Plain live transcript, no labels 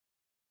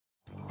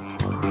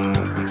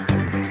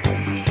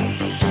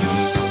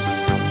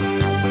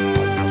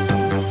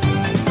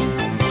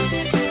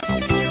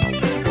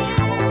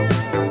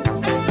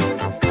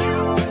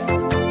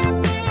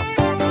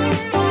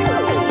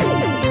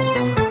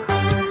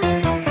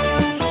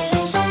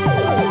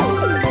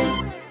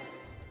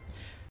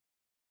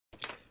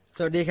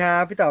สวัสดีครั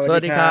บพี่ต่อสสวัสดี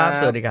วัสดีครัครับ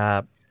สวัสบดีครั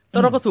บต้อ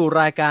นรับเข้าสู่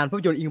รายการภา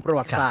พยนตร์อิงประ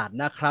วัติครับศาสตร์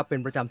นะครับเป็น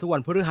ประจำทุกวั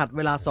นพฤหัสเ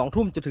วลา2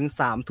ทุ่มจนถึง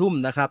3ทุ่ม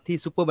นะครับที่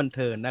ซุปเปอร์บันเ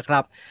ทิงนะครั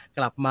บก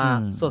ลับมา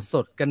อืมส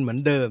ดๆกันเหมือน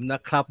เดิมนะ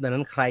ครับดัง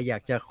นั้นใครอยา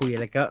กจะคุยอะ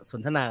ไรก็ส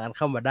นทนากันเ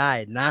ข้ามาได้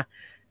นะ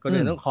ก่อนอืม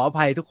อื่นต้องขออ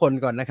ภัยทุกคน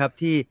ก่อนนะครับ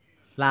ที่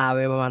ลาไป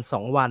ประมาณ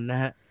2วันน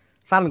ะฮะ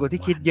สั้นกว่า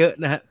ที่คิด2 วัน เยอะ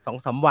นะฮะ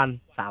2-3วัน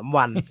3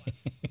วัน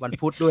วัน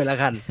พุธด้วยแล้ว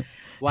กัน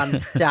วัน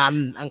จันท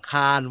ร์อังค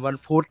ารวัน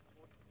พุธ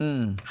อื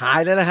มหา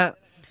ยแล้วนะฮะ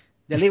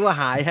อย่าเรียกว่า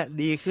หายฮะ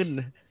ดีขึ้น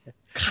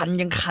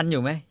ยังคันอ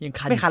ยู่ไหมยัง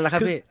คันไม่อยู่คือคันแล้วครั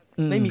บพี่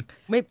อืมไม่มี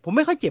ไม่ผมไ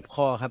ม่ค่อยเจ็บค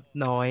อครับ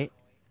น้อย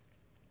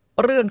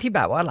เรื่องที่แ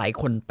บบว่าหลาย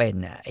คนเป็น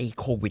อ่ะไอ้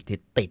โควิด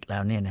ติดแล้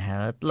วเนี่ยนะฮะ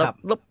แล้วครับ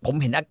แล้วผม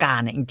เห็นอาการ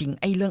เนี่ยจริงๆ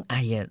ไอ้เรื่องไอ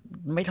อ่ะ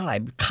ไม่เท่าไหร่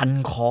คัน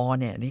คอ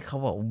เนี่ยนี่เขา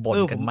บอกบ่นผ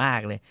กันมมาก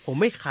เลยผม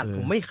ไม่คันเออผ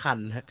มไม่คัน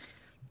ฮะ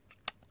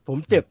ผม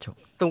เจ็บ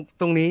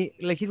ตรงนี้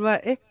เลยคิดว่า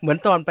เอ๊ะเหมือน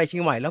ตอนไปเชี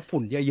ยงใหม่แล้ว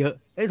ฝุ่นเยอะ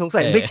ๆเอ๊ะสงสั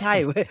ยไม่ใช่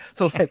เว้ย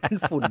สงสัยเป็น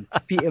ฝุ่น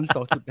PM 2.5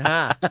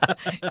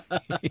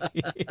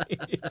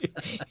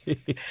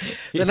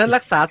ดังนั้น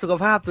รักษาสุข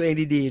ภาพตัวเอง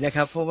ดีๆนะค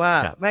รับเพราะว่า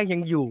ครับแม่งยั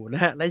งอยู่น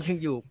ะฮะและยัง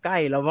อยู่ใกล้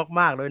เรา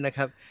มากๆเลยนะค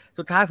รับ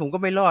สุดท้ายผมก็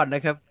ไม่รอดน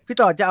ะครับพี่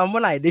ต่อจะเอาเมื่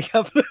อไหร่ดีครั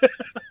บ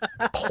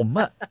ผม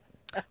อะ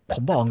ผ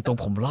มบอกตรง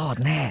ผมรอด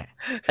แน่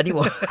อันนี้ผ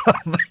ม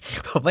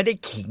ผมไม่ได้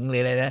ขิงเล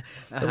ยนะ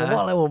แต่ผมบ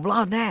อกเลยผมร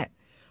อดแน่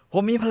ผ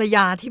มมีภรรย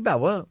าที่แบ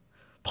บว่า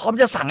พร้อม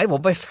จะสั่งให้ผม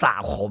ไปสระ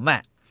ผมอ่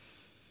ะ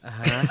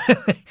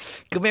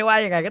คือไม่ว่า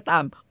ยังไงก็ตา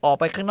มออก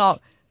ไปข้างนอก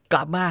ก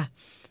ลับมา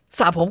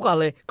สระผมก่อน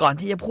เลย ก่อน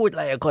ที่จะพูดอะ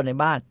ไรกับคนใน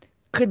บ้าน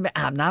ขึ้นไปอ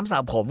าบน้ำสระ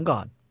ผมก่อ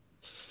น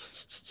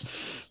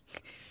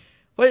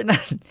เพราะฉะ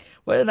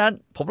นั้น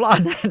ผมรอด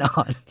แน่นอ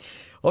น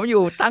ผม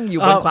ตั้งอยู่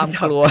บนความ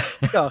กลัว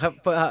พี่ต่อครับ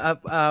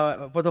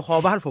โปรโตคอล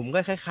บ้านผมก็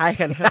คล้ายๆ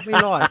กันครับไม่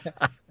รอด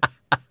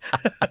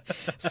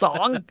สอ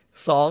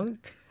ง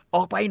อ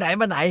อกไปไหน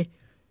มาไหน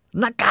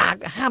หน้ากาก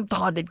ห้ามถ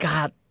อดเด็ดข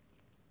าด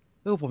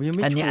ผมยังไ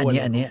ม่อัน ชั นี้ วร์เลย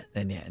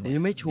ผมยั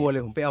งไม่ชัวร์เล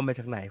ยผมไปเอามาจ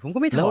ากไหน ผมก็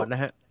ไม่ถอดน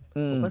ะฮะ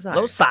ผมก็ใส่ แ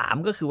ล้วสาม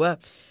ก็คือว่า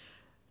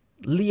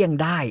เลี่ยง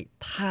ได้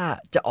ถ้า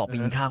จะออกไป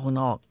กินข้าวข้าง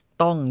นอก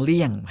ต้องเ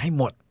ลี่ยงให้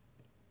หมด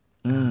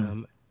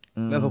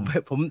แล้ว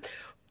ผม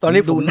ตอน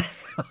นี้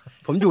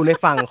ผมอยู่ใน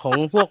ฝั่งของ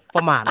พวกป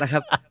ระมาทนะครั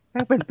บแ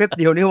ม่งเป็นแป๊บ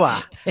เดียวนี่หว่า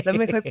แล้ว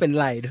ไม่ค่อยเป็น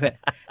ไรด้วย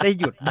ได้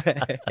หยุดด้วย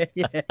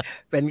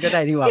เป็นก็ได้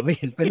นี่หว่าไม่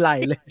เห็นเป็นไร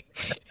เลย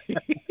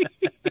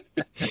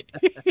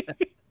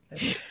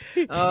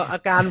อา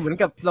การเหมือน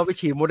กับเราไป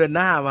ฉีดโมเดอร์น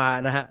ามา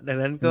นะฮะดัง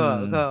นั้น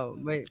ก็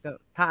ไม่ก็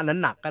ถ้าอันนั้น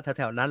หนักก็แ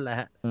ถวๆนั้นแหละ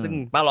ฮะซึ่ง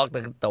ป้าหรอก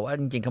แต่ว่า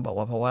จริงๆเขาบอก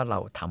ว่าเพราะว่าเรา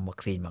ทำวัค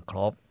ซีนมาคร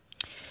บ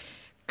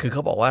คือเข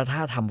าบอกว่าถ้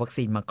าทำวัค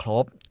ซีนมาคร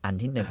บอัน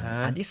ที่หนึ่ง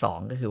อันที่สอง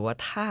ก็คือว่า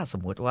ถ้าส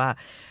มมุติว่า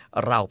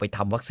เราไปท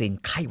ำวัคซีน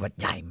ไข้หวัด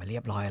ใหญ่มาเรี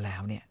ยบร้อยแล้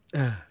วเนี่ย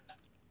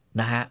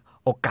นะฮะ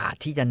โอกาส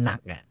ที่จะหนั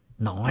กอ่ะ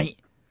น้อย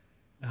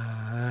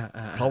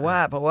เพราะ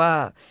ว่า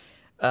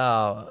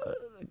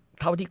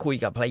เท่าที่คุย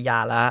กับภรรยา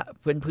แล้ว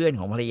เพื่อนๆ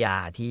ของภรรยา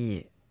ที่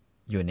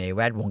อยู่ในแว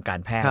ดวงการ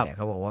แพทย์เนี่ยเ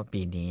ขาบอกว่า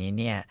ปีนี้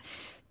เนี่ย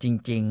จ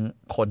ริง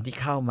ๆคนที่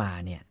เข้ามา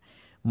เนี่ย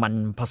มัน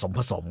ผ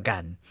สมกั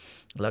น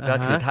แล้วก็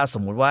คือถ้าส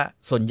มมุติว่า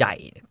ส่วนใหญ่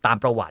ตาม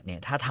ประวัติเนี่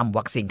ยถ้าทำ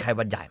วัคซีนไข้ห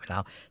วัดใหญ่ไปแล้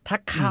วถ้า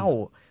เข้า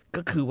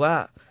ก็คือว่า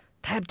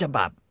แทบจ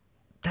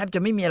ะ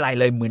ไม่มีอะไร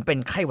เลยเหมือนเป็น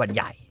ไข้หวัดใ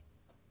หญ่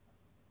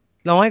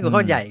น้อยกว่าไ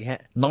ข้ใหญ่ฮ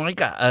ะน้อย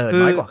กว่า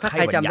น้อยกว่าถ้าใ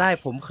ครจำได้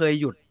ผมเคย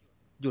ห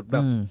ยุดแบ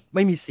บไ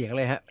ม่มีเสียงเ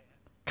ลยฮะ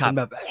เป็น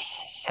แบบ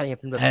เ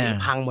สียง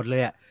พังหมดเล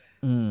ยอ่ะ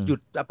หยุด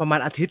ประมาณ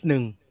อาทิตย์หนึ่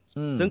ง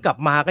ซึ่งกลับ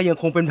มาก็ยัง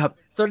คงเป็นแบบ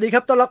สวัสดีค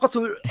รับต้อนรับเข้า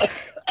สู่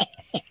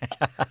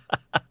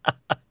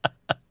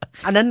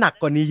อันนั้นหนัก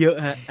กว่านี้เยอะ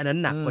ฮะอันนั้น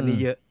หนักกว่านี้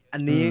เยอะอั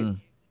นนี้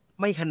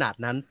ไม่ขนาด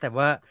นั้นแต่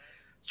ว่า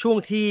ช่วง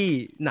ที่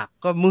หนัก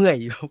ก็เมื่อย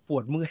ปว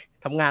ดเมื่อย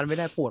ทำงานไม่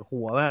ได้ปวด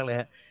หัวมากเลย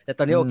ฮะแต่ต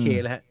อนนี้โอเค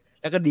แล้วฮะ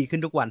แล้วก็ดีขึ้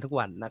นทุกวัน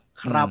นะ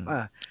ครับ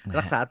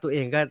รักษาตัวเอ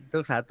งก็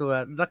รักษา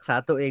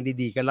ตัวเอง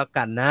ดีๆกันแล้ว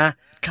กันนะ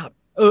ครับ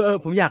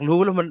ผมอยากรู้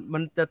แล้วมั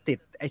นจะติด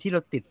ไอ้ที่เร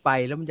าติดไป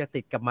แล้วมันจะ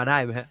ติดกลับมาได้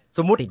ไหมฮะส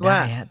มมติว่า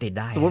ติด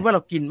ได้สมมติว่าเร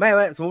ากินไม่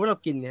สมมติว่าเรา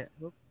กินเนี่ย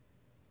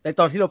ใน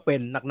ตอนที่เราเป็น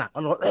หนักๆแล้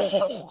วเรา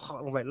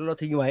ลงไปแล้วเรา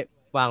ทิ้งไว้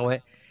วางไว้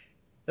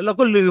แล้วเรา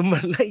ก็ลืมมั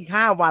นแล้วอีก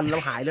5 วันเรา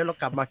หายแล้วเรา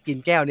กลับมากิน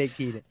แก้วนี้อีก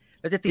ทีเนี่ย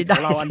เราจะติดขอ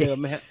งเราอันเดิม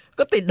ไหมฮะ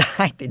ก็ติดไ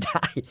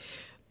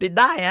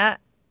ด้ฮะ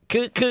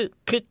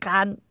คือกา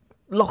ร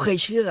เราเคย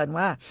เชื่อกัน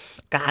ว่า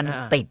การ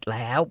ติดแ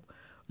ล้ว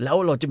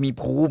เราจะมี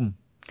ภูมิ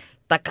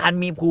แต่การ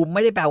มีภูมิไ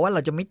ม่ได้แปลว่าเร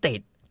าจะไม่ติ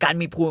ดการ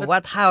มีภูมิว่า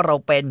ถ้าเรา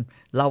เป็น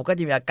เราก็จ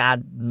ะมีอาการ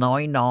น้อ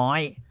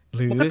ยห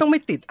รือมันก็ต้องไ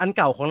ม่ติดอันเ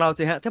ก่าของเรา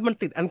สิฮะถ้ามัน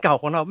ติดอันเก่า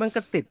ของเรามัน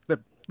ก็ติดแบ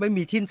บไม่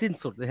มีที่สิ้น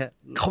สุดเลยฮะ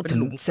เขาถึ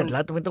งเสร็จแล้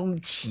วมันต้อง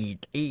ฉีด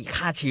ไอ้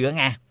ฆ่าเชื้อ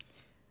ไง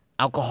แ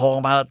อลกอฮอ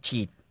ล์มา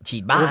ฉี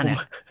ดบ้านเนี่ย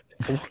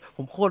ผ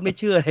มโคตรไม่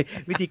เชื่อเลย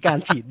วิธีการ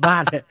ฉีดบ้า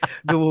นเนี่ย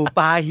ดูป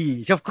าหี่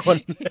ชอบคน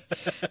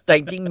แต่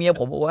จริงๆเมีย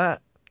ผมบอกว่า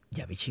อ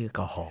ย่าไปเชื่อแอล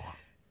กอฮอล์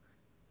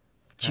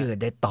เชื่อ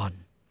เดตอน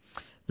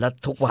แล้ว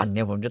ทุกวันเ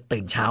นี่ยผมจะ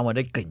ตื่นเช้ามา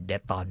ด้วยกลิ่นเด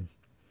ตอน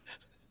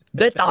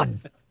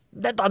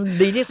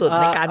ดีที่สุด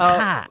ในการ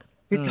ฆ่า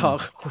พี่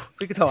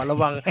ถอระ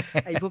วัง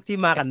ไอ้พวกที่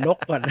มากับนก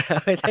ก่อน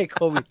ไม่ใช่โค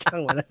วิดช่า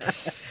งมันนะ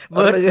เ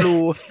บิร์ดฟ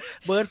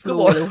ลู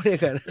อะไรพวกนี้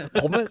กัน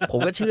ผม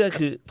ก็เชื่อ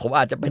คือผม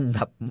อาจจะเป็นแบ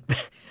บ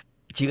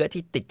เชื้อ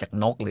ที่ติดจาก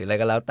นกหรืออะไร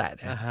ก็แล้วแต่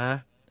นะ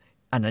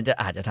อันนั้น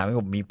อาจจะทำให้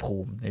ผมมีภู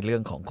มิในเรื่อ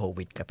งของโค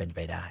วิดก็เป็นไ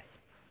ปได้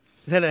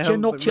ใช่ไหมครัเชื้อ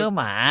นกเชื้อห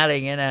มาอะไร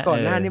เงี้ยนะก่อ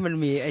นหน้านี้มัน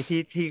มีไอ้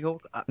ที่เขา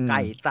ไ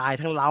ก่ตาย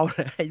ทั้งเล้า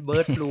ไอ้เบิ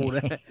ร์ดฟลูน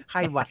ะไ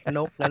ข้หวัดน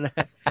กนั่นนะ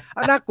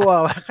น่ากลัว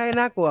ไข้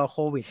น่ากลัวโค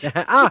วิดน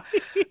ะ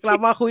กลับ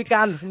มาคุย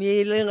กันมี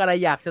เรื่องอะไร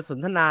อยากจะสน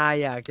ทนา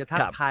อยากจะทั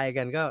กทาย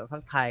กันก็ทั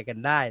กทายกัน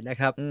ได้นะ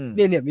ครับเ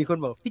นี่ยมีคน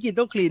บอกพี่จิน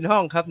ต้องคลีนห้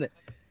องครับเนี่ย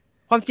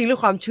ความจริงหรือ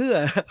ความเชื่อ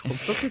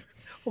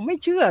ผมไม่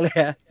เชื่อเลย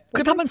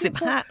คือถ้ามัน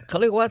15เขา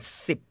เรียกว่า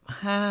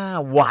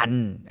15วัน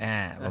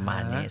ประมา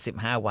ณนี้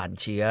15วัน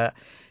เชื้อ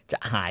จะ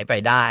หายไป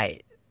ได้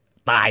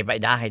ตายไป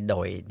ได้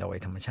โดย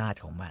ธรรมชาติ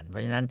ของมันเพรา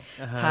ะฉะนั้น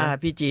ถ้า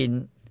พี่จีน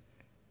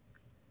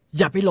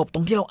อย่าไปหลบต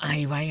รงที่เราไอ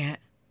ไว้ฮะ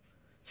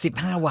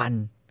15วัน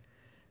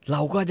เร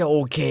าก็จะโอ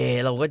เค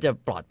เราก็จะ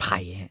ปลอดภั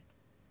ยฮะ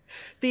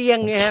เตียง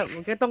ไงฮะมั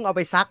นก็ต้องเอาไ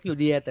ปซักอยู่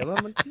ดีแต่ว่า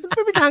มันไ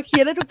ม่มีทางเคลี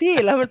ยร์ได้ทุกที่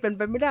แล้วมันเป็นไ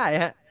ปไม่ได้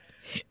ฮะ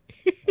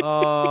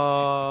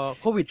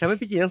โควิดทำให้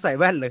พี่จีนต้องใส่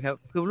แว่นเลยครับ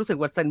คือรู้สึก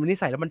ว่าวันนี้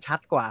ใส่แล้วมันชัด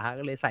กว่าฮะ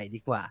ก็เลยใส่ดี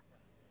กว่า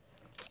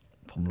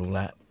ผมรู้แ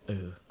ล้ว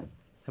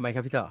ทำไมค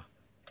รับพี่ต่อ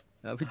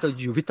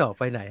พี่ต่อ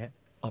ไปไหนฮะ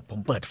ผม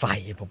เปิดไฟ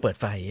ผม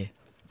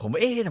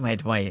ทำไ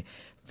ม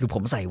หรือผ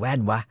มใส่แว่น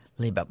วะ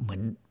เลยแบบเหมือ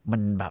นมั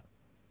นแบบ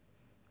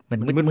มัน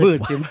มืด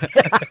ใช่ไหม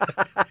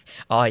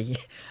อ๋อ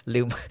ลื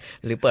ม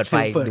เปิดไฟ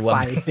ดวง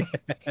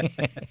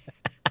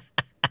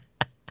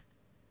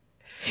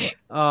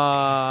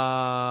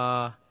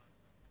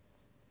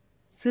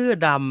เสื้อ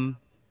ด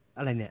ำอ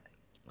ะไรเนี่ย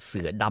เสื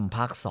อดำภ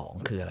าค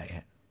2คืออะไรฮ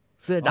ะ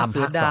เสื้อดำ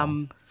ภาค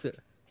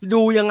2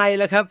ดูยังไง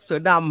ล่ะครับเสือ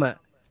ดำอ่ะ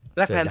แบ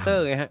ล็คแพนเตอ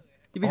ร์ไงฮะ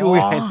ที่ไปดู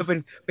ยังไงถ้า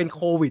เป็นโ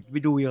ควิดไป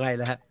ดูยังไง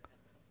ล่ะฮะ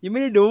ยังไ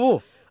ม่ได้ดู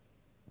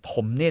ผ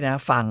มเนี่ยนะ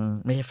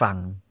ไม่ใช่ฟัง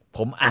ผ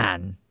มอ่าน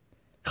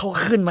เขา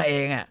ขึ้นมาเอ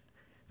งอ่ะ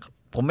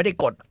ผมไม่ได้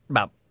กดแบ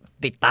บ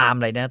ติดตามอ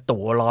ะไรนะ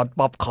ตั๋วร้อน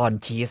ป๊อปคอร์น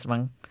ชีสมั้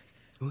ง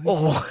โอ้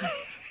โห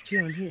เชื่อ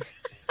มันพี่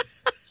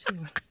เชื่อ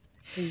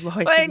มั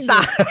นไม่ด่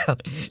า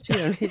เชื่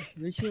อมัน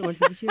ไม่เชื่อมัน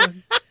ไม่เ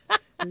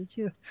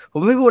ชื่อผ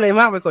มไม่พูดอะไร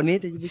มากไปกว่านี้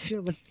แต่จะไม่เชื่อ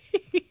มัน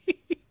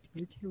ไ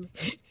ม่เชื่อ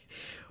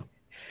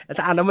แ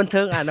ต่อ่านน้ำบันเ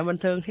ทิงน้ำบัน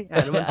เทิง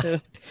บันเ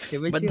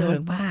ทิง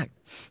มาก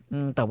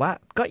แต่ว่า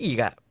ก็อีก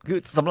อ่ะคือ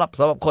สำหรับ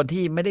คน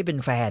ที่ไม่ได้เป็น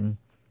แฟน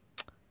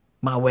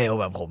มาเวล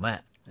แบบผมอ่ะ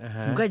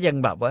ผมก็ยัง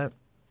แบบว่า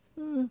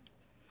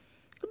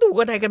ดู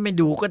ก็ได้กันไม่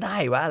ดูก็ได้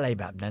ว่าอะไร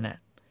แบบนั้นอ่ะ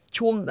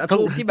ช่วง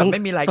ที่แบบไ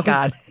ม่มีรายก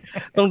าร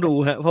ต้องดู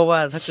ฮะเพราะว่า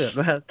ถ้าเกิด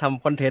ว่าท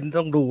ำคอนเทนต์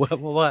ต้องดูครับ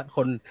เพราะว่าค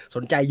นส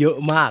นใจเยอะ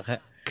มากฮ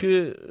ะคือ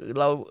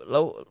เรา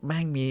แ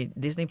ม่งมี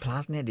Disney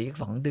Plus เนี่ยอีก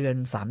2 เดือน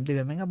3 เดือ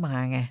นมันก็มา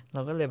ไงเร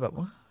าก็เลยแบบ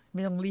ไ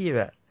ม่ต้องรีบ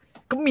อ่ะ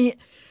ก็มี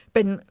เ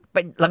ป็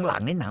นหลั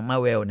งๆในหนังมา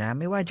เวลนะ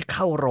ไม่ว่าจะเ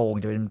ข้าโรง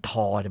จะเป็นท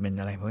อจะเป็น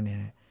อะไรพวกนี้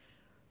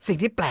สิ่ง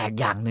ที่แปลก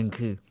อย่างหนึ่ง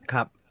คือค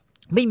รับ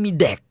ไม่มี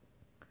เด็ก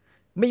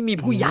ไม่มี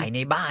ผู้ใหญ่ใน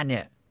บ้านเ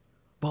นี่ย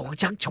บอก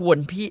ชักชวน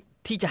พี่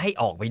ที่จะให้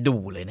ออกไปดู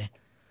เลยเนี่ย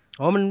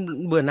มัน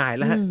เบื่อหน่ายแ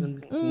ล้วฮะ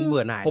เ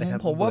บื่อหน่าย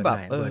ผมว่าแบบ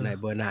เบื่อ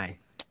หน่าย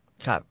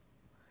ครับ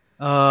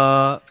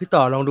พี่ต่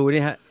อลองดู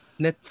นี่ฮะ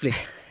Netflix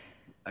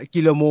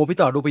กิโลโมพี่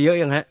ต่อดูไปเยอะ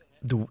ยังฮะ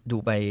ดู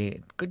ไป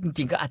ก็จ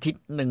ริงๆก็อาทิต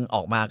ย์นึงอ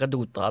อกมาก็ดู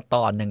ต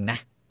อนนึงนะ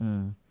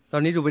ตอ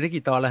นนี้ดูไปได้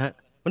กี่ตอนแล้วฮะ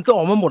มันก็อ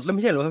อกมาหมดแล้วไ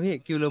ม่ใช่เหรอครับพี่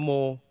กิโลโม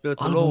เดอโ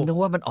ทโร่ผมนึก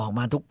ว่ามันออกม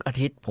าทุกอา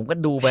ทิตย์ผมก็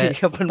ดูไป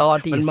ตอน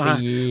ที่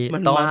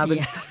4ตอนที่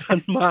มัน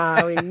มา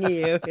อย่างงี้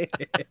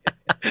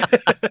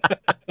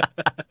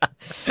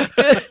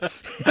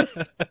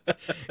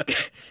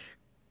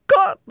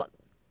ก็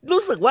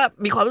รู้สึกว่า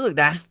มีความรู้สึก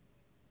นะ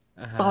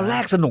ตอนแร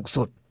กสนุก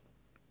สุด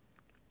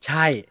ใ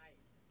ช่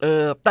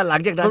แต่หลั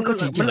งจากนั้นก็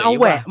เฉยๆมันเอา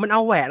แห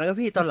วะแล้วก็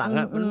พี่ตอนหลัง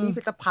อ่ะมันมีไป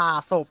จะผ่า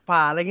ศพผ่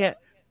าอะไรเงี้ย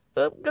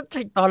ก็ใ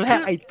ช่ตอนแรก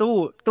ไอ้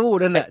ตู้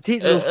นั่นแหละที่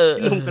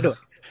ลุงกระ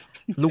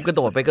โ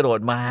ดดไปกระโดด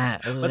มา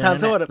ประธาน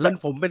โทษแล้ว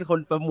ผมเป็นคน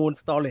ประมูล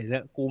สตอเรจเ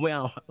นี่ยกูไม่เอ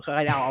าใค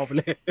รเอาไปเ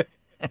ลย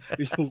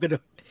ลุงกระโด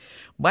ด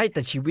ไม่แ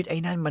ต่ชีวิตไอ้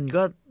นั่นมัน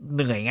ก็เ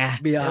หนื่อยไง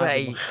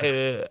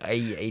ไ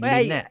อ้นี่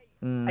เนี่ย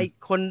ไอ้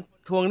คน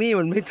ทวงหนี้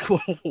มันไม่ทว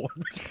งโหด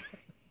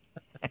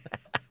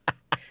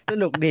ส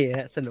นุกดีฮ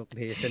ะสนุก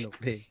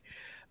ดี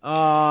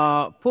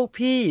พวก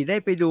พี่ได้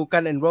ไปดูกั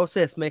น and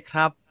Roses ไหมค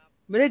รับ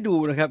ไม่ได้ดู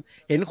นะครับ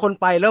เห็นคน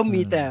ไปแล้ว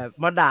มีแต่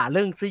มาด่าเ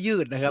รื่องเสื้อยื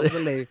ดนะครับก็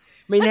เลย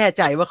ไม่แน่ใ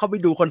จว่าเขาไป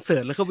ดูคอนเสิ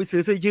ร์ตแล้วเขาไปซื้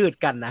อเสื้อยืด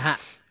กันนะฮะ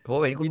เพราะ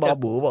เห็นคุณบอ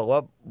บูบอกว่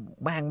า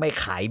แม่งไม่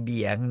ขายเบี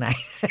ยร์ข้างใน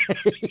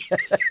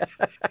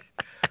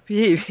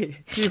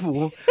พี่ห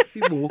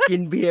มูกิ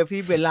นเบียร์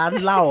พี่ไปร้าน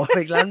เหล้าไป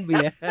ร้านเบี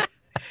ยร์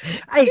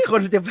ไอ้ค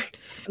นจะไป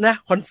นะ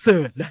คอนเสิ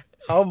ร์ตนะ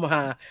เขามา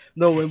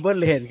โนเวมเบอร์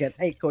เลนกัน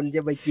ไอ้คนจ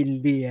ะไปกิน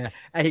เบียร์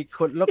ไอ้ค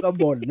นแล้วก็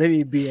บ่นไม่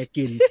มีเบียร์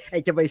กินไอ้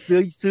จะไปซื้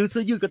อเ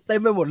สื้อยืดก็เต็ม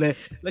ไปหมดเลย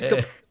แล้วก็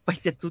ไป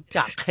จตุ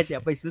จักรใครจะ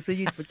ไปซื้อเสื้อ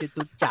ยืดไปจ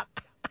ตุจักร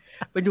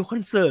ไปดูคอ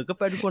นเสิร์ตก็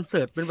ไปดูคอนเสิ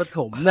ร์ตเป็นปฐ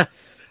มนะ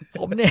ผ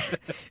มเนี่ย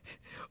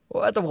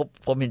ว่าแต่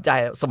ผมเห็นใจ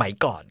สมัย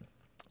ก่อน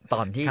ต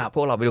อนที่พ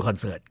วกเราไปดูคอน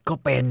เสิร์ตก็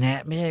เป็นฮ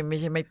ะไม่ใช่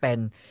ไม่เป็น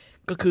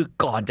ก็คือ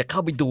ก่อนจะเข้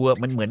าไปดู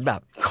มันเหมือนแบ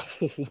บ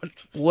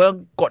กูต้อง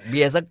กดเ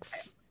บียร์สัก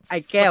ไ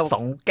อ้แก้ว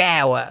2 แก้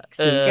วอ่ะ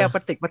แก้วพลา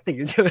สติก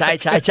ใ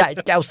ช่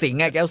แก้วสิง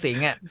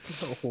อ่ะ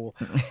โอ้โห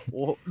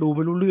ดูไ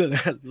ม่รู้เรื่อง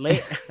เล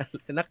ะ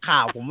นักข่า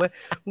วผมว่า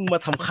มึงมา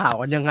ทำข่าว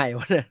กันยังไงว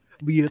ะเนี่ย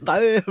เบียร์เต็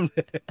ม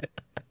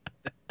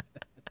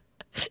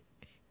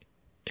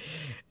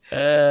เอ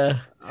อ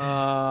เอ่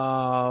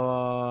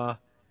อ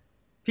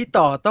พี่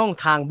ต่อต้อง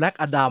ทาง Black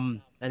Adam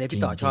อันนี้จริ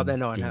งพี่ต่อชอบแน่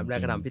นอนจริงครับ จ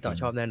Black ริง Adam พี่จริงต่อ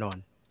ชอบแน่นอน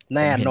ผมแ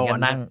น่เห็นแก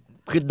นั่งนอนฮ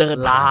ะคือเดิน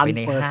ผ่านล้านไปใ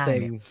นเปอร์ห้างเนี่ยเซ็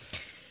นต์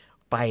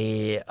ไป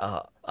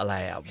อะไร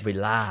อ่ะวิล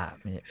ล่า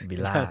ไม่ใช่วิ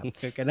ลล่า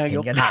แกนั่งเห็นย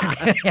กขา แกนั่ง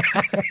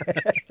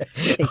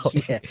ไอ้เ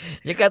หี้ย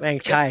ยังก็แม่ง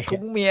ใช่ ทุ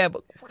กเมียบอ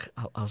ก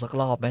เอาสัก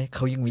รอบไหมเข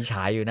ายังมีฉ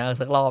ายอยู่นะเอา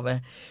สักรอบไหม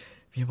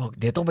เมียบอก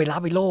เดี๋ยวต้องไปรั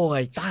บไปโล่ไ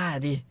อ้ต้า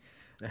ดิ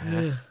เอ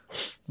อ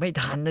ไม่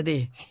ทันนะดิ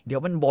เดี๋ยว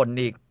มันบ่น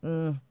อีก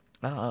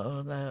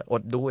อ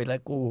ดดูอีกแล้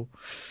วกู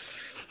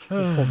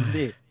ผม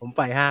ดิผมไ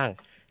ปห้าง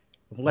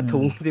ผมก็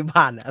ทุ้งที่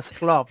บ้านสัก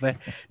รอบไหม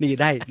นี่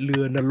ได้เรื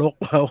อนรก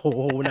มาโอ้โห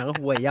หนัง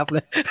ห่วยยับเล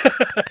ย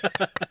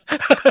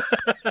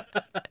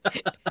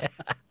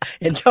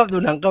เห็นชอบดู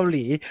หนังเกาห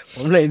ลี ผ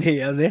มเลยนี่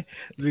อันนี้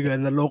เรือ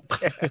นรก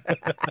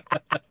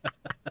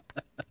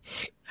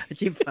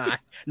ชิบหาย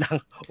หนัง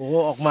โอ้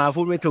ออกมา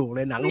พูดไม่ถูกเล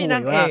ยหนัง นี่ ห่วย นา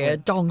งเอ มาก ก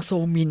จองโซ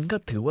มินก็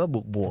ถือว่า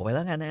บวกไปแ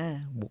ล้วกันนะ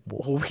บวก โ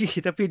อ้โหพี่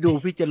ถ้าพี่ดู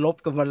พี่จะลบ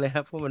กับมันเลยค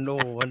รับเพราะมันโอ้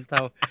มัน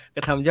กร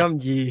ะทำย่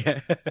ำยี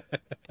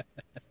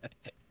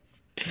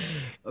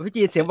พี่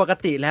จีนเสียงปก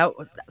ติแล้ว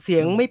เสีย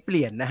งไม่เป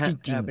ลี่ยนนะฮะ จ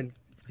ริงๆ เป็น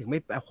เสียงไม่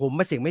ผมม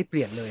าเสียงไม่เป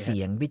ลี่ยนเลย เสี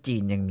ยงพี่จี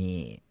นยังมี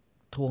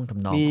ท่วงท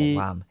ำนอง มี ของ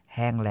ความแ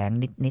ห้งแล้ง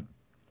นิด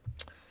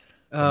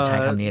ผมใช้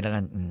คำนี้แล้วกั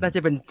นน่าจะ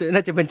เ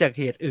ป็นจาก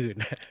เหตุอื่น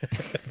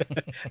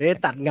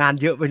ตัดงาน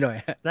เยอะไปหน่อย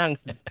นั่ง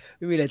ไ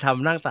ม่มีอะไรท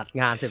ำนั่งตัด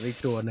งานเสร็จไปอีก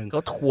ตัวหนึ่งก็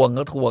ทว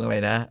งเล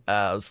ยนะ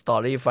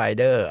Story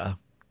Finder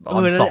ตอ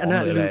นสอง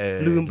เลย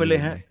ลืมไปเลย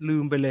ฮะลื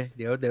มไปเลยเ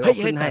ดี๋ยวเฮ้ย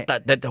ขึ้นให้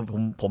แต่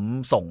ผม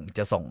จ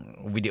ะส่ง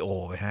วิดีโอ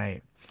ไปให้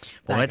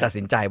ผมเลยตัด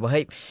สินใจว่าเ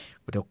ฮ้ย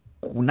เดี๋ยว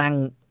กูนั่ง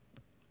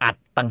อัด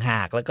ต่างห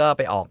ากแล้วก็ไ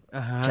ปออก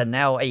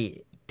channel ไอ้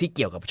ที่เ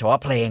กี่ยวกับเฉพาะ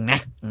เพลงนะ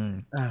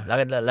แล้ว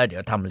เดี๋ย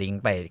วทำลิง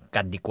ก์ไป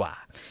กันดีกว่า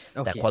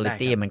แต่คุณภา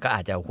พมันก็อ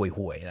าจจะ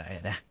ห่วยๆหน่อย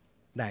นะ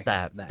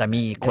แต่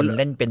มีคนเ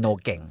ล่นเปียโน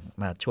เก่ง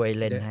มาช่วย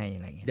เล่นให้อะ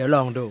ไรอย่างเงี้ยเดี๋ยวล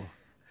องดู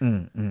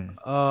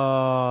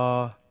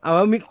เอา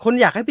มีคน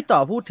อยากให้พี่ต่อ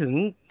พูดถึง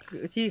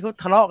ที่เขา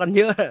ทะเลาะกันเ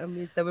ยอะ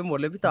มีแต่ไปหมด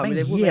เลยพี่ต่อไม่ไ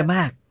ด้พูดเหี้ยม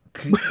าก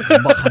คือ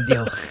บอกคำเดี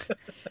ยว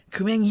คื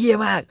อแม่งเหี้ย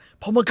มาก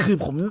เพราะเมื่อคืน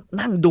ผม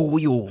นั่งดู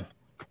อยู่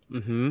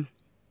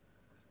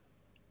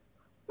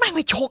แม่งไ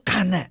ม่ชก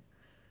กันน่ะ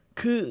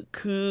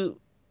คือ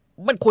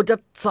มันควรจะ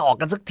สอก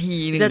กันสักที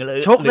นึงเล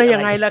ยชกได้ยั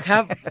งไงล่ะครั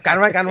บกัน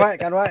ไว้อย่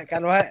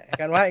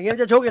างเงี้ย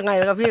จะชกยังไง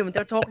ล่ะครับพี่มันจ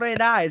ะชก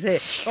ได้สิ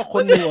ก็ค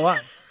นอยู่ว่า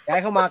ย้าย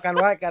เข้ามากัน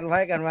ไว้อ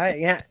ย่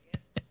างเงี้ย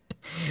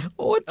โ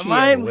อ้เชี่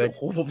ย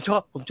ผมชอ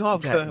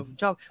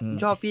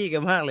บพี่กั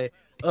นมากเลย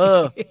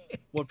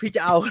หมดพี่จ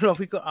ะเอาเรา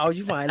พี่ก็เอา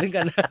ชิบหายเรื่อง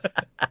กัน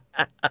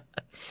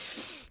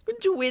คุณ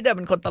ชูวิทย์เ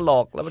ป็นคนตล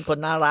กแล้วเป็นคน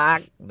น่ารัก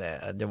เนี่ย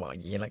จะบอกอย่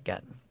างนี้แล้วกั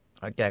น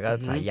แล้วแกก็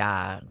สายยา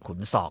ขุน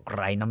ศอกไ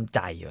ร้น้ำใจ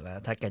อยู่แล้ว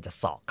ถ้าแกจะ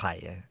ศอกใคร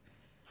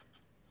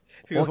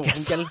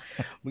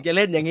มึงจะเ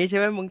ล่นอย่างนี้ใช่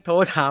ไหมมึงโทร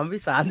ถาม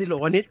พี่สารที่โหล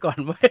วนิดก่อน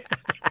ไหม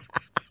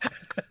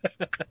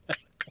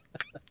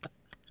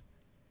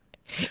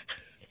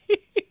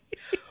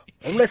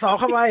ผมเลยศอก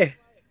เข้าไป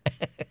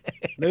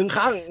1 ค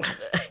รั้ง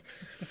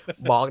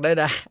บอกได้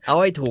นะเอา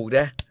ให้ถูกน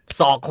ะ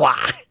ศอกขวา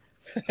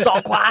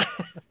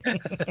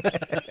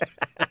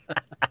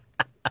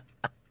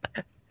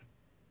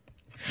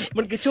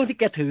มันคือช่วงที่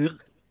แกถือ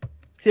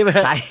ใช่ไหม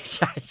ใ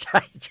ช่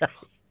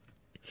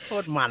โค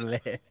ตรมันเล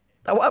ย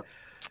แต่ว่า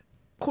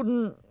คุณ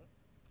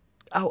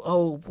เอา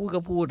พูดก็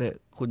พูดเถอะ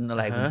คุณอะไ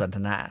รคุณสันท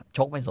นาช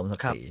กไม่สมศัก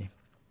ดิ์ศรี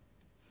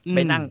ไป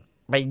นั่ง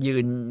ไปยื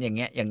นอย่างเ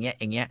งี้ย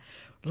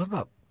แล้วแบ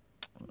บ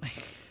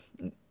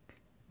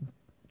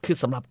คือ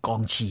สำหรับกอ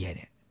งเชียร์เ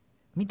นี่ย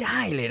ไม่ได้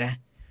เลยนะ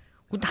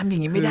คุณทำอย่า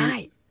งนี้ไม่ได้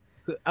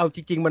คือเอาจ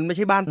ริงๆมันไม่ใ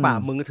ช่บ้านป่า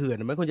เมืองเถื่อ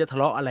นไม่ควรจะทะ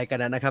เลาะอะไรกัน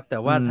นะครับแต่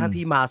ว่าถ้า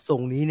พี่มาทร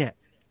งนี้เนี่ย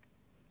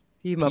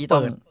พี่มาเ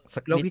ปิด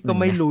แล้วพี่ก็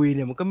ไม่ลุยเ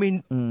นี่ยมันก็ไม่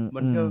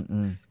มันก็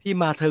พี่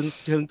มา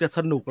เชิงจะส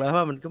นุกแล้ว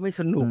ว่ามันก็ไม่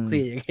สนุกสิ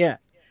อย่างเงี้ย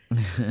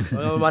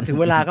มาถึง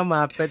เวลาก็ม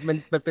า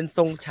เป็นท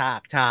รงฉา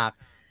ก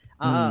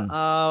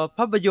ภ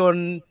าพยนต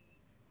ร์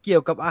เกี่ย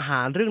วกับอาห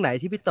ารเรื่องไหน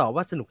ที่พี่ตอบ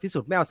ว่าสนุกที่สุ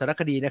ดไม่เอาสาร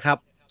คดีนะครับ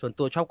ส่วน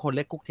ตัวชอบคนเ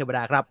ล็กกุ๊กเทวด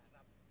าครับ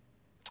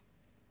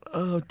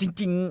จ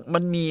ริงๆมั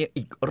นมี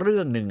อีกเรื่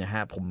องหนึ่งฮ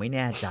ะผมไม่แ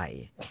น่ใจ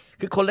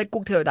คือคนเล็ก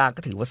กุ๊กเทวดาก็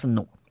ถือว่าส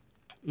นุก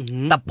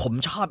แต่ผม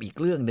ชอบอีก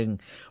เรื่องหนึ่ง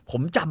ผ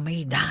มจำไม่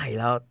ได้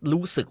แล้ว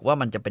รู้สึกว่า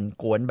มันจะเป็น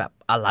กวนแบบ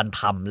อลัน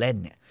ทำเล่น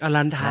เนี่ยอ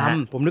ลันท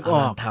ำผมนึกอ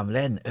อกอลันทำเ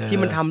ล่นที่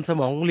มันทำส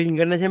มองลิง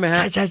กันนะใช่ไหมฮ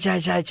ะ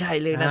ใช่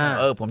เรื่องนั้น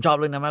ผมชอบ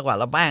เรื่องนั้นมากกว่า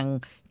แล้วแม่ง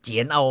เจี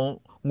ยนเอา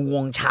งว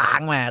งช้าง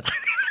มา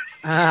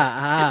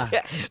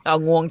เอา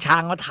งวงช้า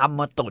งมาทำ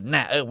มาตุ๋น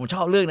น่ะผมช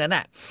อบเรื่องนั้น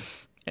น่ะ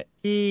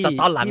แต่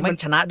ตอนหลังมัน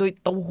ชนะด้วย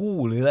เต้าหู้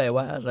หรืออะไรว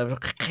ะ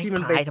ที่มั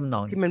นไปทำน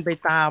องที่มันไป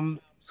ตาม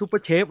ซูเปอ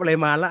ร์เชฟอะไร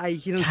มาแล้วไอ้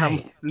ที่ต้องท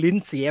ำลิ้น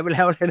เสียไปแ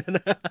ล้วเลยน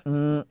ะ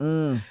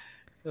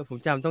ผม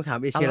จำต้องถาม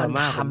เอเชียราม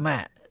า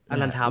อ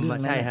ลันท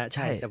ำใช่ฮะใ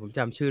ช่แต่ผมจ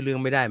ำชื่อเรื่อง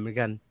ไม่ได้เหมือน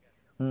กัน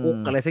อุก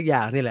อะไรสักอย่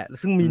างนี่แหละ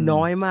ซึ่งมี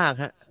น้อยมาก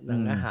ฮะหนั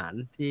งอาหาร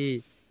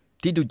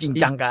ที่ดูจริง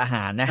จังกับอาห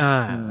ารนะ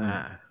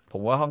ผ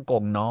มว่าฮ่องก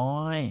งน้อ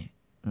ย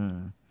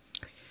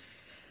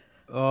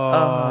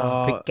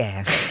พริกแก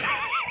ง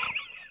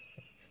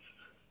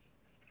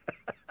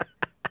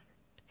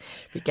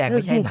พี่แกงไ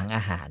ม่ใช่หนังอ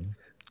าหาร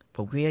ผ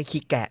มคิดว่าพริ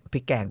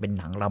กแกงเป็น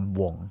หนังรำ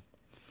วง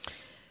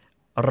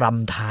ร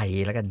ำไทย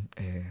แล้วกัน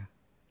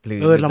หรือ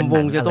ลำว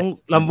งจะ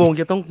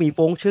ต้องมีโ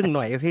ป้งชึ่งห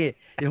น่อยครับพี่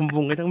ลำว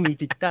งก็ต้องมี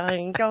จิตจัง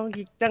จ้อง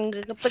จิตจัง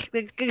ก็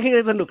ตึก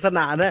สนุกสน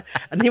านนะ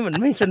อันนี้มัน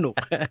ไม่สนุก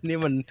อันนี้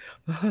มัน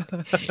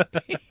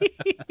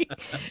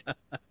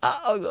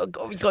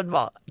มีคนบ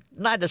อก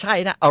น่าจะใช่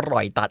นะอร่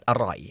อยตัดอ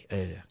ร่อย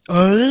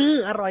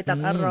อร่อยตัด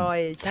อร่อย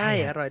ใช่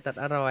อร่อยตัด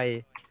อร่อย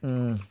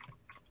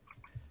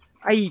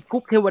ไอ้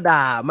กุ๊กเทวดา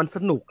มันส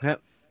นุกครับ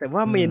แต่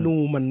ว่าเมนู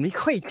มันไม่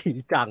ค่อยจริง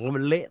จัง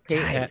มันเละเท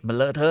ะฮะมัน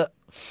เลอะเทอะ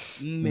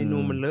เมนู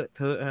มันเลอะเ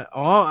ทอะฮะ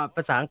อ๋อภ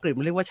าษาอังกฤษ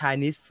มันเรียกว่า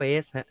Chinese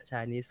face ฮะ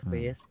Chinese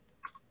face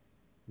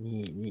นี่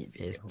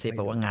ที่แป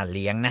ลว่างานเ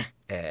ลี้ยงนะ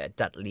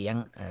จัดเลี้ยง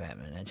แบบ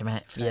นั้นใช่ไหม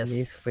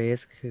Chinese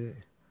face คือ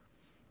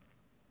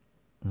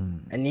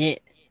อันนี้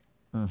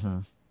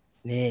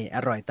นี่อ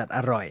ร่อยตัดอ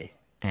ร่อย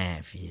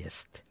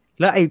feast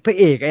แล้วไอ้พระ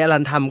เอกไอ้อลั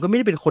นทำก็ไม่ไ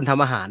ด้เป็นคนท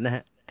ำอาหารนะฮ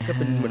ะก็เ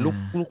ป็นเหมือน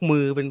ลูกมื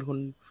อเป็นคน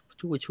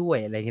ช่วย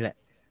อะไรอย่างนี้แหละ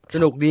ส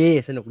นุก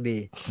ดี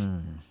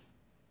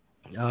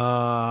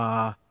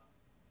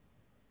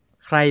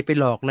ใครไป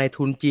หลอกนาย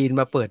ทุนจีน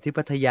มาเปิดที่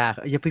พัทยา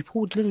อย่าไปพู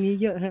ดเรื่องนี้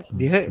เยอะฮะเ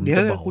ดี๋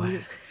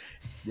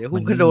ยวคุ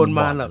ณก็โดน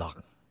มาหรอก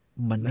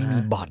มันไม่มี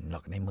บ่อนหร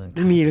อกในเมืองไ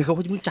ม่มีเลยเขา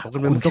จะจับกั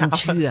นเป็นต้อง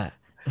เชื่อ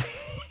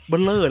เบ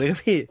ลเลอร์เลยครับ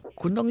พี่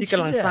คุณต้องที่ก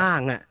ำลังสร้าง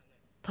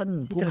ท่าน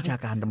ผู้บัญชา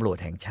การตำรวจ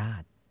แห่งชา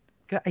ติ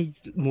ก็ไอ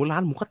ห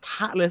มูกระท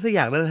ะเลยสักอ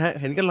ย่างนั้นฮะ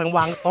เห็นกำลังว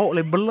างโต๊ะเล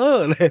ยเบลเลอ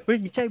ร์เลยไ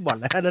ม่ใช่บ่อน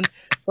แล้วนั้น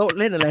โต๊ะ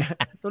เล่นอะไร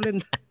โต๊ะเล่น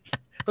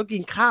โต๊ะกิ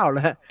นข้าวแ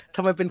ล้วท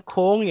ำไมเป็นโ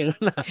ค้งอย่างนั้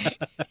น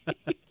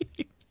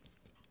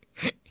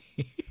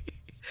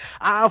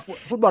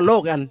ฟุตบอลโล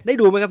กกันได้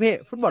ดูไหมครับพี่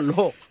ฟุตบอลโล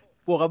ก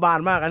ปวกบาล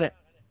มากกันเนี่ย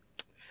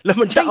แล้ว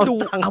มันจะเอา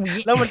ตังค์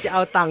แล้วมันจะเอ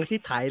าตังค์ที่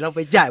ไถเราไป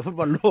จ่ายฟุต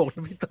บอลโลก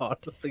พี่ต่อ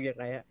รู้สึกยัง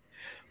ไง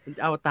มันจ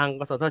ะเอาตังค์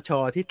กสทช.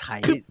ที่ไถ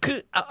คือ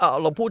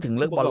เราพูดถึง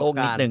เรื่องบอลโลก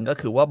นิดนึงก็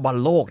คือว่าบอล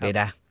โลกเนี่ย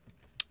นะ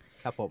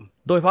ครับผม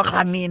โดยเฉพาะค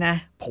รั้งนี้นะ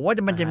ผมว่า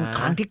มันจะเป็น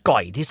ครั้งที่ก่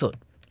อยที่สุด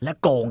และ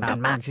โกงกัน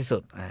มากที่สุ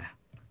ด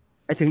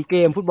ไปถึงเก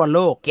มฟุตบอลโ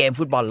ลก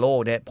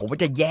เนี่ยผมว่า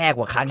จะแย่ก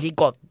ว่าครั้งที่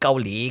เกา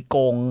หลีโก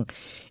ง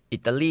อิ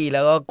ตาลีแ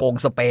ล้วก็โกง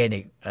สเปน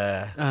อีก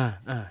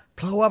เพ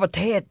ราะว่าประ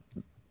เทศ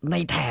ใน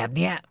แถบ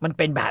เนี้ยมันเ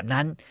ป็นแบบ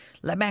นั้น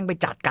และแม่งไป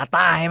จัดกาต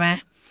าร์ใช่ไหม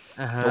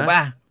ถูกป่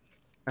ะ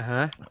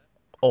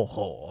โอ้โห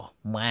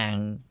แม่ง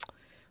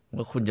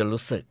ว่าคุณจะ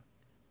รู้สึก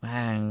แ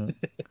ม่ง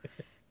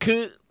คื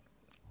อ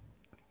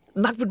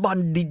นักฟุตบอล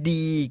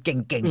ดีๆเ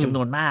ก่งๆจำน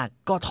วนมาก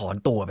ก็ถอน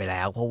ตัวไปแ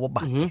ล้วเพราะว่าบ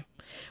าดเจ็บ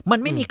มัน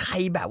ไม่มีใคร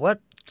แบบว่า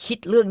คิด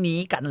เรื่องนี้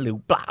กันหรือ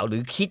เปล่าหรื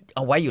อคิดเอ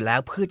าไว้อยู่แล้ว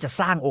เพื่อจะ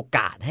สร้างโอก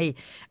าสให้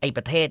ไอ้ป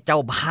ระเทศเจ้า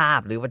ภาพ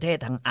หรือประเทศ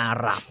ทางอา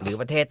หรับหรือ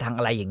ประเทศทาง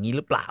อะไรอย่างนี้ห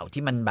รือเปล่า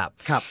ที่มันแบบ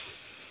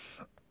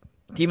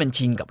ที่มัน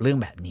ชินกับเรื่อง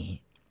แบบนี้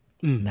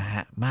นะฮ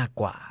ะมาก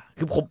กว่า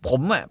คือผ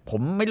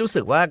มไม่รู้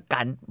สึกว่าก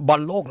ารบอ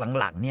ลโลก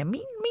หลังๆเนี่ยไ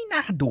ม่น่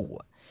าดู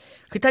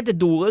คือถ้าจะ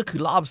ดูก็คือ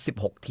รอบ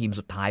16ทีม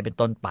สุดท้ายเป็น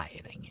ต้นไป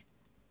อะไรเงี้ย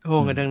โอ้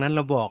ดังนั้นเ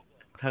ราบอก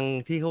ทาง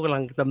ที่เขากำลั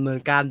งดำเนิน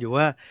การอยู่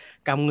ว่า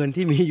กำเงิน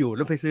ที่มีอยู่แ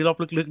ล้วไปซื้อรอบ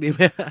ลึกๆดีไห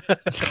ม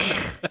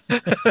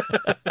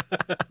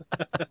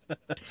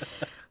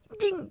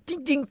จ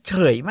ริงเฉ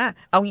ยมาก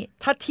เอางี้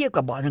ถ้าเทียบ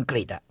กับบอลอังก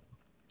ฤษ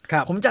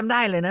ผมจำได้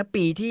เลยนะ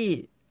ปีที่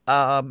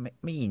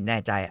ไม่แน่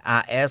ใจ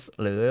RS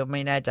หรือไม่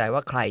แน่ใจว่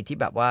าใครที่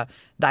แบบว่า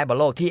ได้บอล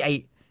โลกที่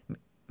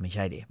ไม่ใ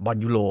ช่ดิบอล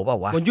ยูโรเปล่า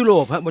วะบอลยุโร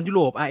ปฮะบอลยุโ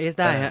รป RS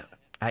ได้ฮะ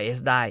RS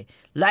ได้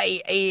และ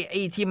ไ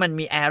อ้ที่มัน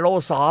มี Aero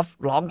Soft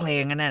ร้องเพล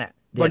งกันนั่นน่ะ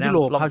บอลยุโร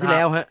ปคราวที่แ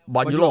ล้วฮะบ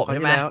อลยุโรปใ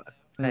ช่ไหม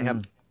ใช่ครับ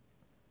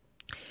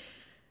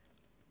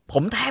ผ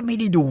มแทบไม่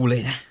ได้ดูเล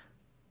ยนะ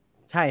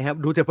ใช่ครับ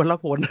ดูแต่พล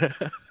พล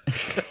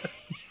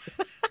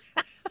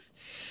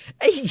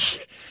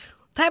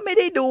แทบไม่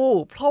ได้ดู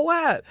เพราะว่า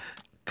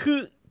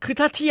คือ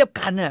ถ้าเทียบ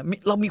กันเนี่ย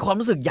เรามีความ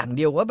รู้สึกอย่างเ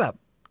ดียวว่าแบบ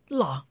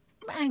หรอ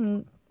แม่ง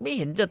ไม่เ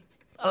ห็นจะ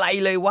อะไร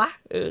เลยวะ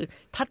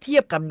ถ้าเทีย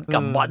บกันกั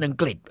บบอลอัง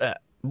กฤษ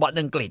บอล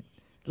อังกฤษ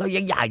เรา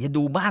ยังอยากจะ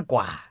ดูมากก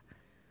ว่า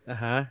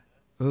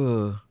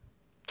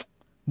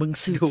มึง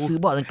ซื้อ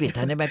บอลอังกฤษแท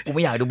นได้ไหมกูไ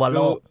ม่อยากดูบอลโ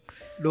ลก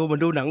ดูมัน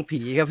ดูหนังผี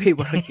ครับพี่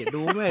บอลอังกฤษ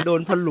ดูแม่โด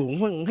นถลุง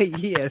มั่งให้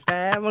เหี้ยแ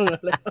พ้มั่งอะ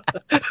ไร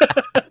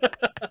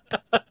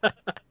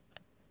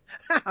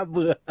เ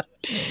บื่อ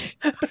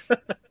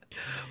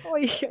โอ้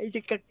ยไอ้จ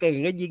ะเก่ง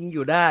ก็ยิงอ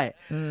ยู่ได้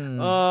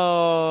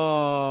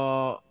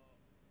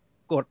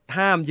กด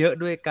ห้ามเยอะ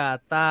ด้วยกา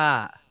ตา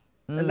ร์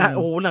โ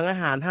อ้โหหนังอา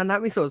หารฮานะ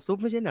มิโซะซุป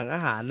ไม่ใช่หนังอา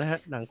หารนะฮะ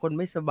หนังคน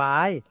ไม่สบา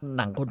ย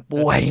หนังคน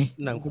ป่วย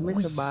หนังคนไม่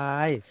สบา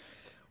ย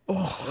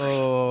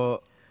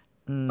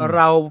เ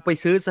ราไป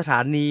ซื้อสถา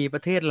นีปร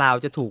ะเทศลาว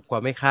จะถูกกว่า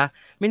ไหมคะ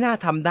ไม่น่า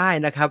ทำได้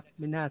นะครับ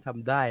ไม่น่าท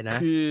ำได้นะ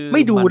ไ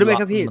ม่ดูได้ไหม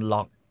ครับพี่มันล็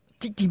อก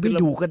จริงๆไม่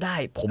ดูก็ได้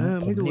ผม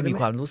นี่มี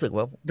ความรู้สึก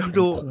ว่าเรา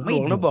ดูไม่หล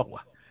วงเราบอก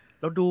ว่า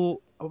เราดู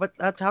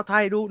ชาวไท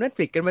ยดู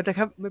Netflix กันไปนะ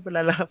ครับไม่เป็นไร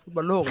แล้วฟุตบ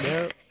อลโลกเนี่ย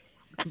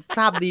ท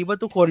ราบดีว่า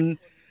ทุกคน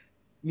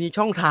มี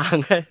ช่องทาง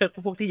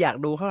พวกที่อยาก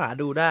ดูเขาหา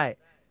ดูได้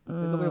ก็ไ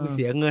ม่ต้องไปเ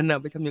สียเงินนะ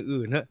ไปทำอย่าง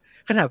อื่นนะ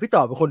ขนาดพี่ต่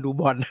อเป็นคนดู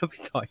บอลนะ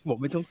พี่ต่อผม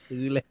ไม่ต้อง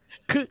ซื้อเลย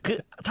คือ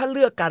ถ้าเ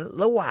ลือกกัน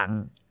ระหว่า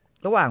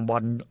งบอ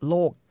ลโล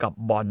กกับ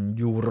บอล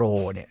ยูโร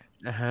เนี่ย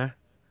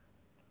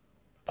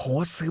ผม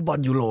ซื้อบอล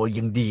ยูโร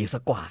ยังดีสั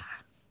กกว่า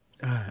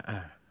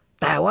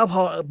แต่ แต่ว่าพ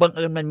อบังเ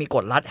อิญมันมีก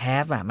ฎรัดแฮ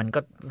ฟอ่ะมันก็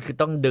คือ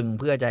ต้องดึง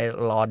เพื่อจะ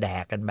รอแด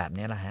กกันแบบ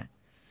นี้แหละฮะ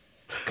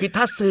คือ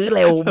ถ้าซื้อเ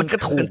ร็วมันก็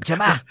ถูกใช่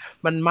ป่ะ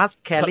มัน must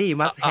carry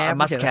must have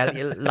มัสแคร์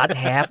รัด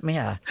แฮฟไหม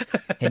อ่ะ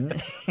เห็น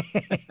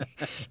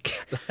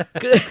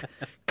คือ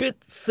คือ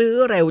ซื้อ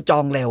เร็วจ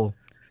องเร็ว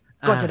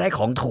ก็จะได้ข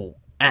องถูก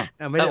อ่ะ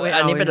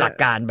อันนี้เป็นหลัก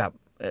การแบบ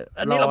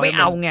อันนี้เราไม่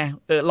เอาไง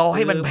รอใ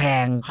ห้มันแพ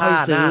งค่อย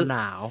ซื้อหน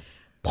าว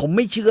ผมไ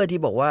ม่เชื่อที่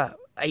บอกว่า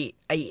ไ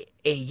อ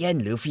เอเย่น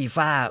หรือฟี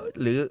ฟ่า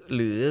ห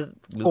รือ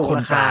คน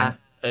กลาง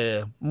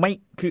ไม่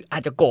คืออา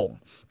จจะโกง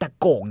แต่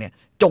โกงเนี่ย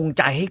จงใ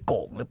จให้โก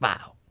งหรือเปล่า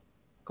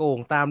โกง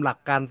ตามหลัก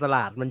การตล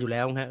าดมันอยู่แ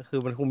ล้วฮะคือ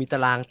มันคงมีตา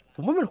รางผ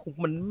มว่า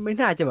มันไม่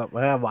น่าจะแบบ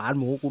หวาน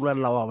หมูกู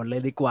เราอ่ะมันเล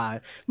ยดีกว่า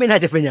ไม่น่า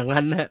จะเป็นอย่าง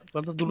นั้นนะ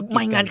ไ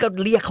ม่งั้นก็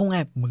เรียกเขาไง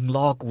มึง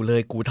ล่อกูเล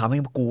ยกูทำให้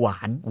กูห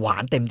วา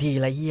นเต็มที่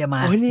แล้วเฮียม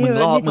ามึง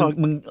ล่อ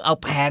มึงเอา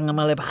แพง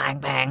มาเลย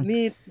แพง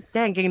นี่แ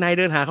จ้งเกงในเ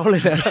ดินหาเขาเล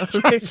ยนะ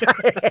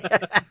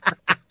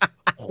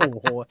โอ้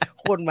โห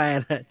โคตรแมน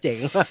เจ๋ง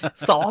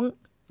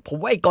2ผม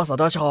ว่าไอ้กส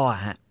ทช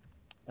ฮะ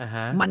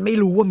มันไม่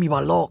รู้ว่ามีบ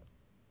อลโลก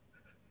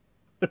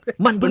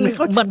มันเ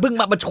พิ่ง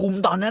มาประชุม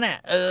ตอนนั้นน่ะ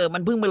มั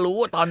นเพิ่งมารู้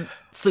ตอน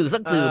สื่อสั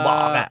กสื่อบ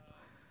อกอ่ะ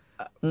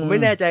ผมไม่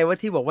แน่ใจว่า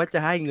ที่บอกว่าจะ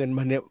ให้เงิน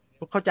มันเนี่ย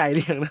เข้าใจหรื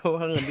อยังนะ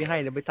ว่าเงินที่ให้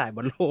เนี่ยไปถ่ายบ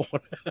อลโลก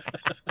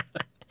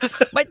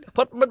ไม่เพร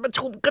าะมันประ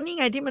ชุมก็นี่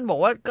ไงที่มันบอก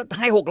ว่าก็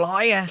ให้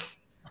600ไง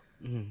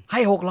ให้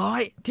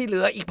600ที่เหลื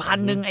ออีก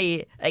1,000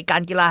ไอ้กา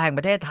รกีฬาแห่งป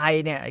ระเทศไทย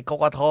เนี่ยไอ้ก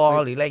กท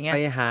หรืออะไรเงี้ยไ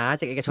ปหา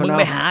จากเอกชนมึง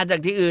ไปหาจาก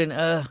ที่อื่น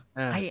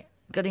ให้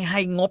ก็ได้ให้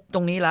งบต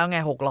รงนี้แล้วไง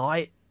600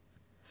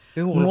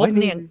งบ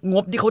เนี่ยง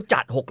บที่เขา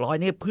จัด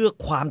600เนี่ยเพื่อ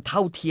ความเท่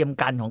าเทียม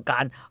กันของกา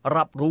ร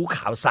รับรู้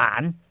ข่าวสา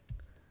ร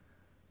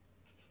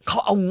เขา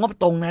เอางบ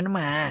ตรงนั้น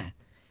มา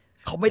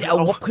เขาไม่ได้เอา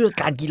งบเพื่อ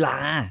การกีฬา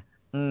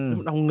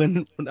มันเอาเ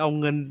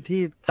งิน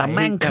ที่แต่แ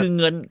ม่งคือ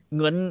เ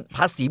งินภ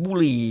าษีบุ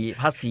หรี่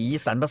ภาษี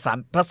สรรพสา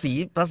มิตภ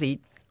าษี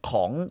ข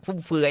องฟุ่ม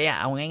เฟือยอ่ะ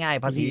เอาง่าย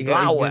ๆภาษีเห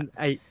ล้าอ่ะ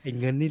ไอ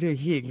เงินนี่ด้วย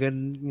ที่เ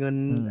งิน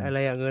อะไร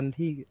อ่ะเงิน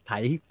ที่ไถ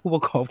ผู้ปร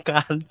ะกอบก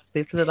ารเซ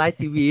ฟสไลด์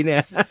ทีวีเนี่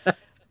ย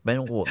ไม่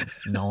ต้องห่วง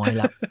น้อยแ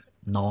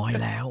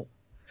ล้ว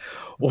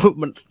โอ้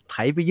มันไถ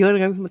ไปเยอะน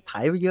ะครับมันไถ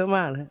ไปเยอะม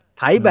ากนะ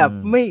ไถแบบ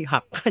ไม่หั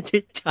กค่าใช้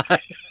จ่าย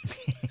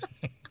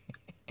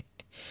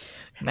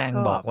แม่ง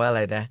บอกว่าอะไ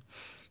รนะ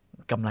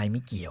กำไรไ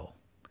ม่เกี่ยว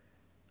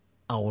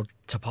เอา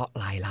เฉพาะ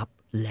รายรับ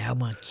แล้ว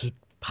มาคิด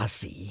ภา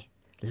ษี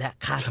และ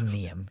ค่าธรรมเ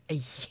นียมไอ้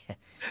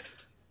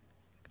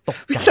ตก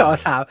ใจ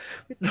ถาม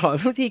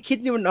บางทีคิด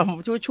นี่มันเอา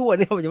ชั่วๆเ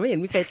นี่ยผมยังไม่เห็น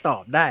มีใครตอ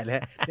บได้เลย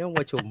เรื่อง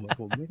ประชุม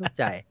ผมไม่เข้า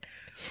ใจ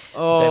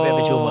ได้ไป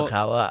ประชุมกับเข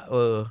าอ่ะ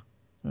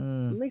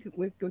ไม่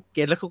เก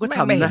ณฑ์แล้วเขาก็ท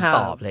ำนะฮะ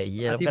ตอบเลย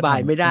อธิบาย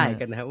ไม่ได้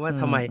กันนะครับว่า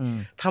ทำ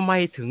ไม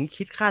ถึง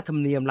คิดค่าธรรม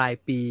เนียมราย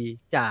ปี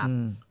จาก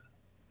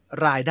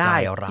รายได้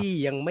ที่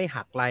ยังไม่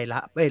หักราย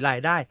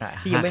ได้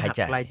ที่ยังไม่หัก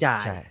รายจ่า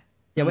ย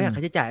ยังไม่หักค่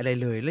าใช้จ่ายอะไร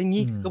เลยแล้ว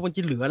งี้ก็มันจ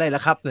ะเหลืออะไรล่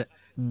ะครับเนี่ย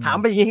ถาม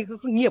ไปอย่างงี้ก็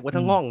เงียบกัน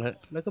ทั้งห้องฮะ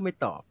แล้วก็ไม่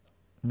ตอบ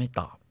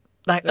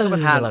ได้ปร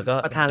ะธ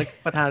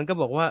านก็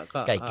บอกว่า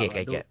ไก่เก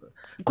ะ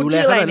คุณ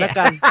ชื่ออะไรเนี่ย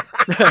กัน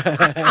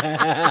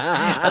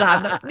ประธาน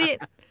นี่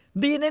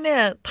ดีนะเนี่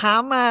ยถา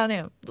มมาเนี่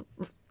ย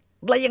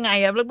แล้วยังไง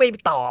อ่ะแล้วไม่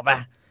ตอบอ่ะ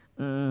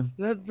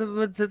แล้ว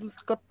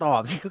ก็ตอ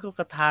บสิก็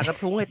กระทากระ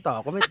ทุ้งให้ตอบ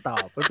ก็ไม่ตอ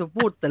บก็จะ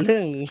พูดแต่เรื่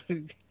อง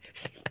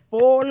โ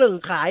ป้เรื่อง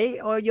ขาย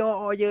ออย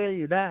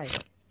อยู่ได้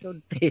จน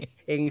เตะ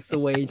เองซ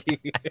วยจริง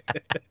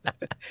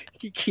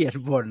ขี้เกียจ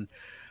บ่น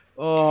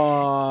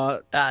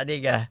นี่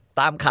ไง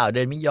ตามข่าวเดื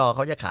อนมิยอเข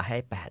าจะขายให้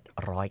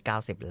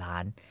890 ล้า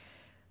น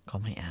เขา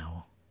ไม่เอา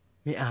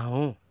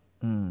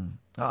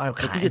ก็เอา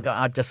ขายก็เ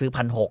อาจะซื้อ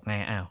1,600ไง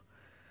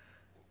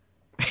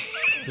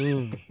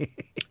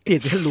ติ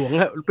ดหลวง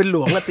เป็นหล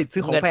วงแล้วติดซื้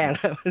อของแพง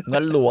เงิ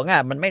นหลวง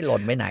มันไม่หล่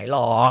นไปไหนหร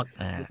อก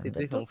ติด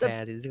ซื้อของแพ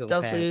งจะ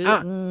ซื้อ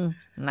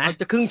นะ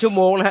จะครึ่งชั่วโ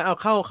มงแล้วเอา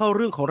เข้าเ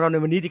รื่องของเราใน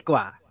วันนี้ดีก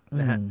ว่า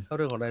นะฮะเข้าเ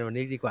รื่องของเราในวัน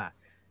นี้ดีกว่า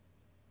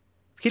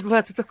คิดว่า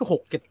สัก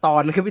6-7 ตอ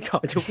นคือพี่ต่อ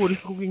จะพูดเรื่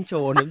องคุกกิ้งโช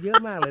ว์เนี่ยเยอะ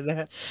มากเลยนะ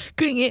ฮะ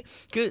คืออย่างงี้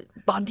คือ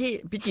ตอนที่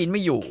พี่จีนไ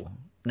ม่อยู่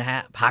นะฮ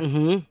ะพัก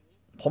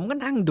ผมก็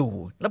นั่งดู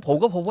แล้วผม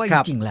ก็พบว่า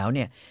จริงๆแล้วเ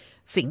นี่ย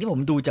สิ่งที่ผม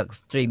ดูจาก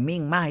สตรีมมิ่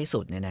งมากที่สุ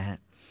ดเนี่ยนะฮะ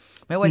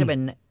ไม่ว่าจะเป็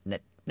น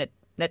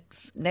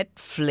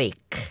Netflix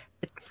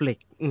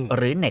ห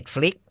รือ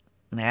Netflix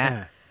นะ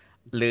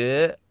หรือ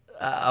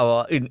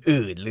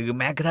อื่นๆหรือ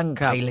แม้กระทั่ง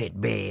Pirate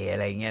Bay อะ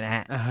ไรเงี้ยนะฮ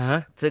ะ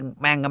ซึ่ง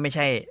แม่งก็ไม่ใ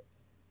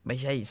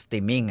ช่สตรี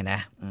มมิ่งน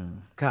ะ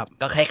ครับ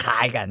ก็คล้า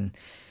ยๆกัน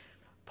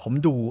ผม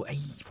ดูไอ้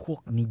พวก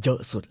นี้เยอะ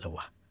สุดเลย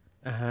ว่ะ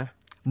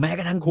แม้ก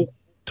ระทั่ง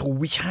True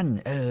Vision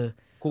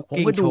ผม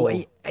ก็ดู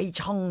ไอ้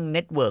ช่องเ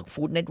น็ตเวิร์ก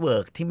ฟู้ดเน็ตเวิ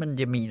ร์กที่มัน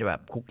จะมีแบ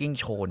บคุกกิ้ง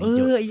โชว์นี่เ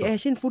ยอะไอ้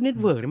Asian Food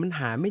Network เนี่ยมัน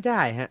หาไม่ไ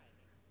ด้ฮะ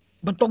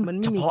มันต้อง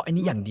เฉพาะไอ้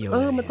นี้อย่างเดียว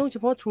มันต้องเฉ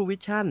พาะ True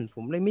Vision ผ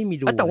มเลยไม่มี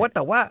ดูแต่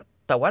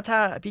ว่าถ้า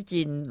พี่จี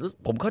น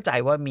ผมเข้าใจ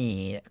ว่า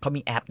เขา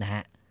มีแอปนะฮ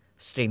ะ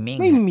สตรีมมิ่ง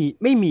ไ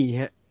ม่มี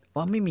ฮะ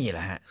ว่าไม่มีเหร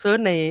อฮะเซิร์ช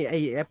ในไอ้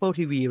Apple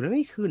TV แล้วไ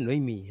ม่ขึ้นไ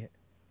ม่มีฮะ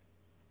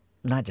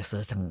น่าจะเซิ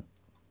ร์ชทาง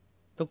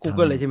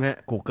Google เลยใช่ไหมฮะ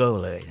Google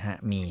เลยฮะ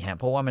มีฮะ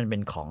เพราะว่ามันเป็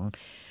นของ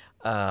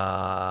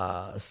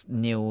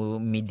New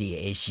Media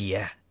Asia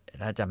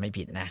ถ้าจะไม่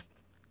ผิดนะ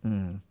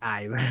อา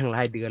ยมากร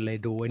ายเดือนเลย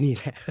ดูนี่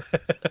แหละ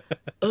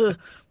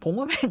ผม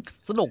ว่าแม่ง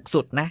สนุก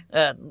สุดนะ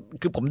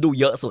คือผมดู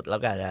เยอะสุดแล้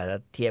วกัน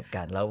เทียบ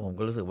กันแล้วผม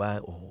ก็รู้สึกว่า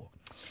โอ้โห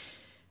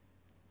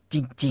จ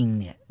ริงๆ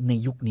เนี่ยใน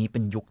ยุคนี้เป็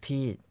นยุค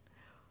ที่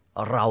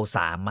เราส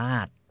ามา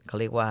รถเขา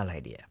เรียกว่าอะไร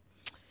เดีย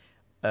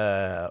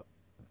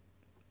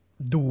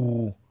ดู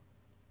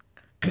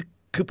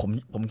คือ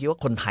ผมคิดว่า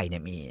คนไทยเนี่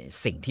ยมี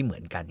สิ่งที่เหมื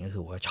อนกันก็คื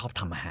อว่าชอบ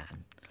ทำอาหาร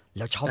แ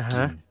ล้วชอบกิ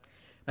น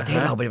ประเทศ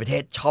เราเป็นประเท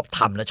ศชอบท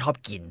ำแล้วชอบ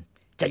กิน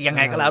จะยังไ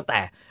งก็แล้วแ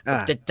ต่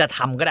จะท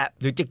ำก็ได้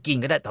หรือจะกิน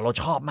ก็ได้แต่เรา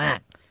ชอบมาก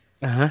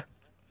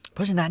เพ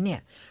ราะฉะนั้นเนี่ย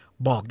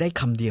บอกได้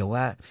คำเดียว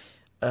ว่า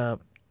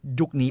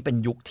ยุคนี้เป็น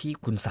ยุคที่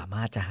คุณสาม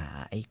ารถจะหา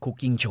ไอ้คุก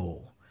กิ้งโช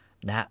ว์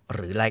นะห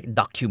รือ like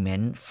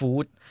document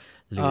food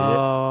หรือ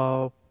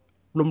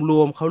ร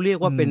วมๆเขาเรียก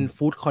ว่าเป็น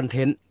ฟู้ดคอนเท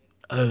นต์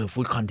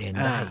ฟู้ดคอนเทนต์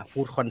ได้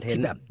ฟู้ดคอนเทนต์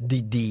ที่แบบ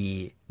ดี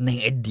ๆใน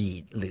อดี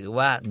ตหรือ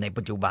ว่าใน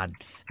ปัจจุบัน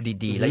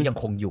ดีๆแล้วยัง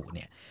คงอยู่เ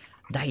นี่ย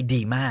ได้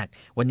ดีมาก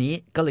วันนี้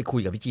ก็เลยคุ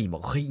ยกับพี่จีนบอ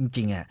กเฮ้ยจ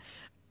ริงๆอ่ะ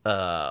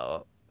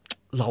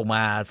เราม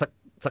า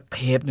สักเท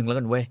ปหนึ่งแล้ว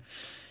กันเว้ย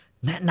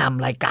แนะน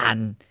ำรายการ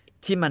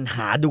ที่มันห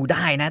าดูไ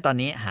ด้นะตอน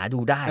นี้หาดู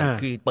ได้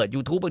คือเปิด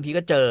YouTube บางที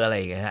ก็เจออะไร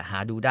อย่างเงี้ยหา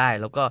ดูได้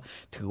แล้วก็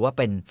ถือว่าเ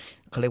ป็น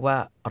เขาเรียกว่า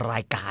รา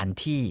ยการ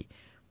ที่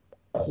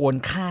ควร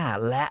ค่า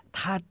และ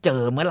ถ้าเจ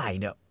อเมื่อไหร่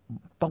เนี่ย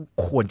ต้อง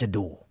ควรจะ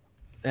ดู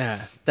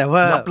แต่ว่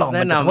ารับรอง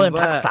มันจะเพิ่ม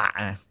ทักษะ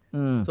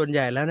ส่วนให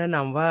ญ่แล้วแนะน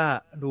ำว่า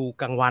ดู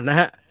กลางวันนะ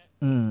ฮะ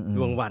ดู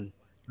กลางวัน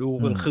ดู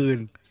กลางคืน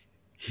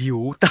หิว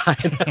ตาย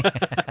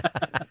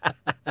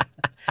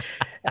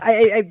ไ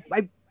อ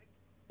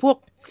พวก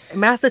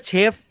Master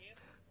Chef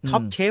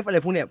Top Chef อะไร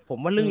พวกเนี้ยผม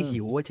ว่าเรื่อง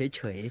หิวเ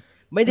ฉย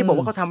ๆไม่ได้บอก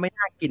ว่าเขาทำไม่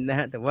น่ากินนะ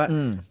ฮะแต่ว่า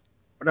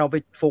เราไป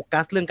โฟกั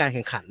สเรื่องการแ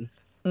ข่งขัน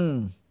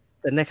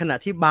แต่ในขณะ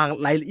ที่บาง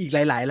อีก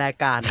หลายๆราย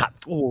การ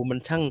โอ้โหมัน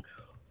ช่าง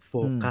โฟ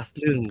กัส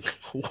เรื่อง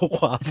ค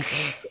วาม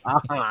อา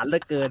หารเหลื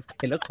อเกินเ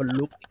ห็นแล้วขน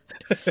ลุก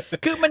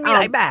คือมันมีห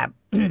ลายแบบ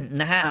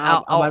นะฮะ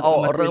เอา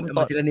เริ่ม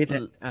ต้น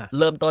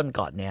เริ่มต้น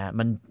ก่อนเนี่ย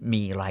มัน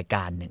มีรายก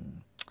ารหนึ่ง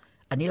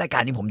อันนี้รายกา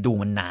รที่ผมดู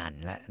มันนาน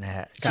แล้วนะฮ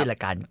ะชื่อรา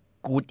ยการ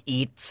Good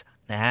Eats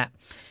นะฮะ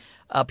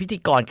พิธี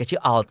กรก็ชื่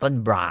ออัลตัน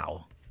บราวน์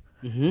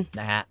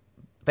นะฮะ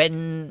เป็น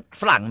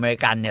ฝรั่งอเมริ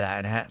กันเนี่ยแหละ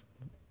นะฮะ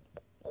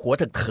หัว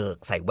เถิก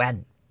ๆใส่แว่น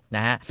น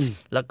ะฮะ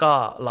แล้วก็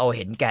เราเ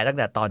ห็นแกตั้ง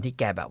แต่ตอนที่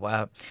แกแบบว่า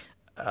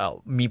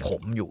มีผ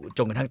มอยู่จ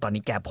นกระทั่งตอน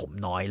นี้แกผม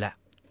น้อยแล้ว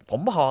ผม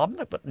ผอม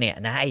เนี่ย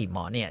นะไอ้หม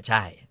อเนี่ยใ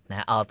ช่น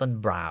ะอัลตัน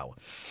บราวน์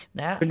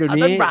นะเป็นอยู่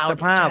นี้ส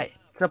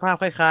ภาพ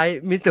คล้าย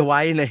ๆมิสเตอร์ไว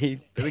ท์ใน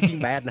Breaking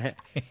Bad นะฮะ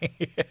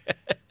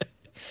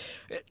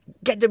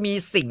แกจะมี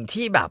สิ่ง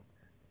ที่แบบ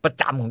ประ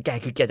จำของแก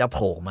คือแกจะโผ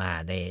ล่มา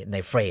ใน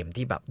เฟรม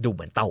ที่แบบดูเห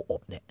มือนเตาอ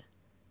บเนี่ย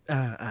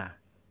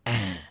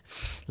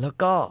แล้ว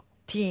ก็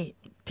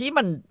ที่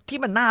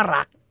มันน่า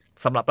รัก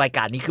สำหรับรายก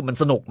ารนี้คือมัน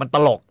สนุกมันต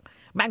ลก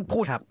แม่งพู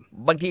ด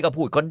บางทีก็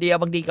พูดคนเดียว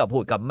บางทีก็พู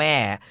ดกับแม่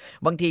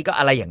บางทีก็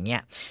อะไรอย่างเงี้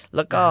ยแ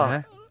ล้วก็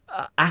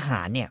อาห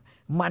ารเนี่ย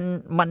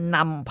มันน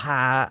ำพา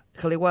เ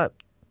ขาเรียกว่า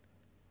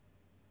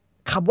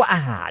คำว่าอ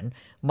าหาร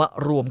มา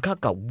รวมเข้า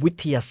กับวิ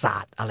ทยาศา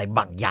สตร์อะไรบ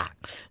างอย่าง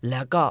แล้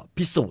วก็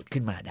พิสูจน์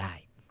ขึ้นมาได้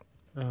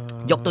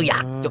ยกตัวอย่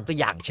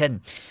างเช่น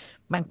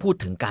แม่งพูด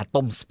ถึงการ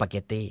ต้มสปาเก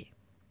ตตี้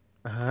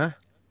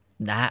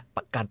นะฮะ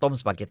การต้ม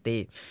สปาเกต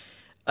ตี้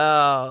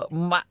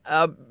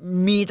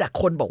มีแต่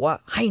คนบอกว่า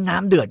ให้น้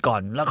ำเดือดก่อ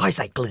นแล้วค่อยใ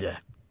ส่เกลือ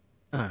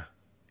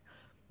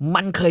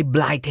มันเคย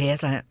blind test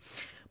นะฮะ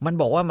มัน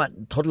บอกว่ามัน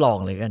ทดลอง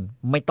เลยกัน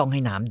ไม่ต้องให้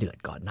น้ำเดือด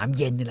ก่อนน้ำ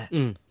เย็นนี่แหละ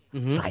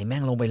ใส่แม่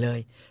งลงไปเลย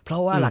เพรา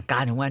ะว่าหลักกา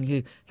รของมันคื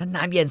อถ้า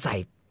น้ำเย็นใส่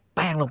แ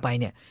ป้งลงไป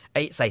เนี่ย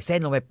ใส่เส้น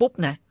ลงไปปุ๊บ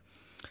นะ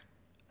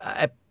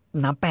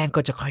น้ำแป้ง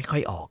ก็จะค่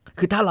อยๆออก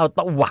คือถ้าเรา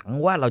ต้องหวัง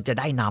ว่าเราจะ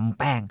ได้น้ำ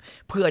แป้ง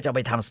เพื่อจะไป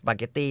ทำสปาเ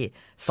กตตี้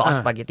ซอสส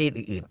ปาเกตตี้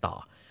อื่นๆต่อ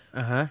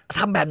ท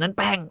ำแบบนั้น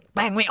แป้ง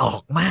ไม่ออ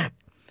กมาก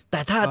แต่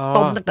ถ้า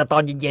ต้มตั้งแต่ตอ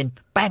นเย็น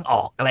ๆแป้งอ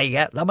อกอะไรอย่างเ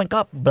งี้ยแล้วมันก็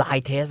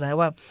blind test นะ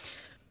ว่า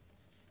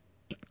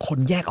คน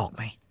แยกออกไ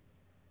หม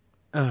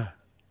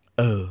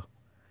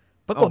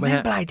ปรากฏไม่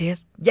blind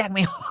test แยกไ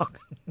ม่ออก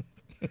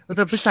เรา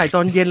จะไปใส่ต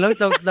อนเย็นแล้ว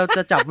เราจ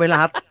ะจับเวลา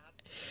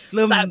เ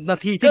ริ่มนา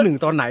ทีที่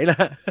1ตอนไหนล่ะ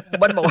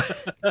มันบอกว่า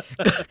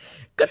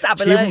ก็จับไ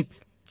ปเลย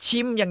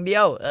ชิมอย่างเดี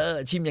ยว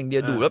ชิมอย่างเดีย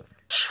วดูแล้ว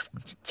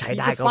ใช้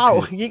ได้ก็เฝ้า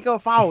อย่างนี้ก็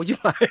เฝ้าใช่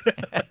ไหม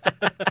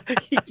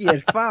ขี้เกียจ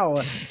เฝ้า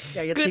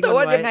คือแต่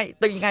ว่ายัง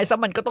ไงซะ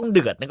มันก็ต้องเ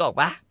ดือดนึกออก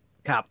ปะ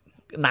ครับ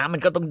น้ำมั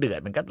นก็ต้องเดือด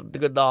มัน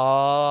ก็ดอ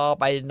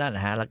ไปนั่นน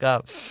ะฮะแล้ว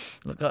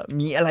ก็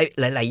มีอะไร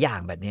หลายๆอย่าง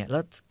แบบนี้แล้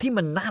วที่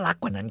มันน่ารัก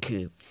กว่านั้นคื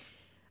อ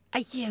ไอ้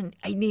เหี้ย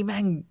ไอ้นี่แ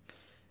ม่ง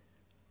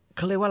เ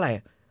ขาเรียกว่าอะไร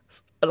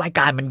ราย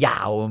การมันยา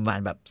วประมาณ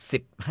แบบ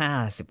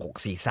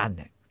15-16ซีซั่น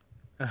เนี่ย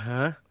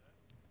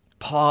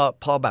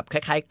พอแบบค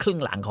ล้ายๆครึ่ง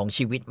หลังของ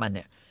ชีวิตมันเ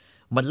นี่ย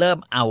มันเริ่ม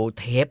เอา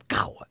เทปเ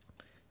ก่า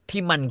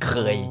ที่มัน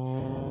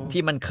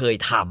เคย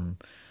ท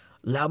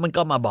ำแล้วมัน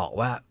ก็มาบอก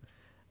ว่า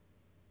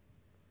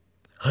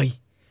เฮ้ย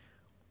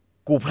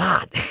กูพลา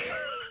ด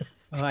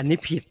อันนี้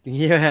ผิดอย่าง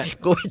นี้ไหม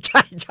กูใ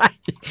ช่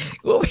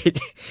กู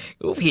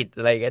ผิด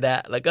อะไรกันน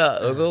ะแล้ว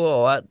ก็บ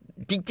อกว่า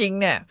จริง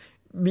ๆเนี่ย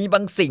มีบา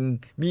งสิ่ง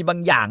มีบาง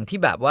อย่างที่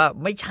แบบว่า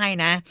ไม่ใช่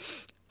นะ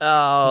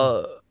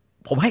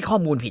ผมให้ข้อ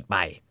มูลผิดไป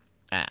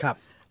ครับ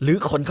หรือ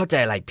คนเข้าใจ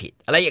อะไรผิด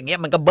อะไรอย่างเงี้ย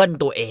มันก็เบิ้ล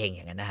ตัวเองอ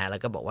ย่างเงี้ยนะฮะแล้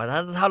วก็บอกว่า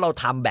ถ้าเรา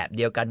ทำแบบเ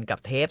ดียวกันกับ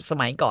เทปส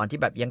มัยก่อนที่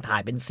แบบยังถ่า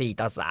ยเป็น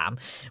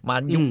4:3มา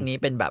ยุคนี้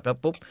เป็นแบบแล้ว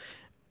ปุ๊บ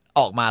อ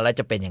อกมาแล้ว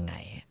จะเป็นยังไง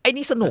ไอ้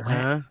นี่สนุกฮ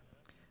ะ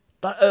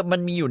ตอนมั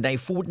นมีอยู่ใน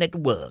Food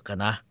Network อ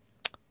ะนะ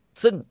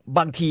ซึ่งบ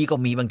างทีก็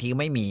มีบางทีก็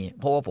ไม่มี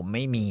เพราะว่าผมไ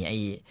ม่มีไอ้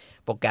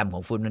โปรแกรมขอ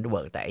ง Food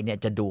Network แต่ไอ้เนี่ย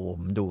จะ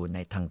ดูใน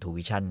ทาง True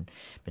Vision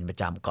เป็นประ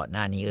จำก่อนห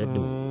น้านี้ก็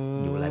ดู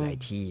อยู่หลาย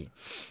ๆที่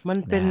มัน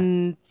เป็น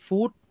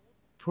ฟู้ด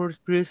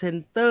พรีเซน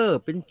เตอร์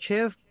เป็นเช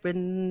ฟเป็น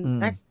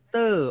แอคเต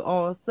อร์ออ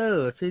เทอ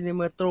ร์ซีนิ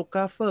มาโตกร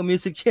าฟเฟอร์มิว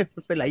สิกเชฟ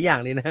มันเป็นหลายอย่าง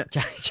เลยนะใ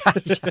ช่ใช่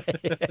ใช่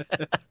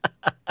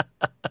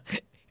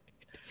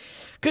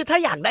คือถ้า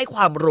อยากได้ค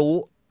วาม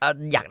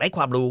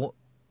รู้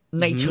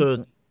ในเชิง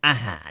อา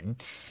หาร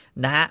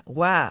นะฮะ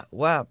ว่า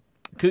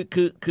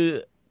คือ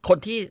คน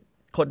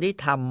ที่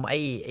ทำไ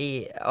อ้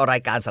รา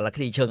ยการสารค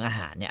ดีเชิงอาห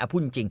ารเนี่ยพู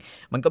ดจริง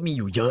มันก็มี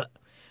อยู่เยอะ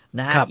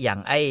นะฮะอย่าง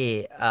ไอ้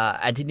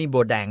แอนโทนีโบ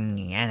แดง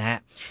อย่างเงี้ยนะฮ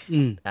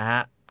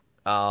ะ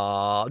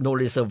no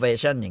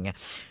reservation อย่างเงี้ย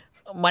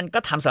มันก็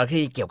ทำสารค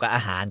ดีเกี่ยวกับอ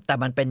าหารแต่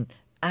มันเป็น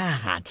อา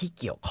หารที่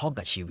เกี่ยวข้อง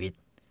กับชีวิต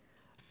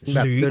ห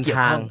รือเกี่ยว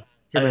ข้อง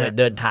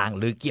เดินทาง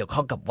หรือเกี่ยวข้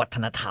องกับวัฒ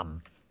นธรรม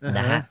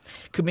นะฮะ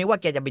คือไม่ว่า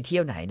แกจะไปเที่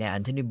ยวไหนเนี่ยแอ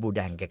นโทนีบูแด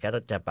งแกก็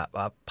จะแบบ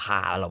ว่าพา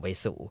เราไป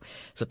สู่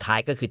สุดท้าย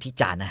ก็คือที่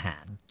จานอาหา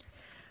ร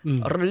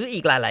หรืออี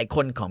กหลายๆค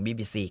นของ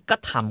BBC ก็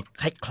ท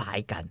ำคล้าย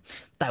ๆกัน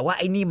แต่ว่าไ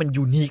อ้นี่มัน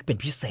ยูนิคเป็น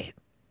พิเศษ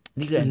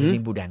นี่คือแอนโทนี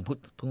บูแดงเ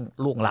พิ่ง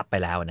ล่วงลับไป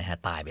แล้วนะฮะ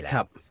ตายไปแล้ว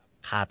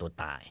ฆ่าตัว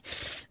ตาย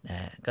น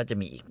ะก็จะ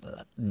มีอีก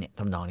เนี่ยท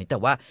ำนองนี้แต่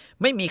ว่า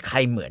ไม่มีใคร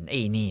เหมือนไอ้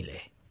นี่เล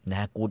ยน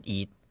ะกูดอี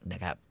ทนะ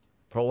ครับ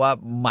เพราะว่า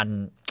มัน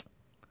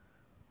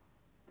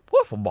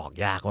ผมบอก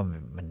ยากว่า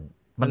มั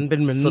นเป็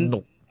นเหมือนสนุ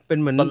กเป็น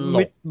เหมือน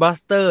มิสบัส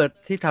เตอร์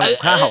ที่ทำกับ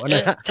ข้าวน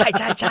ะใช่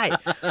ใช่ใช่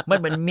มัน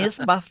เหมือนมิส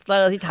บัสเตอ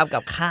ร์ที่ทำ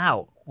กับข้าว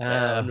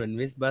เหมือน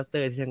มิสบัสเตอ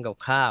ร์ที่ทำกับ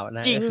ข้าวน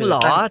ะจริงเหร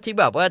อที่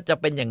แบบว่าจะ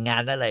เป็นอย่างงา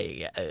นอะไรอย่าง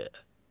เงี้ย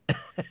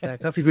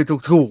ก็ผิด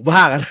ถูกบ้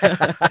างนะ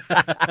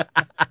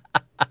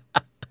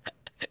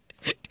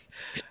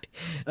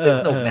ส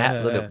นุกนะ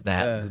ส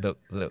นุก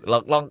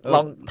ล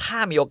องถ้า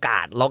มีโอกา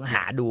สลองห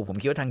าดูผม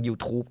คิดว่าทาง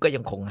YouTube ก็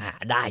ยังคงหา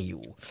ได้อ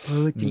ยู่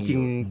จ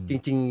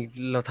ริง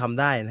เราทำ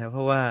ได้นะเพ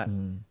ราะว่า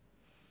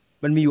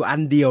มันมีอยู่อั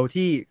นเดียว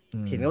ที่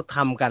เห็นเขาท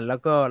ำกันแล้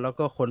ว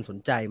ก็คนสน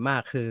ใจมา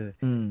กคือ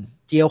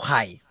เจียวไ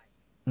ข่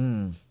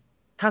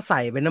ถ้าใ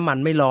ส่เป็นน้ำมัน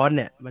ไม่ร้อนเ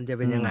นี่ยมันจะ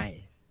เป็นยังไง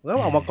ก็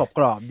ออกมาก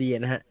รอบๆดี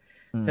นะฮะ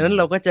ฉะนั้นเ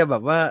ราก็จะแบ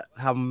บว่า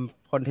ท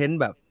ำคอนเทนต์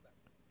แบบ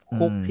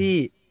คุกที่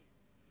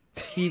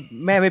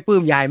แม่ไม่ปลื้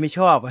มยายไม่ช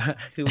อบ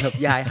คือแบบ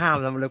ยายห้าม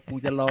ทำแล้วกู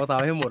จะรอท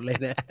ำให้หมดเลย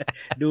เนี่ย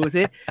ดู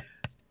ซิ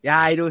ย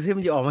ายดูซิมั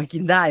นจะออกมากิ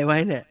นได้ไหม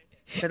เนี่ย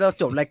ไม่ต้อง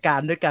จบรายการ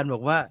ด้วยกันบ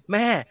อกว่าแ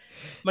ม่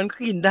มันก็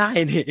กินได้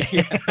นี่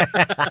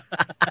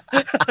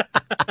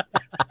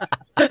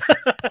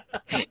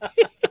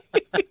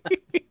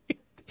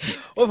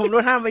โอ้ยผมโด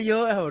นห้ามไปเยอ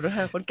ะผมโดน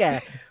ห้ามคนแ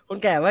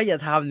ก่ว่าอย่า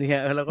ทำเนี่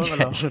ยเราก็มา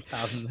ลองท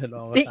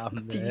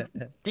ำจ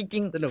ริ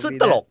งซึ่ง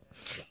ตลก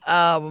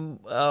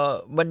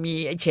มันมี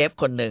ไอ้เชฟ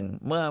คนหนึ่ง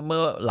เมื่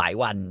อหลาย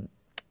วัน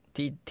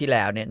ที่แ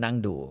ล้วเนี่ยนั่ง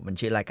ดูมัน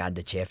ชื่อรายการ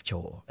The Chef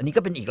Show อันนี้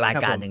ก็เป็นอีกราย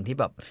การหนึ่งที่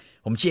แบบ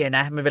ผมเชียร์น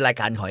ะมันเป็นราย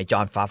การของจอ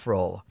ห์นฟาฟโร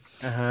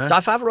จอ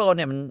ห์นฟาฟโรเ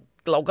นี่ยมัน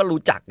เราก็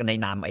รู้จักใน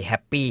นามไอ้แฮ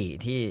ปปี้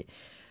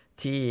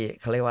ที่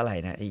เขาเรียกว่าอะไร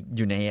นะอ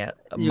ยู่ใน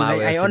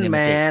ไอออนแม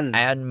น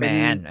เป็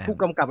นผู้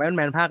กำกับไอออนแ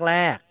มนภาคแร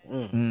ก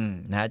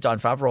นะจอห์น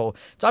ฟาฟ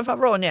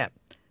โรเนี่ย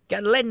แก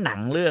เล่นหนั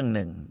งเรื่องห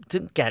นึ่งซึ่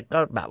งแกก็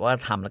แบบว่า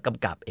ทำและก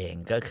ำกับเอง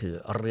ก็คือ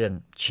เรื่อง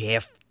เช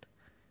ฟ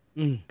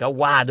ก็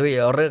ว่าด้วย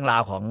เรื่องรา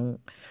วของ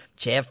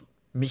เชฟ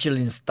มิช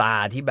ลินสตา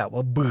ร์ที่แบบว่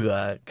าเบื่อ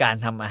การ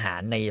ทำอาหาร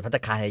ในภัตต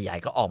าคารใหญ่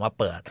ๆก็ออกมา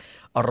เปิด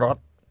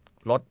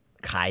รถ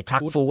ขายทรั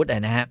คฟู้ดน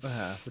ะฮะ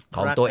ข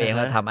องตัวเองแ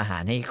ล้วทำอาหา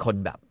รให้คน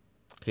แบบ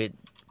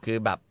คือ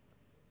แบบ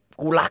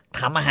กูรัก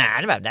ทำอาหาร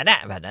แบบนั้น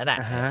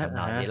ทำน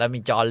องนี้แล้วมี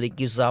จอห์นลิ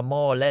กิซาโม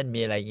เล่น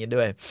มีอะไรอย่างงี้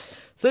ด้วย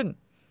ซึ่ง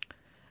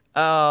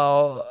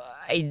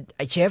ไ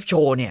อเชฟโช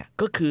ว์เนี่ย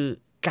ก็คือ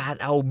การ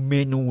เอาเม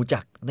นูจ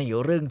ากใน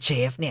เรื่องเช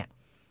ฟเนี่ย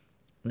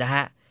นะฮ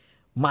ะ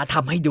มาท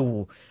ำให้ดู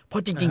เพรา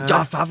ะจริงๆจอ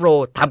ห์นฟาฟโร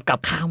ทำกับ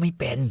ข้าวไม่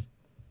เป็น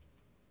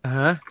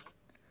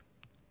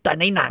แต่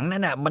ในหนังนั่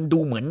นน่ะมันดู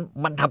เหมือน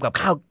มันทำกับ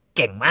ข้าว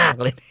เก่งมาก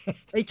เลย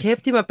ไอเชฟ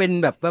ที่มาเป็น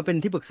แบบมาเป็น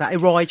ที่ปรึกษาไอ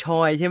รอยช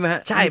อยใช่ไหมฮ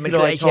ะใช่มัน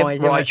คือไอเชฟ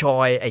รอยชอ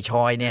ยไอช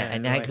อยเนี่ยอั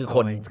นนี้คือค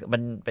นมั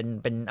นเ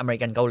ป็นอเมริ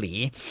กันเกาหลี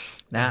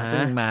นะซึ่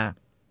งมา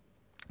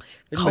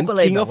เขาก็เ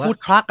ลยแบบว่าฟู้ด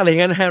ทรัคอะไร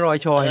เงี้ยนะรอย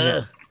ชอยเนี่ย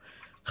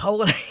เขา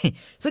ก็เลย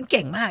ซึ่งเ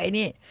ก่งมากไอ้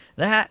นี่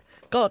นะฮะ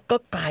ก็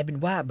กลายเป็น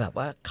ว่าแบบ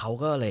ว่าเขา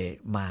ก็เลย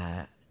มา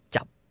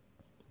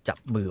จับ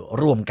มือ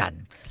ร่วมกัน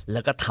แล้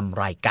วก็ท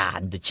ำรายการ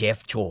The Chef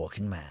Show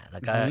ขึ้นมาแล้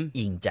วก็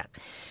อิงจาก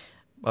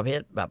ประเภท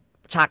แบบ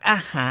ฉากอา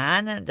หาร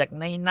จาก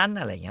ในนั้น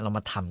อะไรเงี้ยเรา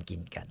มาทำกิ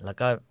นกันแล้ว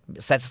ก็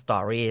เซตสตอ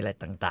รี่อะไร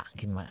ต่าง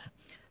ๆขึ้นมา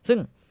ซึ่ง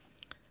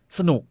ส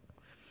นุก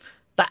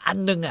แต่อัน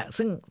นึงอ่ะ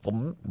ซึ่งผ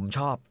มช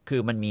อบคื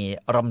อมันมี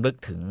รำลึก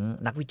ถึง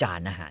นักวิจาร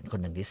ณ์อาหารคน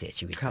หนึ่งที่เสีย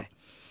ชีวิตไป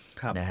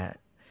นะฮะ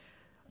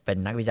เป็น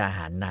นักวิจารณ์อา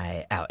หารใน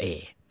LA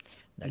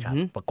นะครับ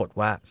ปรากฏ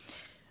ว่า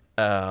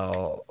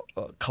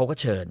เขาก็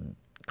เชิญ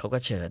เข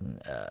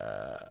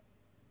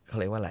า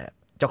เรียกว่าอะไร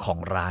เจ้าของ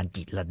ร้าน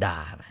จิตรลดา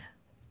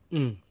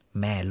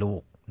แม่ลู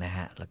กนะฮ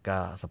ะแล้วก็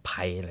สะใ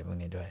ภ้อะไรพวก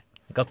นี้ด้วย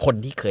ก็คน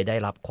ที่เคยได้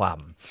รับความ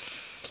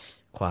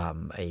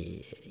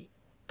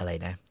อะไร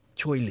นะ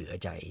ช่วยเหลือ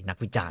จากนัก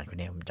วิจารณ์คน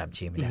นี้ผมจำ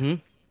ชื่อไม่ได้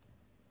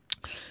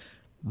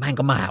แม่ง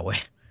ก็มาเว้ย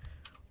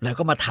แล้ว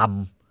ก็มาท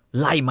ำ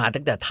ไล่มา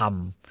ตั้งแต่ท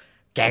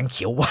ำแกงเ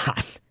ขียวหวา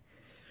น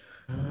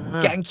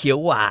แกงเขียว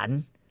หวาน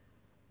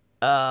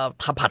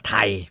ทำผัดไท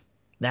ย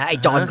นะไอ้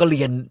จอนก็เ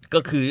รียนก็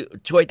คือ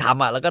ช่วยท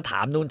ำอ่ะแล้วก็ถ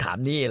ามนู่นถาม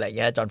นี่อะไรเ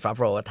งี้ยจอนฟาโฟ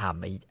รก็ท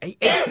ำไ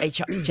อ้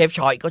เชฟช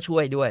อยก็ช่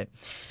วยด้วย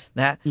น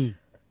ะ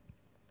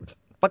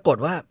ปรากฏ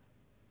ว่า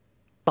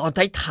ตอน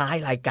ท้าย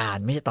ๆรายการ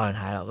ไม่ใช่ตอน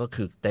ท้ายหรอกก็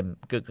คือเต็ม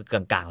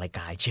กลางๆรายก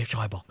ารเชฟช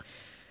อยบอก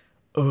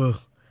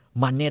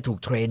มันเนี่ยถูก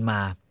เทรนมา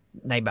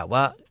ในแบบว่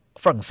า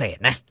ฝรั่งเศส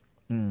นะ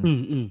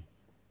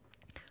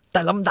แ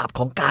ต่ลำดับข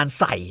องการ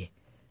ใส่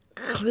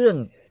เครื่อง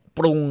ป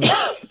รุง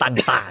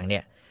ต่างๆเนี่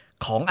ย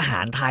ของอาห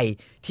ารไทย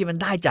ที่มัน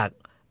ได้จาก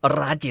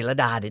ร้านจิตรล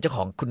ดาเนี่ยเจ้าข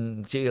องคุณ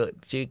ชื่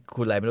อ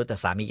คุณอะไรไม่รู้แต่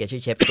สามีแกชื่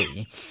อเชฟตุ๋ย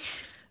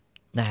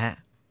นะฮะ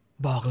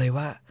บอกเลย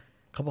ว่า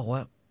เขาบอกว่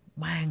า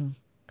แม่ง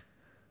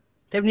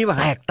เทปนี้ป่ะ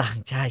แตกต่าง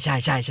ใช่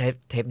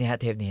เทปนี้ฮะ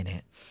เทปนี้เ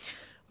นี่ย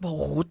บอก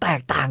โอ้โหแต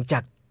กต่าง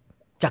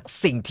จาก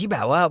สิ่งที่แบ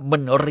บว่ามั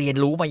นเรียน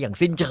รู้มาอย่าง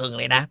สิ้นเชิง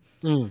เลยนะ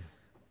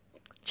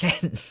เช่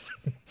น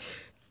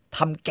ท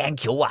ำแกง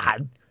เขียวหวาน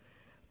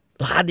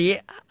ร้านนี้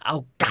เอา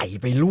ไก่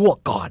ไปลวก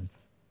ก่อน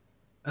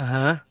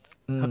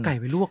เอาไก่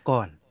ไปลวกก่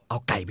อนเอ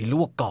าไก่ไปล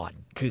วกก่อน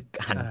คือ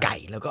หั่นไก่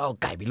แล้วก็เอา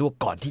ไก่ไปลวก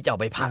ก่อนที่จะเอา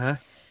ไปผัด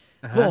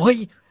บอกเฮ้ย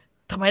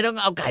ทำไมต้อง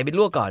เอาไก่ไป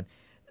ลวกก่อน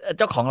เ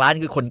จ้าของร้าน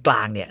คือคนกล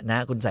างเนี่ยนะ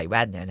คุณใส่แ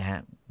ว่นเนี่ยนะฮ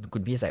ะคุ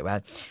ณพี่ใส่แว่น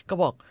ก็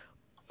บอก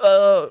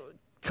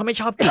เขาไม่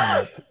ชอบ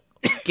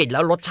กินแล้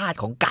วรสชาติ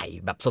ของไก่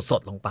แบบส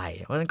ดๆลงไป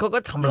เพราะฉะนั้นเขาก็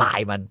ทำลาย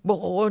มันบอก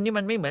โอ้นี่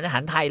มันไม่เหมือนอาหา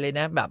รไทยเลย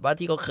นะแบบว่า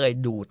ที่เขาเคย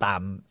ดูตา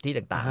มที่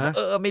ต่าง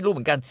ๆไม่รู้เห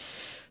มือนกัน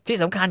ที่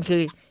สำคัญคื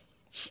อ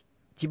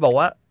ที่บอก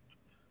ว่า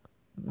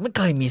ไม่เ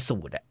คยมีสู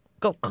ตรอ่ะ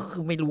ก็คื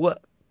อไม่รู้ว่า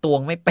ตว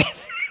งไม่เป็น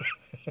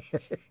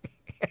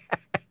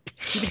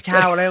ที่เป็นช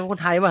าวอะไรคน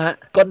ไทยป่ะฮะ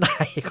คนไท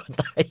ย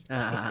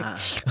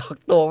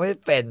ตวงไม่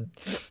เป็น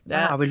น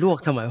ะเอาไปลวก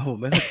ทำไมผม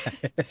ไม่เข้าใจ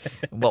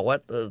บอกว่า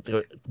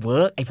เวิ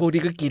ร์กไอ้พวก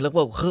นี้ก็กินแล้ว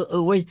บอก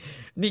เว้ย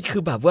นี่คื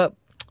อแบบว่า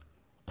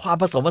ความ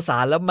ผสมผสา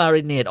นแล้วมา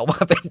ริเนตออกม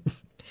าเป็น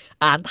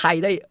อาหารไทย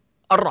ได้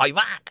อร่อย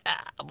มาก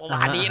ประม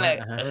าณนี้เลย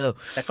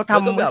แต่เขาท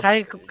ำค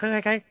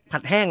ล้ายผั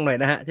ดแห้งหน่อย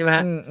นะฮะใช่ไหมฮ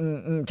ะ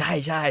ใ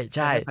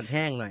ช่ผัดแ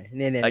ห้งหน่อยเ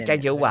นี่ยแกง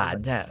เขียวหวาน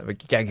ใช่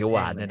แกงเขียวหว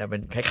านเนี่ยนะเป็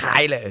นคล้า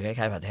ยๆเลยค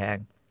ล้ายๆผัดแห้ง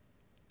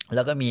แ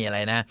ล้วก็มีอะไร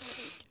นะ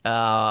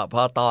พ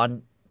อตอน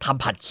ท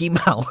ำผัดขี้เ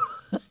มา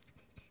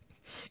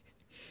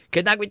คื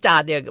อนักวิจาร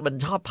ณ์เนี่ยมัน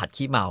ชอบผัด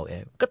ขี้เมา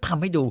ก็ท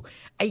ำให้ดู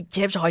ไอ้เช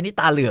ฟชอยนี่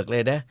ตาเหลือกเล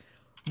ยนะ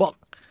บอก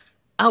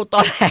เอาต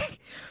อน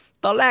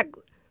แรก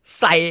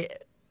ใ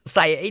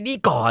ส่ไอ้นี่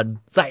ก่อน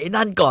ใส่ไอ้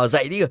นั่นก่อนใส่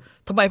ไอ้นี่ก่อน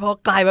ทำไมพอ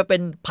กลายมาเป็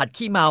นผัด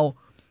ขี้เมา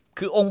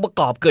คือองค์ประ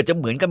กอบเกิดจะ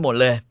เหมือนกันหมด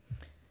เลย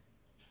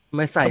ไ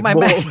ม่ใส่ทำไม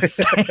ไม่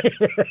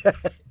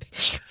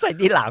ใส่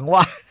ทีหลังว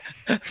ะ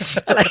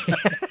อะไร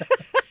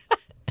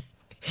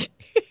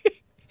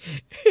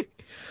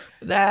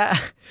นะ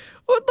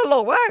โอ้ตล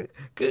กมาก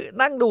คือ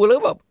นั่งดูแล้ว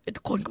แบบ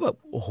ทุกคนก็แบบ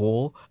โอ้โห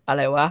อะไ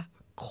รวะ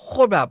โค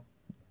ตรแบบ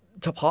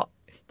เฉพาะ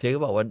เธอก็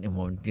บอกว่าผ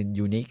มกิน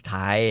ยูนิคไท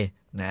ย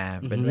นะ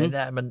เป็นไม่ไ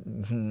ด้มัน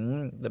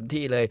เต็ม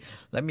ที่เลย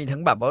แล้วมีทั้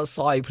งแบบว่าซ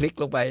อยพริก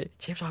ลงไป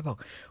เชฟซอยบอก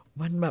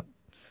มันแบบ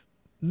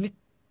นี่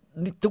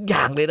ทุกอ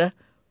ย่างเลยนะ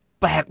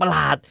แปลกประหล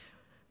าด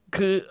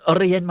คือ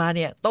เรียนมาเ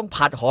นี่ยต้อง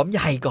ผัดหอมให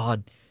ญ่ก่อน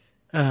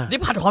นี่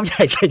ผัดหอมให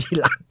ญ่ใส่ที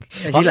หลัง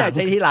หอมใหญ่ใ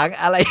ส่ทีหลัง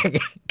อะไรอย่างเ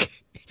งี้ย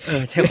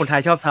ใช่คนไท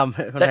ยชอบท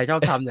ำคนไทยชอ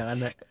บทำอย่างนั้น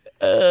เลย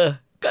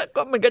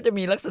ก็มันก็จะ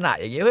มีลักษณะ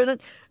อย่างนี้เพราะฉะนั้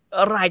น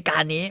รายกา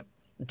รนี้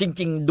จ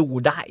ริงๆดู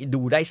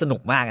ได้สนุ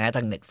กมากนะท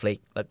าง Netflix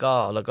แล้ว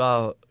ก็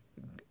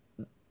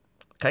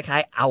คล้า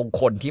ยๆเอา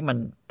คนที่มัน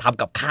ท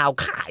ำกับข้าว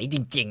ขายจ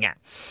ริงๆอ่ะ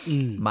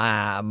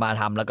มา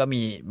ทำแล้วก็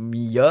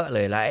มีเยอะเล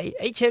ยแล้ว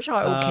ไอ้เชฟชอ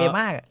ยโอเค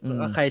มาก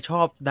ใครช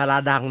อบดารา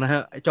ดังนะฮ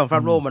ะจอห์นฟา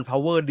โรมัน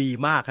power ดี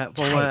มากครับเพ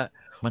ราะว่า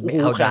มันไม่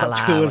เอาดาร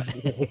า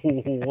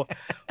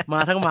มา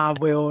ทั้งมา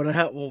เวลนะ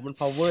ฮะโอ้มัน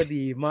power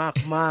ดีมาก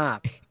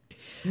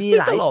มี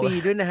หลายปี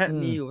ด้วยนะฮะ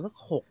มีอยู่สัก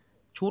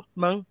6 ชุด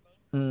มั้ง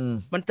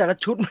มันแต่ละ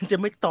ชุดมันจะ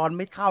ไม่ไ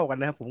ม่เท่ากัน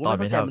นะครับผมก็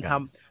ไม่เข้าใจ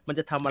มัน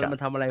จะทำอะไรมัน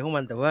ทำอะไรพวก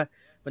มันแต่ว่า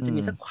มันจะ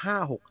มีสัก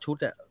5-6 ชุด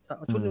อ่ะ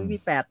ชุดนึงมี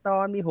8 ตอ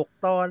นมี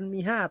6 ตอนมี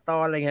5 ตอ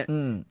นอะไรเงี้ย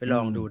ไปล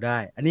องดูได้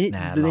อันนี้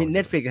ดูใน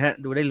Netflix ฮะ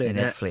ดูได้เลยน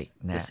ะ Netflix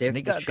นะ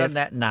นี่ก็แ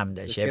นะนำ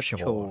The Chef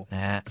Show น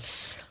ะฮะ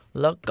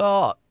แล้วก็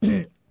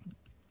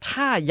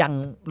ถ้ายัง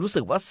รู้สึ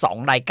กว่า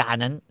2 รายการ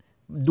นั้น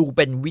ดูเ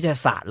ป็นวิทยา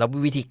ศาสตร์แล้ว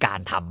วิธีการ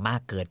ทำมา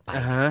กเกินไป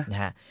น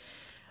ะฮะ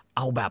เ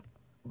อาแบบ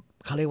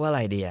เขาเรียกว่าอะไ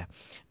รดีอ่ะ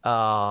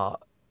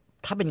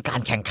ถ้าเป็นกา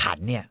รแข่งขัน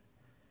เนี่ย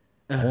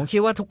ผมคิด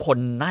ว่าทุกคน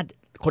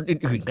คน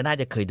อื่นๆก็น่า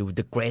จะเคยดู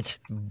The Great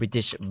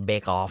British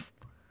Bake Off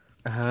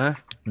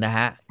นะฮ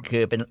ะคื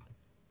อเ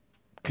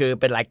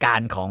ป็นรายการ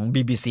ของ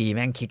BBC แ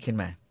ม่งคิดขึ้น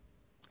มา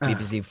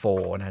BBC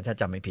 4นะถ้า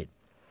จำไม่ผิด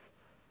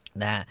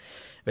นะ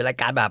เป็นราย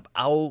การแบบเ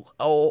อา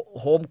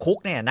โฮมคุก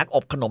เนี่ยนักอ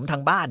บขนมทา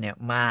งบ้านเนี่ย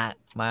ม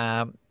า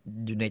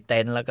อยู่ในเต็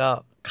นท์แล้วก็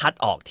คัด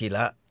ออกที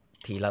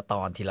ละต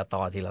อน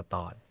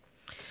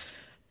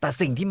แต่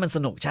สิ่งที่มันส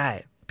นุกใช่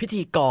พิ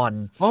ธีกร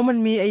อ๋อมัน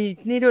มีไอ้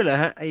นี่ด้วยเหรอ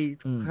ฮะไอ้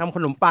ทำข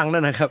นมปังนั่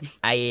นนะครับ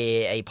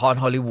ไอพร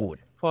ฮอลลีวูด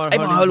พอไอ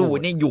พรฮอลลีวูด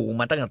Hollywood นี่อยู่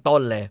มาตั้งแต่ต้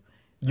นเลย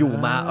อยู่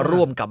มา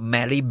ร่วมกับแม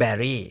รี่แบ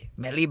ร์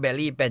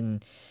รี่เ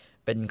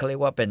ป็นเขาเรีย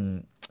กว่าเ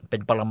ป็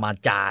นปรมา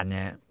จารย์น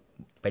ะ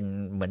เป็น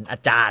เหมือนอา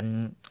จารย์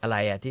อะไร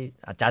อะที่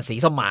อาจารย์ศรี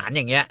สมานอ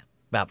ย่างเงี้ย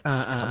แบบ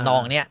ทำนอ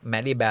งเนี้ยแม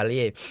รี่แบร์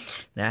รี่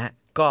นะ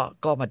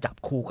ก็มาจับ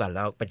คู่กันแ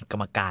ล้วเป็นกร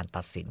รมการ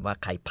ตัดสินว่า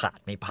ใครผ่าน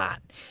ไม่ผ่าน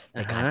ใน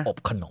การอบ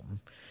ขนม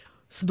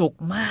สนุก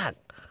มาก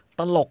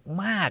ตลก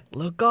มาก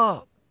แล้ว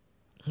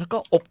ก็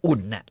อบอุ่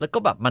นน่ะแล้วก็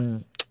แบบ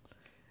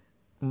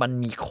มัน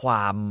มีคว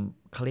าม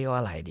เขาเรียกว่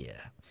าอะไรเดีย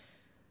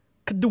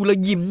คือดูแล้ว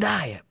ยิ้มได้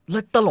อะแล้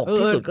วตลก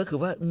ที่สุดก็คือ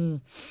ว่า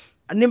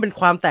อันนี้เป็น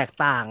ความแตก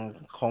ต่าง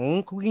ของ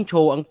คุกกิ้งโช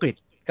ว์อังกฤษ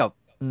กับ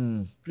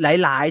ห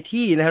ลายๆ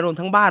ที่นะรวม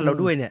ทั้งบ้านเรา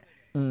ด้วยเนี่ย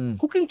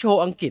คุกกิ้งโช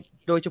ว์อังกฤษ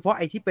โดยเฉพาะไ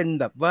อ้ที่เป็น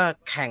แบบว่า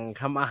แข่ง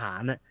ทำอาหา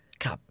รนะ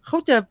ครับเขา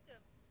จะ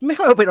ไม่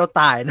ค่อยเอาเป็นเอา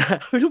ตายนะ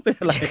ไม่รู้เป็น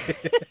อะไร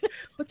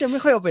เขาจะไม่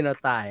ค่อยเอาเป็นเอา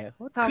ตายเข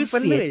าทำคือ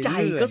เสียใจ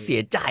ก็เสี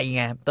ยใจไ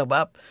งแ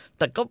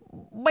ต่ก็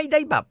ไม่ได้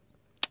แบบ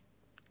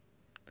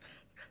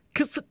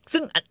คือ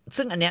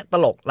ซึ่งอันเนี้ยต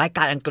ลกรายก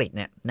ารอังกฤษเ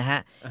นี่ยนะฮะ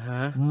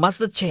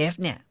Master Chef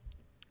เนี่ย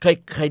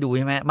เคยดูใ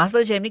ช่ไหม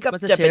Master Chef นี่ก็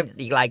จะเป็น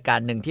อีกรายการ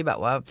หนึ่งที่แบบ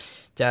ว่า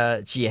จะ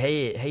เชียร์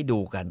ให้ดู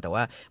กันแต่ว่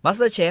า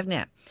Master Chef เ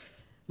นี่ย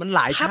มันห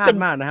ลายชาติ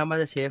มากนะครับ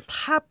Master Chef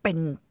ถ้าเป็น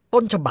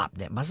ต้นฉบับ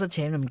เนี่ย Master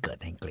Chef มันเกิด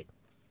ในอังกฤษ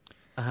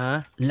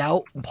แล้ว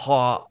พอ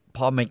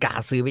อเมริกา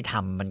ซื้อไปท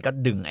ำมันก็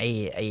ดึงไ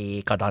อ้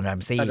กอร์ดอน แร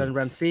ม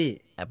ซี่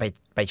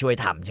ไปช่วย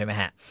ทำใช่ไหม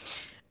ฮะ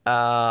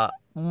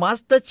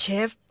Master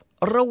Chef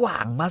ระหว่า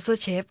ง Master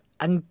Chef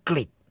อังก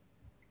ฤษ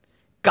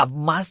กับ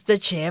Master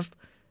Chef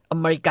อ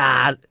เมริกา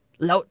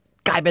แล้ว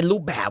กลายเป็นรู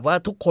ปแบบว่า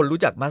ทุกคนรู้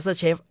จัก Master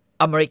Chef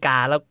อเมริกา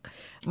แล้ว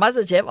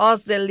Master Chef ออส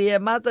เตรเลีย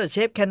Master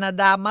Chef แคนา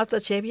ดา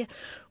Master Chef เนี่ย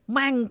แ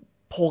ม่ง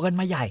โผล่กัน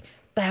มาใหญ่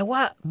แต่ว่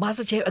า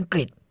Master Chef อังก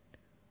ฤษ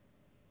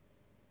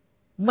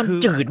มัน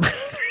จืดมาก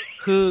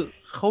คือ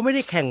เขาไม่ไ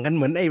ด้แข่งกันเ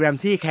หมือนไอ้แรม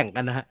ซี่แข่ง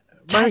กันนะฮะ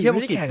มาสเตอร์เชฟ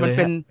อังกฤษมันเ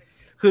ป็น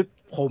คือ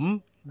ผม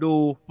ดู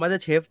มาสเตอ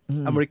ร์เชฟ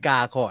อเมริกา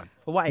ก่อน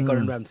เพราะว่าไอ้กอร์ด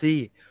อน แรมซี่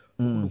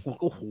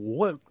โอ้โห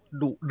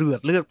ดุเดือด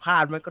เลือดพล่า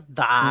นมันก็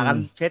ด่ากัน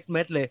เช็ดเ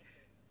ม็ดเลย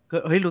ก็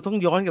เฮ้ยเราต้อง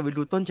ย้อนกลับไป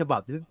ดูต้นฉบับ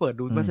ที่ไปเปิด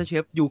ดูมาสเตอร์เช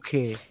ฟ UK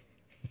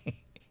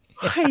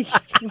เฮ้ย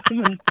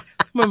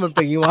มันเ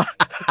ป็นอย่างนี้วะ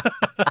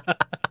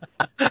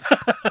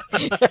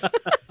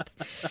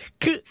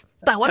คือ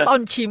แต่ว่าตอน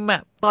ชิมเ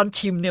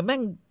นี่ยแม่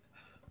ง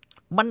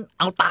มัน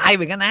เอาตายเห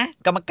มือนกันนะ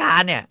กรรมกา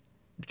รเนี่ย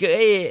คือไ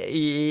อ้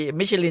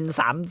มิชลิน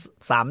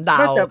3ดา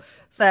ว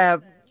แ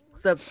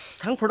ต่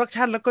ทั้งโปรดัก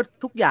ชันแล้วก็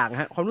ทุกอย่าง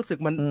ฮะความรู้สึก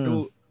มันดู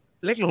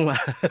เล็กลงมา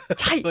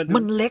ใช่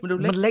มันเ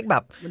ล็กแบ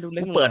บ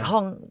เปิดห้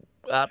อง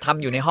ท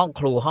ำอยู่ในห้อง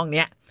ครูห้องเ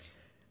นี้ย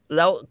แ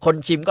ล้วคน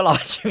ชิมก็รอ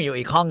ชิมอยู่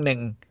อีกห้องหนึ่ง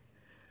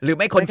หรือไ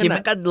ม่คนชิม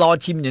มันก็รอ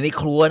ชิมอยู่ใน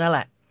ครัวนั่นแห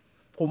ละ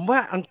ผมว่า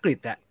อังกฤษ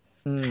อ่ะ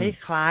ค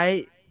ล้าย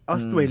ๆออ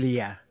สเตรเลี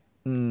ย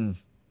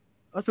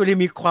ออสเตรเลีย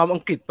มีความอั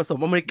งกฤษผสม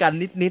อเมริกัน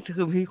นิดๆ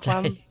คือมีควา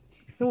ม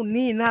นู่น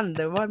นี่นั่นแ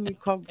ต่ว่ามี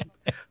ความ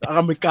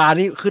อเมริกา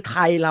นี่คือไท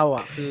ยเรา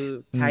อ่ะคือ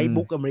ใช้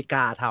บุ๊กอเมริก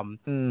าท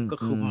ำก็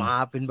คือมา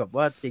เป็นแบบ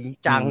ว่าจริง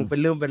จังเป็น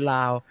เรื่องเป็นร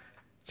าว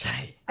ใช่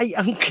ไอ้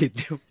อังกฤษ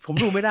ผม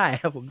ดูไม่ได้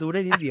ครับผมดูไ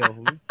ด้นิดเดียว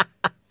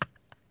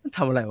ท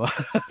ำอะไรวะ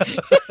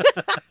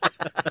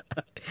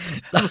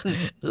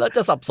แล้วจ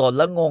ะสับสนแ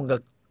ล้วงง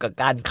กับ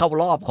การเข้า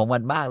รอบของมั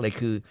นมากเลย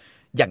คือ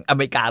อย่างอเม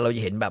ริกาเราจ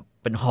ะเห็นแบบ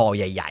เป็นฮอลล์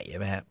ใหญ่ๆใช่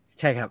ไหมครับ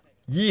ใช่ครับ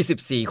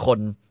24 คน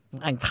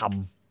นั่งท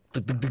ำ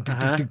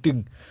ตึง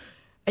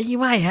ไอ้ยี่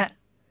ไม่ฮะ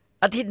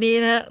อาทิตย์นี้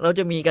นะเรา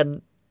จะมีกัน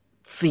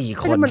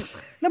4 คน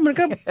แล้วมัน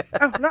ก็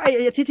อ้าวแล้วไอ้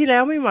อาทิตย์ที่แล้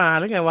วไม่มา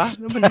แล้วไงวะ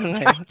แล้วมันยังไง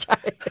ใช่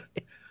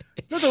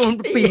แล้วแต่มัน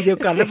ปีเดียว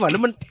กันแล้ว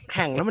มันแ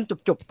ข่งแล้วมัน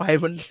จบไป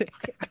มัน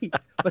ไอ้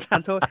ประธาน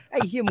โทษไอ้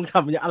เหี้ยมึงท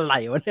ำอย่างอะไร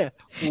วะเนี่ย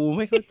กูไ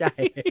ม่เข้าใจ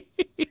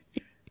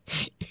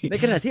ใน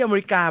ขณะที่อเม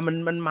ริกา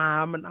มันมา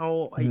มันเอา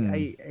ไ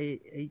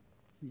อ้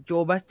โจ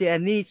บาสเตีย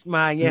นี่ม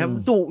าเงี้ย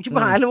ดุชิบ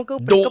หายแล้วมันก็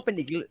เป็น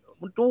อีก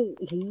มันดุ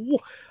โอ้โห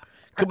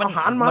คือมัน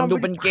ดู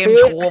เป็นเกม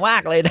โชว์มา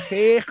กเลยนะเท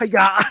ขย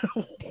ะ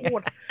โค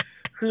ตร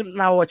คือ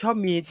เราชอบ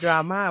มีดรา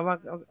ม่าว่า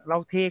เรา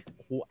เทโ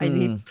อ้โหไอ้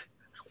นี่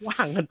ว่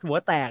างกันหัว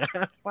แตก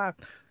ว่า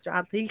จะ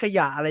ทิ้งขย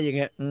ะอะไรอย่างเ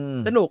งี้ย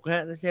สนุกฮ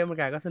ะเชฟมัน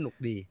กายก็สนุก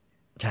ดี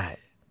ใช่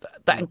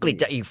แต่อังกฤษ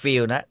จะอีกฟี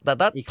ลนะแต่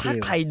ถ้า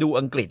ใครดู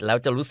อังกฤษแล้ว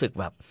จะรู้สึก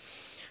แบบ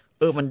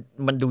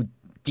มันดู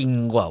จริง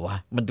กว่าวะ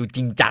มันดูจ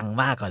ริงจัง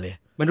มากกว่าเลย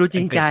มันดูจ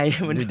ริงใจ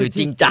มันดู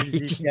จริงใจ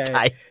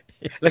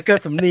แล้วก็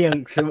สำเนียง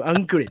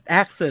อังกฤษ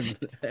accent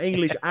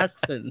English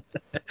accent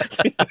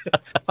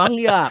ฟัง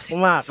ยาก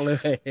มากเลย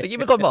เมื่อกี้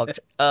มีคนบอก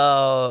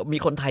มี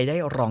คนไทยได้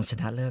รองช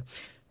นะเลิศ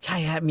ใช่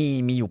ฮะ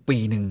มีอยู่ปี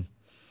หนึ่ง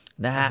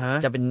นะฮะ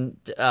จะเป็น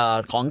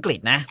ของอังกฤษ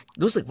นะ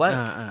รู้สึกว่า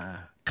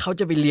เขา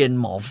จะไปเรียน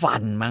หมอฟั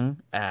นมั้ง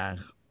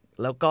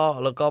แล้ว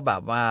ก็แบ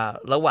บว่า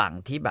ระหว่าง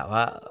ที่แบบว่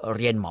าเ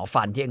รียนหมอ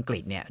ฟันที่อังกฤ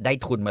ษเนี่ยได้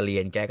ทุนมาเรี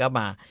ยนแกก็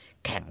มา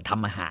แข่งท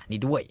ำอาหาร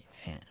นี่ด้วย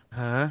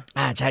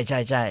ใ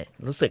ช่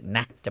รู้สึกน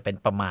ะจะเป็น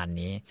ประมาณ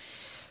นี้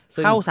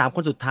เข้า3 ค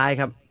นสุดท้าย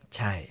ครับใ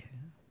ช่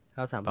เ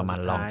ข้า3ประมาณ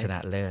รองชนะ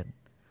เลิศ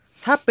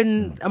ถ้าเป็น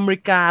อเมริ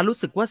การู้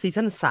สึกว่าซี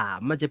ซั่น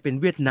3มันจะเป็น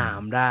เวียดนาม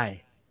ได้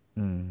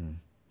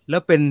แล้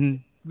วเป็น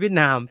เวียด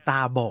นามตา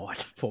บอด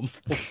ผม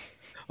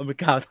อเมริ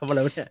กาทำอะไร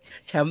วะเนี่ย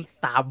แชมป์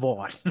ตาบอ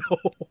ดโอ้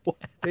โห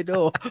ไม่ดู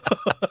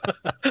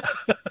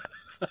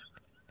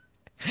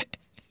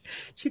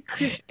ชื่อค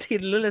ริสติ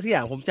นหรืออะไรสักอย่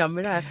างผมจำไ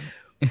ม่ได้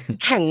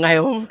แข่งไง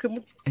วะมันคือ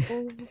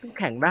มัน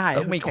แข่งได้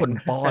ต้องมีคน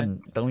ป้อน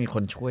ต้องมีค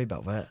นช่วยแบ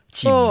บว่า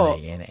ชิม ก็ อะไรอ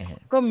ย่างเงี้ยนะฮะ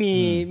ก็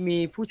มี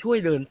ผู้ช่วย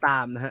เดินตา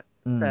มนะฮะ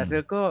อืม แต่เธ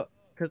อ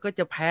ก็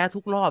จะแพ้ทุ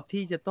กรอบ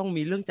ที่จะต้อง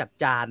มีเรื่องจัด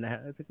จานนะฮะ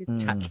เธอก็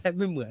จัดแค่ไ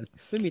ม่เหมือน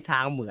ไม่มีทา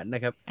งเหมือนน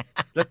ะครับ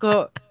แล้วก็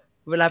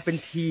เวลาเป็น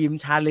ทีม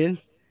ชาเลน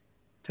จ์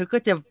เธอก็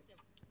จะ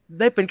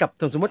ได้เป็นกับ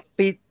สมมติ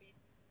ปี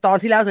ตอน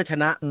ที่แล้วเธอช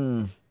นะ อืม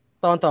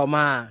ตอนต่อม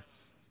า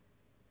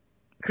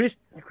ค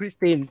ริส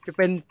ตินจะเ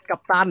ป็นกั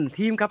ปตัน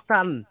ทีมกัป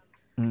ตัน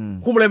อืม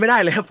คุมอะไรไม่ได้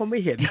เลยครับเพราะไม่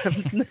เห็น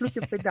ไม่รู้จ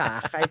ะไปด่า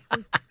ใคร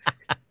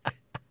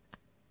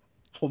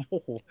โอ้โห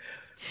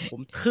ผ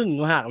มทึ่ง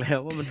มากเลย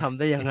ว่ามันทำ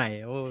ได้ยังไง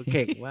โอ้เ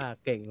ก่งมาก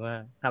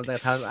ท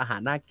ำอาหา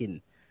รน่ากิน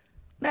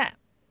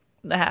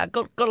นะฮะ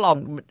ก็ลอง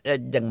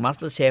อย่าง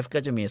MasterChef ก็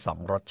จะมี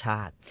2รสช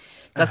าติ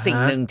แต่สิ่ง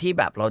หนึ่งที่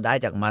แบบเราได้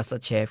จาก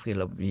MasterChef คือ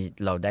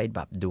เราได้แบ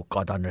บดู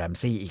Gordon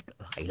Ramsay อีก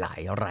หลา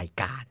ยราย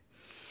การ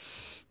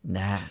น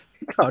ะฮะ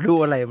ขอดู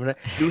อะไรมัน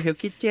ดู Hell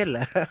Kitchen เหร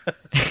อ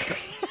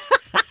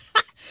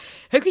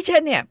Hell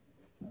Kitchen เนี่ย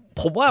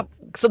ผมว่า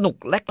สนุก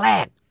แร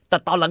กๆ แต่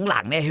ตอนหลั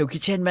งๆเนี่ย Hell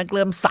Kitchen แม่งเ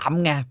ริ่มซ้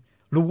ำไง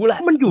รู้แล้ว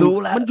มันอ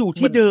ยู่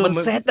ที่เดิม มัน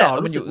เซต ต่อ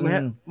มั รู้ นอ สึ ยู่ กไหมฮ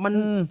ะมัน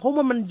เพราะ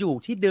ว่ามันอยู่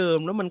ที่เดิม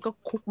แล้วมันก็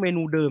คุกเม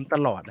นูเดิมต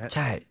ลอดนะฮะ ใ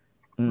ช่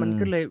มัน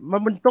ก็เลย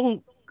มันต้อง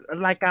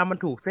รายการมัน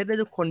ถูกเซตได้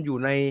ทุกคนอยู่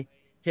ใน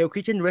Hell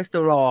Kitchen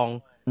Restaurant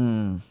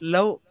แ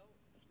ล้ว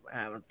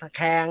แ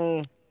ข่ง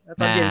แล้ว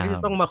ตอนเย็นก็จะ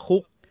ต้องมาคุ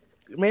ก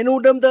เมนู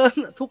เดิม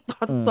ๆทุกต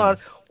อน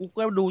กู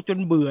ก็ดูจน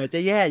เบื่อจะ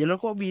แย่อยู่แล้ว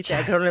ก็มีแต่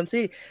Gordon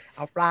Ramsayเอ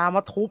าปลาม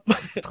าทุบ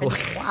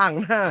ขว้าง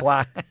หน้า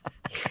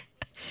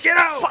Get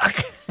out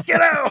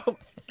Get out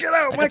Get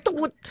out ไม่ตู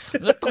ด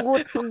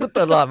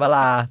ตลอดเวล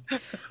า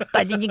แ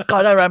ต่จริงๆ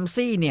Gordon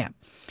Ramsayเนี่ย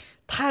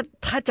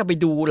ถ้าจะไป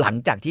ดูหลัง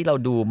จากที่เรา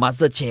ดู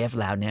MasterChef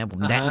แล้วเนี่ยผ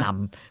มแนะน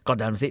ำ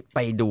Gordon Ramsayไป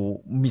ดู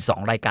มี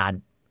2รายการ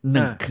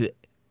1คือ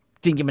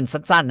จริงๆมัน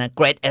สั้นๆนะ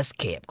Great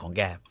Escape ของแ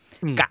ก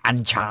กับ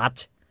Uncharted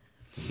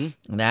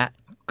นะ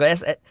Great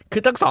คื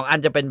อทั้ง2อัน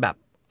จะเป็นแบบ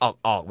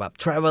ออกแบบ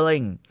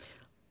traveling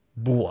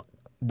บ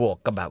วก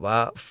กับแบบว่า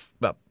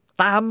แบบ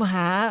ตามห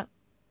า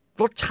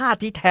รสชาติ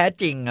ที่แท้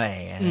จริงอะไรอย่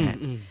างเงี้ย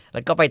แ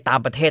ล้วก็ไปตาม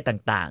ประเทศ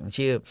ต่างๆ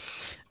ชื่อ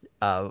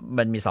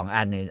มันมี2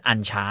อันหนึ่ง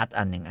Uncharted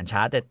อันหนึ่ง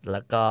Uncharted แ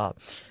ล้ว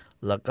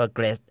ก็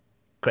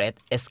Great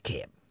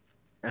Escape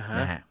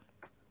นะฮะ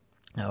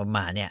แล้วม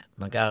าเนี่ย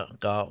มัน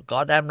ก็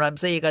Gordon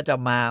Ramsayก็จะ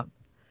มา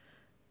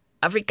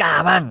แอฟริกา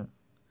บ้าง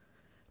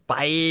ไป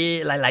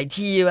หลายๆ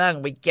ที่บ้าง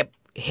ไปเก็บ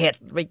เห็ด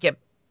ไปเก็บ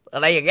อะ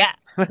ไรอย่างเงี้ย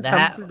นะ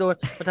ฮะ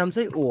มาทำไ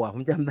ส้อั่วผ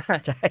มจำได้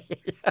ใช่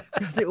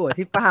ไส้อั่ว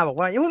ที่ป้าบอก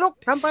ว่ายังนก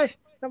ทำไป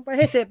ใ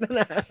ห้เสร็จนั่น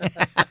นะ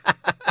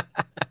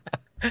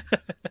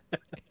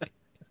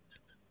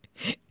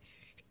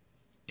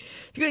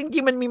คือจ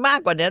ริงๆมันมีมาก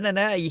กว่านี้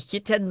นะไอ้คิ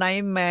ทเช่นไน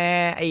ท์แม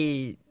ร์ไอ้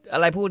อะ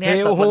ไรพวกนี้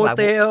Hell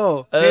Hotel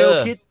Hell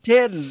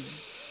Kitchen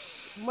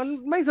มัน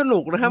ไม่สนุ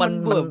กนะครับมัน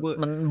เบื่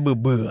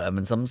อ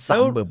มันซ้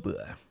ำๆเบื่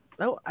อ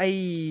แล้วไอ้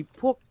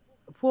พว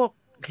ก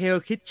Hell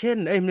Kitchen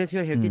ไม่ใ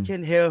ช่ Hell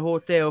Kitchen Hell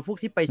Hotel พวก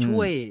ที่ไปช่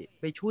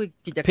วย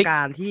กิจกา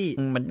รที่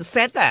มันเซ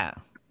ตอ่ะ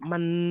มั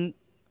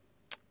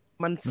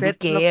นเซต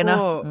แล้ว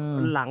ก็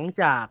หลัง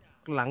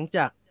จ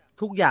าก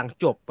ทุกอย่าง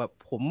จบแบบ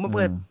ผมเ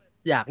มื่อ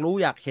อยากรู้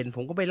อยากเห็นผ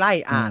มก็ไปไล่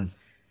อ่าน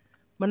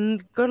มัน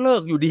ก็เลิ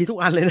กอยู่ดีทุก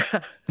อันเลยนะ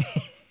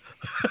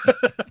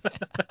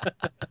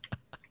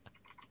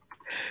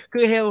คื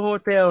อ Hell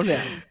Hotel เนี่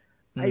ย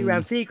ไอ้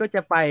Ramsay ก็จ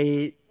ะไป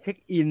เช็ค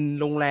อิน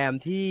โรงแรม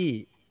ที่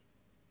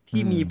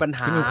มีปัญห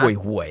าที่มัน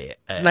ห่วย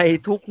ใน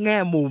ทุกแง่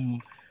มุม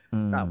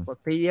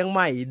เตียงไ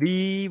ม่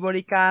ดีบ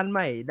ริการไ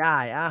ม่ได้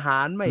อาหา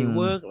รไม่เ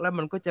วิร์กแล้ว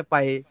มันก็จะไป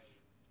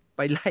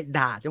ไล่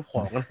ด่าเจ้าข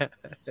องนะ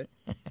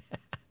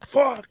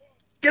Fuck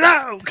get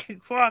out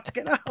Fuck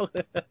get out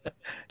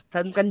ท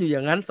ำกันอยู่อย่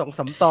างนั้น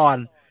 2-3 ตอน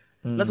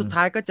แล้วสุด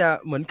ท้ายก็จะ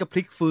เหมือนกับพ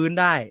ลิกฟื้น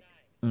ได้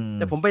แ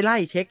ต่ผมไปไล่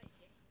เช็ค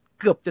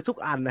เกือบจะทุก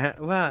อันนะฮะ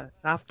ว่า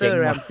after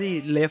Ramsay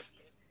left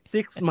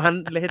 6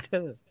 months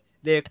later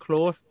they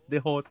close the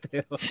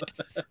hotel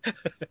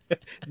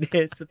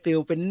they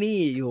still เป็นห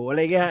นี้อยู่อะไร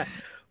เงี้ย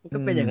มันก็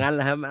เป็นอย่างนั้นแห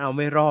ละครับมันเอาไ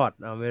ม่รอด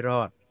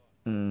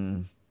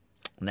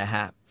นะฮ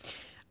ะ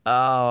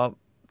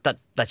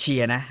แต่เชี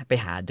ยร์นะไป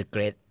หา The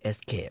Great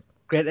Escape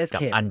กั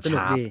บ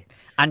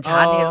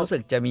Uncharted เนี่ยรู้สึ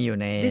กจะมีอยู่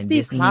ใน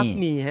Disney Plus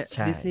มีฮะ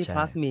Disney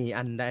Plus มี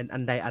อัน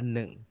ใดอันห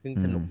นึ่งซึ่ง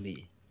สนุกดี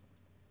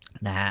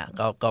นะฮะ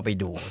ก็ไป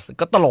ดู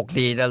ก็ตลก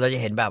ดีเราจะ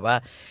เห็นแบบว่า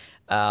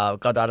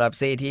Gordon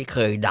Ramsayที่เค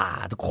ยด่า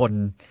ทุกคน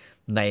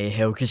ใน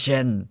Hell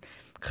Kitchen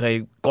เคย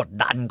กด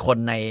ดันคน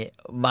ใน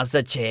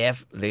MasterChef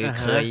หรือ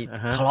เคย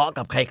ทะเลาะ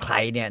กับใคร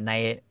ๆเนี่ย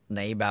ใ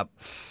นแบบ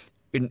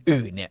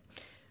อื่นๆเนี่ย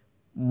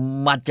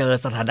มาเจอ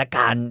สถานก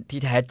ารณ์ที่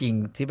แท้จริง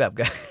ที่แบบ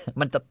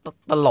มันจะ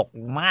ตลก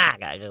มาก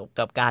อ่ะ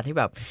กับการที่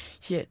แบบ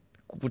เชี่ย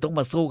กูต้อง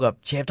มาสู้กับ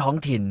เชฟท้อง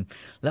ถิ่น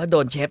แล้วโด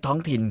นเชฟท้อ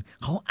งถิ่น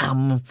เขา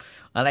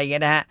อะไรเงี้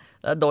ยนะฮะ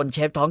แล้วโดนเช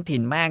ฟท้องถิ่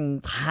นแม่ง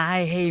ท้าย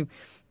ให้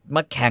ม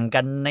าแข่งกั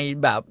นใน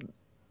แบบ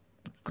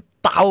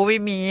เตาไม่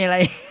มีอะไร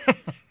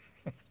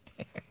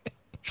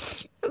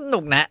หนุ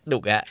กนะหนุ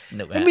กอะห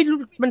นุกอะไม่รู้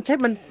มันใช่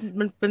มัน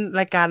เป็น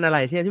รายการอะไร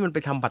ที่มันไป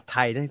ทำผัดไท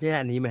ยนะใช่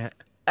อันนี้ไหมฮะ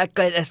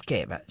Great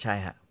Escape อะใช่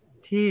ฮะ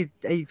ที่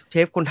ไอเช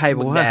ฟคนไทยบ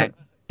อกว่า หมึกแดง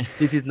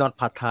this is not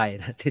pad Thai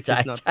นะ this ใช่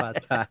is not ใช่ pad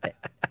Thai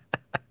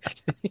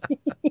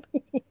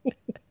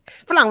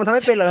ฝรั่งมันทำไ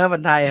ม่เป็นหรอกครับผั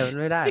ดไทยมัน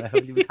ไม่ได้ครับ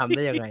จะไปทำไ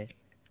ด้ยังไง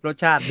รส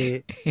ชาตินี้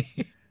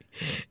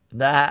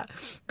นะฮะ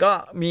ก็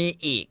มี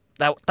อีก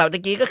แต่ตะ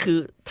กี้ก็คือ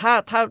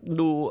ถ้า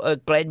ดู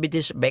Great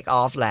British Bake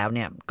Off แล้วเ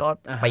นี่ยก็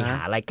ไปหา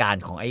รายการ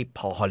ของไอ้พ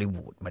อฮอลลี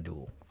วูดมาดู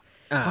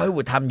พอฮอลลีวู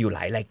ดทำอยู่หล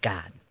ายรายก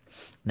าร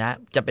นะ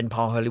จะเป็นพ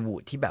อฮอลลีวู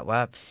ดที่แบบว่า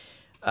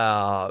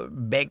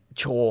เบค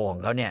โชว์ของ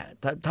เขาเนี่ย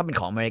ถ้าเป็น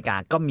ของอเมริกา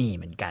ก็มี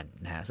เหมือนกัน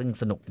นะฮะซึ่ง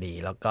สนุกดี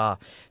แล้วก็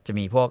จะ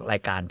มีพวกรา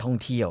ยการท่อง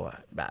เที่ยวอ่ะ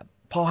แบบ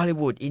พอฮอลลี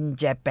วูด in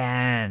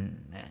Japan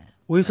นะ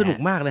อุ้ยสนุก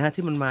มากเลยฮะ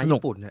ที่มันมา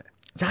ญี่ปุ่นเนี่ย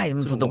ใช่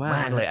มันสนุกม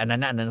ากเลยอัน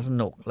นั้นส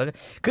นุกแล้ว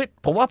คือ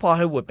ผมว่าพอฮ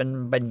อลลีวูดเ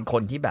ป็นค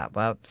นที่แบบ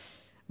ว่า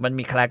มัน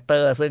มีคาแรคเตอ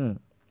ร์ซึ่ง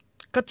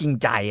ก็จริง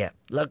ใจอ่ะ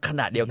แล้วข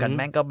ณะเดียวกันแ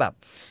ม่งก็แบบ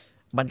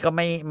มันก็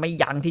ไม่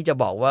ยั้งที่จะ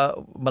บอกว่า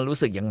มันรู้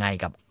สึกยังไง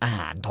กับอาห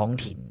ารท้อง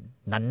ถิ่น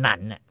นั้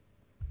นๆน่ะ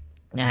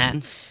นะฮะ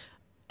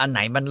อันไหน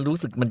มันรู้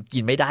สึกมันกิ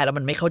นไม่ได้แล้ว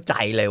มันไม่เข้าใจ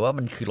เลยว่า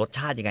มันคือรสช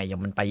าติยังไงอย่า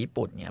งมันไปญี่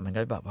ปุ่นเนี่ยมัน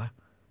ก็แบบว่า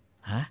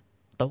ฮะ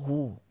เต้า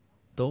หู้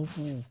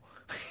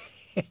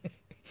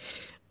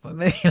มัน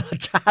ไม่มีรส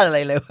ชาติอะไร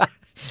เลยว่า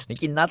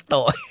กินนัตโต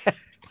ะ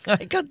ไ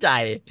ม่เข้าใจ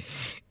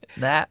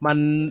นะ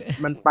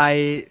มันไป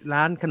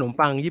ร้านขนม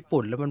ปังญี่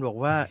ปุ่นแล้วมันบอก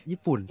ว่า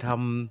ญี่ปุ่นท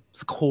ำ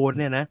สโคน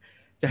เนี่ยนะ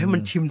จะให้มั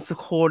นชิมส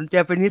โคนเจ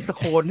แปนิสส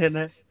โคนเนี่ย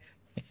นะ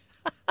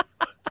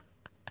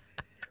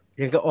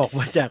ยังก็ออก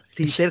มาจาก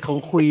ทีเซตของ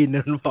ควีน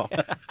นั่นบอก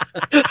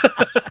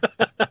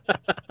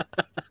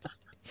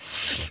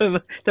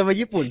ทำไม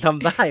ญี่ปุ่นท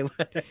ำได้ว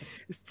ะ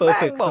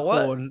perfect บอกว่า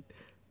scone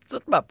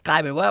แบบกลา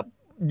ยเป็นว่า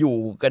อยู่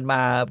กันมา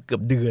เกือ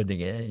บเดือนอย่า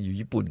งเงี้ยอยู่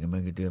ญี่ปุ่นกันมา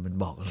เกือบเดือนมัน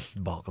บอ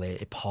กเลย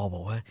ไอ้พอบ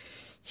อกว่า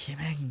เชี่ย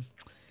แม่ง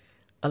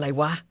อะไร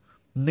วะ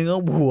เนื้อ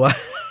วัว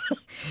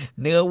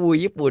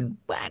ญี่ปุ่น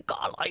แม่งก็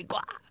อร่อยก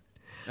ว่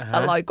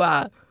า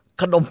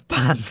ขนม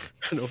ปัง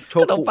โช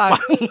กุปัง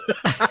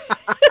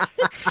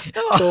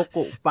โช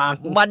กุปัง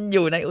มันอ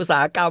ยู่ในอุตสา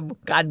หกรรม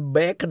การเบ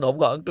คขนม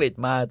ของอังกฤษ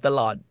มาตล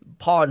อด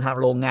พ่อท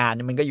ำโรงงาน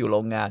มันก็อยู่โร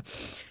งงาน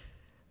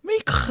ไม่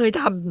เคย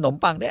ทำขนม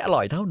ปังได้อร่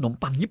อยเท่าขนม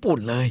ปังญี่ปุ่น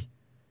เลย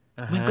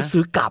มันก็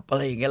ซื้อกลับอะไ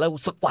รอย่างเงี้ยแล้ว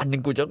สักวันหนึ่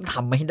งกูจะต้องท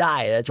ำให้ได้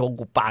นะโช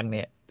กุปังเ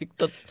นี่ย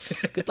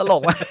คือตล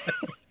กมาก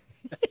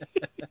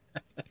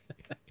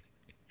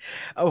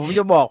ผม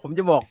จะบอก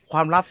คว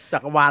ามลับจั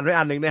กรวาลไว้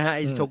อันหนึ่งนะฮะไอ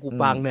โชกุ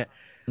ปังเนี่ย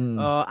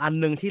อัน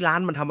หนึ่งที่ร้าน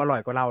มันทำอร่อ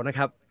ยกว่าเรานะค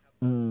รับ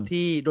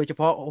ที่โดยเฉ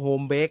พาะโฮ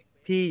มเบค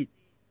ที่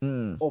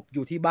อบอ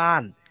ยู่ที่บ้า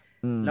น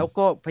แล้ว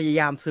ก็พยา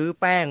ยามซื้อ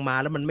แป้งมา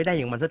แล้วมันไม่ได้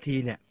อย่างมันสักที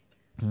เนี่ย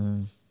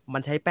มั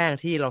นใช้แป้ง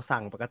ที่เราสั่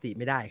งปกติ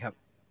ไม่ได้ครับ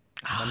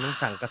มันต้อง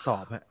สั่งกระสอ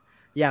บฮะ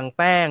อย่าง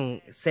แป้ง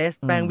เซส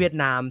แป้งเวียด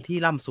นามที่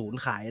ล่ำศูนย์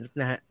ขาย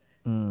นะฮะ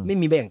ไม่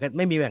มีแบ่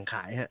งข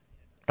ายฮะ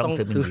ต้อง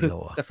ซื้อ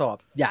กระสอบ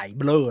ใหญ่เ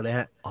บลอเลย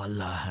ฮะ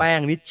แป้ง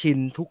นิชชิน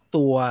ทุก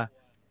ตัว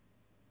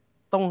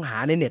ต้องหา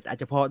ในเน็ตอาจ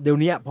จะพอเดี๋ยว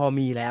นี้พอ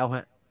มีแล้วฮ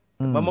ะ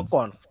แต่ว่าเมื่อ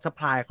ก่อนซัพ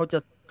พลายเขาจะ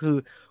คือ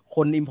ค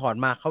นอิมพอร์ต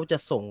มาเขาจะ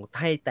ส่ง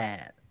ให้แต่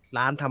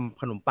ร้านท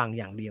ำขนมปัง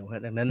อย่างเดียวฮ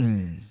ะดังนั้น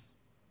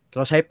เร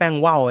าใช้แป้ง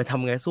ว่าวท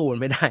ำไงสู้มัน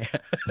ไม่ได้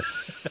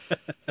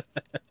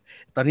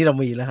ตอนนี้เรา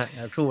มีแล้วฮะ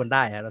สู้มันไ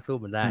ด้ฮะเราสู้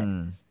มันได้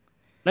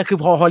นั่นคือ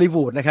พอฮอลลี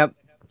วูดนะครับ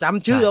จ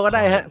ำชื่อเราก็ไ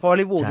ด้ฮะพอฮอล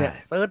ลีวูดเนี่ย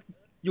เซิร์ช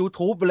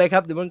YouTube ไปเลยครั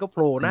บเดี๋ยวมันก็โผ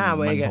ล่หน้า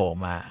มาเองมันโผล่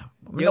มา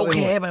มันโอ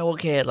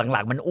เคห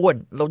ลังๆมันอ้วน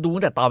เราดู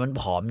ตั้งแต่ตอนมัน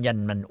ผอมยัน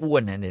มันอ้ว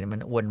นนะเดี๋ยวมั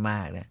นอ้วนม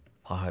ากเลย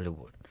พอฮอลลี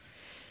วูด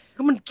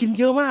ก็มันกิน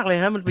เยอะมากเลย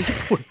ฮะมันไปญี่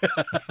ปุ่น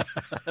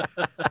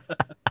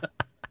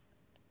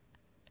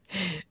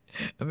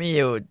มีอ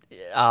ยู่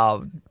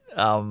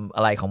อ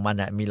ะไรของมัน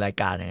อ่ะมีราย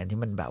การอย่างที่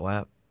มันแบบว่า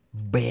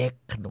เบค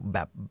ขนมแบ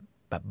บ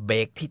เบ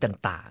คที่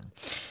ต่าง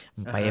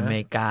ๆไปอเม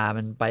ริกา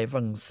มันไปฝ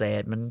รั่งเศ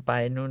สมันไป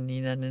นู่นนี่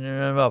นั่น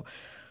แบบ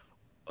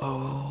โอ้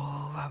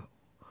แบบ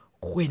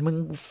คุยมึง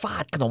ฟา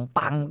ดขนม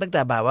ปังตั้งแ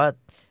ต่แบบว่า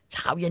เ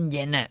ช้าเ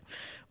ย็นน่ะ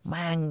แ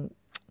ม่ง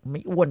ไ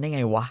ม่อ้วนได้ไ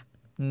งวะ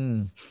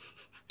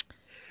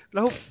แ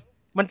ล้ว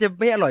มันจะ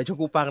ไม่อร่อยโช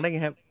กุปังได้ไง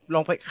ครับล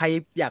องไปใคร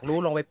อยากรู้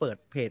ลองไปเปิด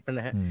เพจมัน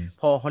นะฮะ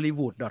พอ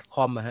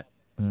hollywood.com อะฮะ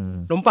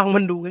ขนมปัง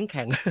มันดูแ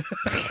ข็ง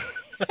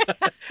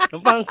ขน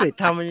มปังอังกฤษ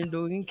ทำมันดู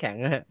แข็ง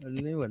ฮะมัน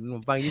ไม่เหมือนขน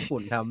มปังญี่ปุ่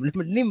นทำ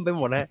มันนิ่มไปห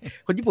มดนะ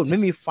คนญี่ปุ่นไม่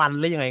มีฟัน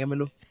เลยยังไงกันไม่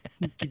รู้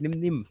กิน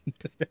นิ่มๆ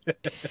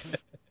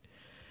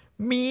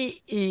มี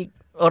อีก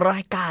รา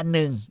ยการห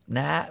นึ่งน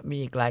ะมี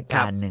อีกรายก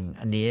ารหนึ่ง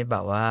อันนี้แบ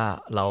บว่า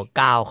เรา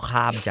ก้าว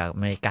ข้ามจากอ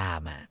เมริกา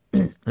มา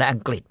และอั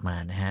งกฤษมา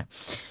นะฮะ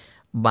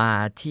มา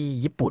ที่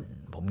ญี่ปุ่น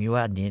ผมคิดว่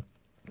าอันนี้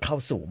เข้า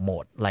สู่โหม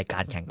ดรายกา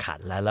รแข่งขัน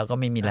แล้วก็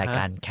ไม่มีรายก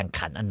ารแข่ง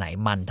ขันอันไหน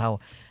มันเท่า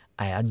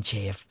Iron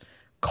Chef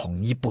ของ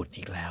ญี่ปุ่น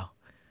อีกแล้ว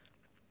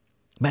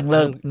แม่ง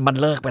มัน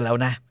เลิกไปแล้ว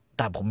นะแ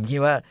ต่ผมคิด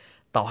ว่า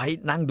ต่อให้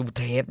นั่งดูเ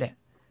ทปเนี่ย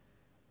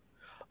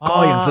ก็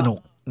ยังสนุก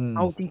เอ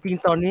าจริง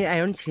ๆตอนนี้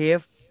Iron Chef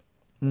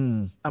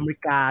อเมริ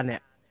กาเนี่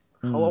ย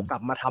เขาเอากลั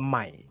บมาทำให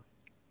ม่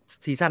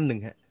ซีซั่น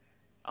1ฮะ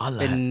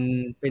เป็น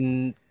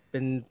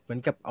เหมือน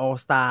กับ All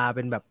Star เ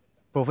ป็นแบบ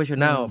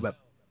Professional แบบ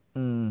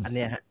อันเ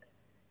นี้ยฮะ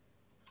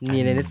มี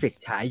ใน Netflix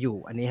ฉายอยู่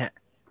อันนี้ฮะ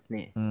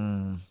นี่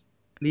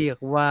เรียก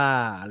ว่า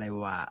อะไร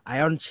วะ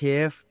Iron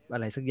Chef อะ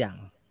ไรสักอย่าง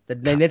แต่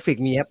ใน Netflix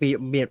มีครับ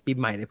ปี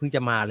ใหม่เลยเพิ่งจ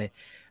ะมาเลย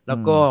แล้ว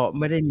ก็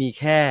ไม่ได้มี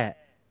แค่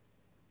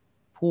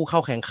ผู้เข้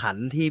าแข่งขัน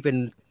ที่เป็น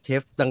เช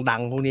ฟดั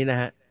งๆพวกนี้น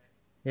ะฮะ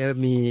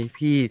มี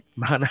พี่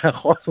มานา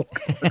คอส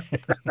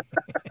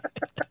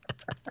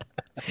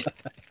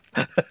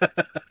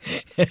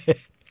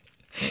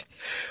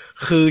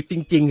คือจ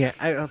ริงๆอ่ะ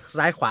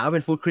ซ้ายขวาก็เ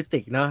ป็นฟู้ดคริติ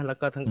กเนาะแล้ว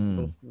ก็ทั้ง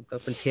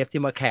เป็นเชฟ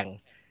ที่มาแข่ง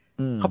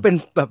เขาเป็น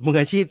แบบมือ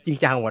อาชีพจริง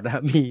จังหมดน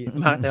ะมี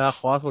มาร์คเดลา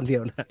คอสคนเดีย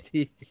วนะ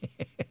ที่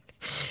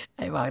ไ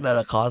อ้มาร์คเด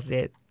ลาคอสเ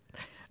นี่ย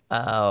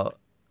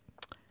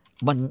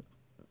มัน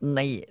ใ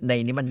น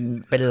นี้มัน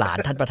เป็นหลาน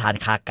ท่านประธาน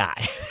คากะ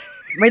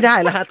ไม่ได้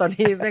แล้วฮะตอน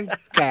นี้แม่ง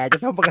แก่จะ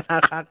ต้องประธาน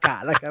คากะ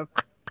แล้วครับ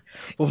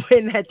ผมไม่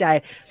แน่ใจ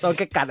ตอนแ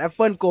กกัดแอปเ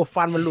ปิลโก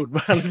ฟันมันหลุด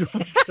บ้างหรือ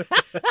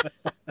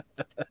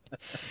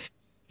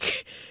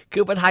คื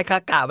อประธานคา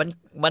กะ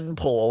มัน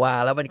โผล่มา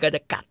แล้วมันก็จ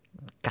ะ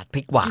กัดพ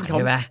ริกหวานใ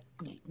ช่ไหม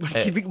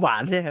กินพริกหวา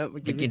นใช่ครับ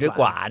กินพริก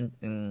หวาน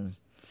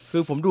คื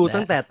อผมดู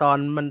ตั้งแต่ตอน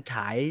มันฉ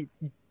าย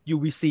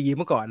UBC เ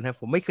มื่อก่อนนะ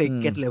ผมไม่เคย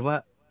เก็ตเลยว่า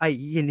ไอ้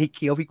ยันนี่เ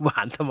คี้ยวพริกหวา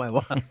นทำไมว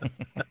ะ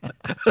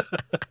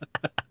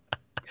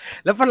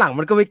แล้วฝรั่ง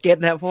มันก็ไม่เก็ต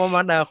นะเพราะว่าม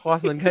าร์คดาคอส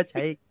มันก็ใ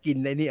ช้กิน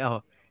ไอ้นี่เอา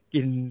กิ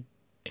น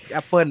แอ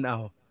ปเปิลเอา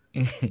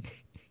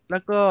แล้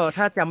วก็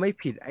ถ้าจำไม่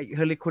ผิดไอ้เ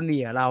ฮลิโคเนี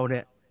ยเราเ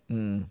นี่ย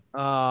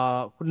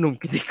คุณหนุ่ม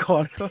กิติก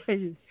รก็ให้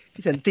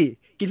พี่สันติ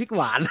กินพริกห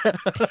วาน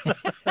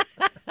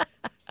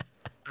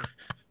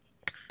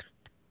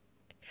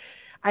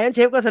ไอรอนเช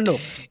ฟก็สนุก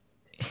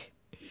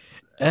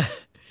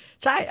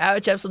ใช่ไอรอ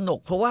นเชฟสนุก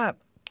เพราะว่า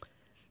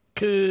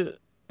คือ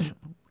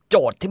โจ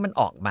ทย์ที่มัน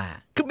ออกมา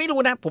คือไม่รู้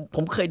นะผ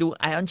มเคยดู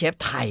ไอรอนเชฟ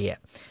ไทยอ่ะ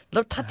แล้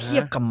วถ้าเที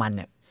ยบกับมันเ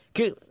นี่ย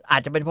คืออา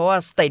จจะเป็นเพราะว่า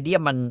สเตเดีย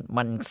ม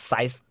มันไซ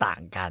ส์ต่า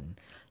งกัน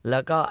แล้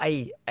วก็ไ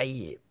อ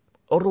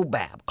รูปแบ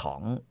บของ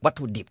วัต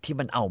ถุดิบที่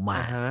มันเอามา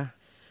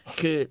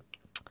คือ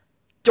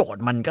โจท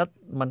ย์มัน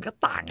ก็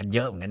ต่างกันเย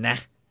อะเหมือนกันนะ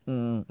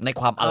ใน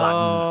ความอลัง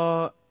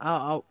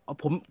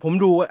ผม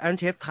ดูไอรอน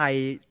เชฟไทย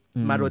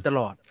มาโดยตล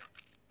อด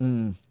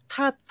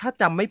ถ้า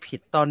จำไม่ผิด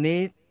ตอนนี้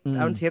ไอ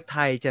รอนเชฟไท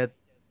ยจะ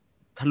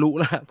ทะลุ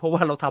แล้วเพราะว่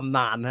าเราทำน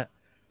านฮะ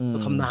เรา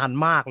ทำนาน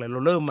มากเลยเร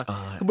าเริ่มมา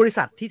คือบริ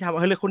ษัทที่ทำ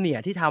เฮลิโคเนีย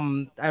ที่ท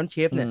ำไอรอนเช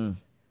ฟเนี่ย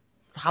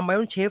ทำไอ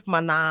รอนเชฟม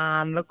านา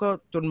นแล้วก็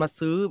จนมา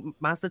ซื้อ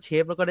มาสเตอร์เช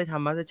ฟแล้วก็ได้ท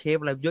ำมาสเตอร์เชฟ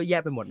อะไรเยอะแย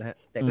ะไปหมดนะฮะ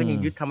แต่ก็ยัง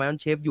ยึดทำไอรอน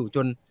เชฟอยู่จ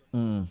น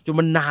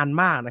มันนาน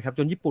มากนะครับจ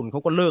นญี่ปุ่นเข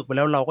าก็เลิกไปแ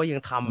ล้วเราก็ยัง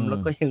ทำแล้ว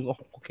ก็ยัง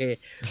โอเค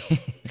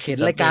เห็น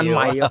รายการให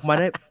ม่ออกมา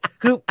ได้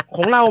คือข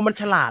องเรามัน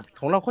ฉลาด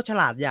ของเราเขาฉ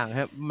ลาดอย่าง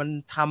ครับมัน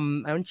ท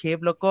ำไอรอนเชฟ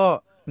แล้วก็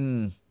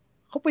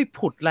เขาไป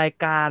ผุดราย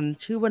การ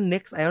ชื่อว่า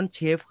Next Iron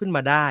Chef ขึ้นม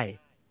าได้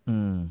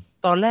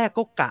ตอนแรก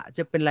ก็กะจ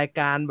ะเป็นราย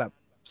การแบบ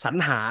สรร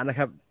หานะค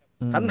รับ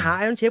สรรหา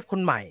Iron Chef ค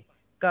นใหม่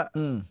ก็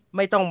ไ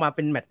ม่ต้องมาเ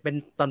ป็นแมตช์เป็น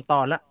ตอ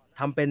นๆละ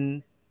ทำเ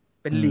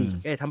ป็นลีก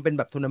ทำเป็นแ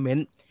บบทัวร์นาเมน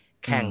ต์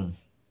แข่ง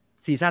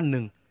ซีซั่นห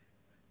นึ่ง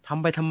ท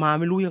ำไปทำมา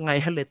ไม่รู้ยังไง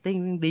เรตติ้ง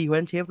ดีกว่า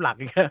เชฟหลัก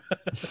อีก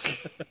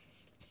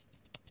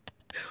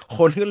ค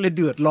นก็เลยเ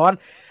ดือดร้อน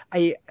ไ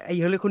อ้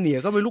เฮลิโคเนีย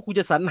ก็ไม่รู้กู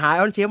จะสรรหาไอ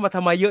รอนเชฟมาท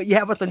ำไมเยอะแย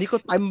ะว่าตอนนี้ก็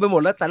เต็มไปหม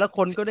ดแล้วแต่ละค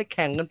นก็ได้แ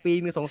ข่งกันปี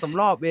นึง 2-3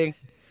 รอบเอง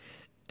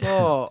ก็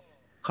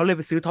เขาเลยไ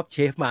ปซื้อท็อปเช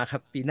ฟมาครั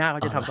บปีหน้าเข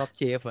าจะทำท็อปเ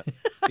ชฟ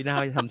ปีหน้าเ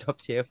ขาจะทำท็อป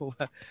เชฟเพราะ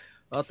ว่า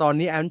ตอน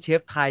นี้ไอรอนเช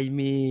ฟไทย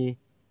มี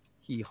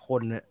กี่ค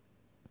นน่ะ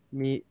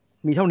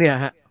มีเท่านี้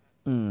ฮะ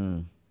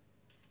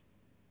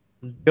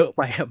เยอะไ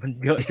ปอ่ะมัน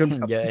เยอะจน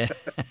เยอะ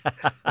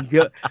มันเย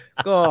อะ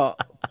ก็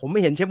ผมไม่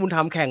เห็นเชฟบุญธ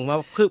รรมแข่งมา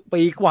คือ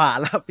ปีกว่า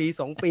แล้วปี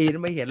2 ปี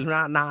ไม่เห็น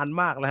นาน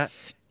มากแล้วฮะ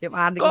เชฟอ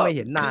าร์ตนี่ก็ไม่เ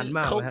ห็นนานม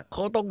ากแล้วเข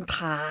าต้อง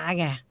ท้า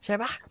ไงใช่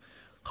ปะ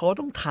เขา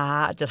ต้อง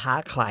จะท้า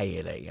ใคร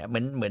อะไรอย่างเงี้ยเห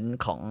มือน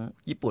ของ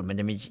ญี่ปุ่นมัน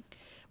จะมี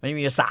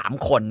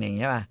3 คนอย่างเ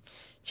งี้ยป่ะ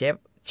เ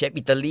ชฟ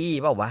อิตาลี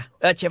เปล่าวะ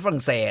เชฟฝรั่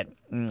งเศส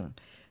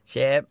เช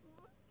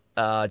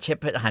ฟ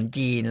อาหาร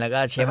จีนแล้วก็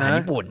เชฟอาหาร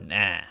ญี่ปุ่น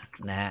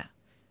นะฮะ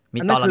มี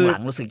ตอนหลั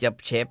งๆรู้สึกจะ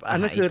เชฟอาห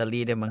ารอิตาลี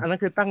ได้มั้งอันนั้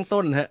นคือตั้ง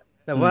ต้นฮะ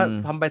แต่ว่า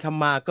ทำไปท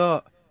ำมาก็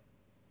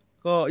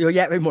เยอะแย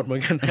ะไปหมดเหมือ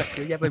นกันเ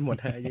ยอะแยะไปหมด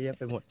ฮะเยอะแยะ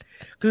ไปหมด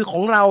คือขอ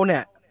งเราเนี่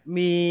ย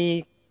มี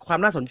ความ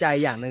น่าสนใจ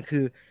อย่างนึงคื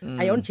อไ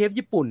อออนเชฟ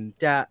ญี่ปุ่น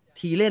จะ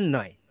ทีเล่นห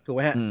น่อยถูกไห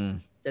มฮะ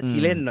จะที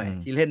เล่นหน่อย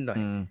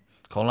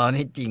ของเรา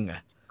นี่จริงอ่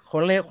ะข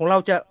องเรา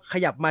จะข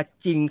ยับมา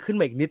จริงขึ้น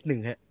มาอีกนิดหนึ่ง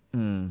ฮะ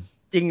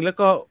จริงแล้ว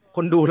ก็ค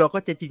นดูเราก็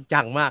จะจริง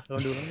จังมากเรา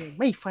ดูแล้ว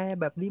ไม่แฟร์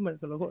แบบนี้มัน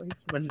เราก็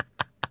มัน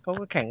เขา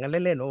ก็แข่งกันเ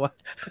ล่นๆวะ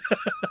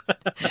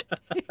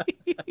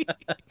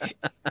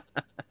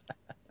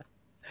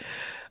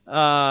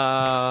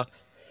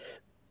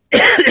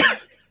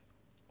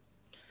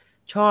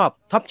ชอบ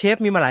ท็อปเชฟ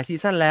มีมาหลายซี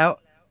ซั่นแล้ว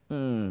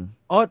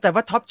แต่ว่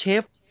าท็อปเช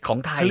ฟของ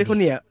ไทยคาลิฟอร์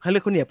เ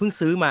นียเพิ่ง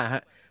ซื้อมาฮ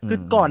ะคือ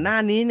ก่อนหน้า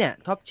นี้เนี่ย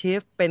ท็อปเชฟ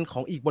เป็นข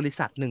องอีกบริ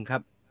ษัทหนึ่งครั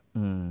บ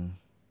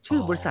ชื่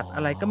อบริษัทอ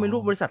ะไรก็ไม่รู้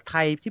บริษัทไท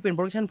ยที่เป็นโป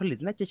รดักชั่นผลิต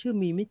น่าจะชื่อ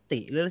มีมิติ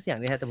หรืออะไรอย่า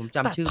งนี้ฮะแต่ผมจ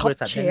ำชื่อบริ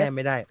ษัทแน่ไ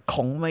ม่ได้ข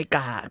องอเมริก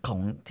าของ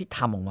ที่ท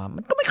ำออกมามั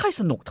นก็ไม่ค่อย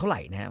สนุกเท่าไหร่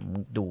นะ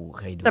เ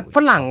คยดูแต่ฝ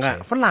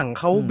รั่ง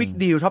เขาบิ๊ก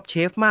ดีลท็อปเช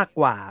ฟมาก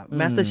กว่า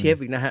มาสเตอร์เชฟ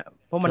อีกนะฮะ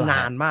เพราะมันน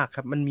านมากค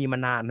รับมันมีมา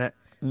นานฮะ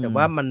แต่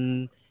ว่ามัน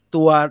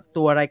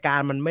ตัวรายการ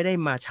มันไม่ได้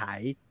มาฉาย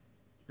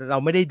เรา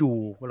ไม่ได้ดู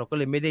เราก็เ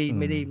ลยไม่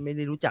ไ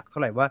ด้รู้จักเท่า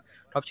ไหร่ว่า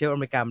ท็อปเชฟอ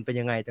เมริกามันเป็น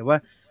ยังไงแต่ว่า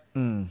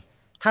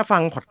ถ้าฟั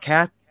งพอดแค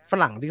สต์ฝ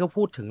รั่งที่เขา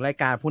พูดถึงราย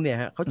การพวกเนี้ย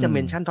ฮะเขาจะเม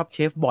นชั่นท็อปเช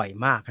ฟบ่อย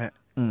มากฮะ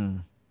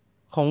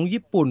ของ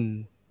ญี่ปุ่น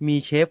มี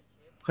เชฟ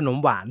ขนม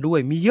หวานด้วย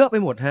มีเยอะไป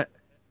หมดฮะ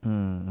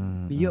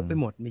มีเยอะไป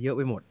หม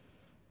ด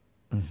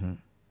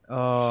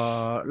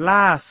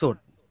ล่าสุด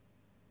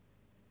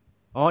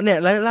เนี่ย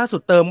แล้วล่าสุ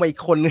ดเติมมาอีก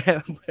คนไง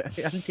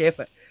อันเชฟ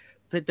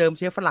เติมเ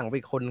ชฟฝรั่งไป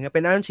อีกคนครับเ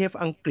ป็นอันเชฟ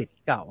อังกฤษ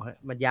เก่าฮะ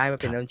มันย้ายมา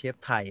เป็นอันเชฟ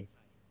ไทย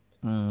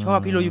ชอบ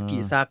ฮิโรยุกิ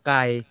ซาไก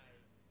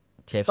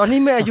ตอนนี้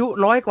ไม่อายุ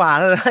100 กว่า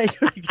แล้วนะฮิ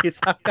โรยุกิ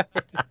ซาไก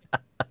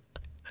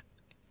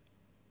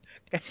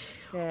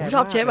ผมช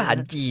อบเชฟอาหาร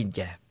จีนแ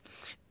ก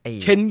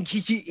เชนอิ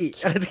ชิอิ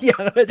อะไรทุกอย่า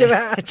งเลยใช่ไหม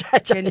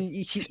เชน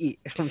อิชิอิ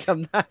ผมจ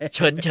ำได้เ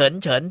ฉินเชฟ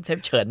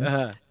เฉิน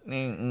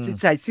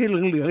ใส่ชื่อเ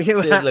หลืองๆใช่ไห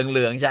มชื่อเห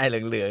ลืองๆใช่เ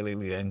หลื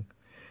อง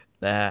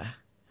นะ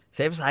เช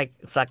ฟ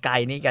สกาย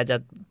นี่แกจะ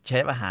เช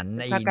ฟอาหารใ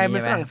นนี่ใช่ไหม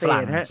ฝรั่งเศ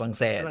สฝรั่ง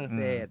เ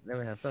ศสได้ไห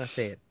มครับฝรั่งเศ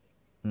ส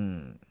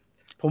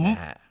ผม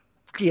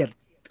เกลียด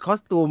คอส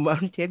ตูม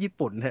เชฟญี่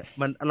ปุ่นฮะ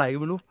มันอะไรก็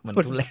ไม่รู้มัน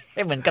ทุเร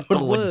ศเหมือนการ์ตู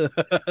นเ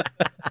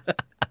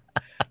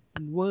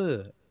วอ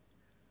ร์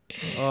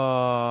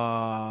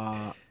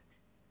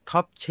ท็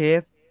อปเช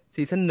ฟ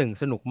ซีซั่น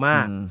1สนุกมา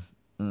ก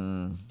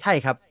ใช่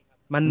ครับ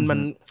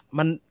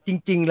มันจ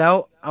ริงๆแล้ว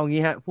เอา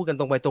งี้ฮะพูดกัน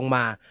ตรงไปตรงม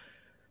า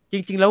จ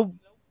ริงๆแล้ว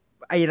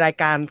ไอราย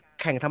การ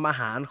แข่งทำอา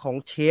หารของ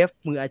เชฟ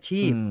มืออา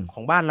ชีพข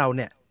องบ้านเราเ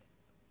นี่ย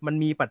มัน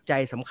มีปัจจั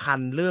ยสำคัญ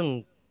เรื่อ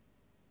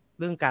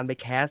งการไป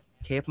แคส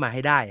เชฟมาใ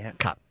ห้ได้ฮะ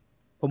ครับ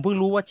ผมเพิ่ง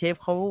รู้ว่าเชฟ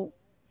เข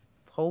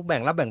าแบ่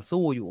งรับแบ่ง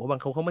สู้อยู่บาง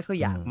เขาไม่ค่อย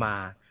อยากมา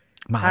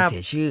เสี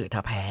ยชื่อถ้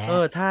าแพ้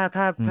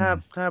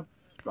ถ้า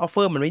ออฟเฟ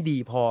อร์มันไม่ดี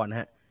พอนะ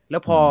ฮะแล้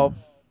วพอ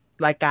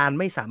รายการ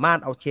ไม่สามารถ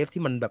เอาเชฟ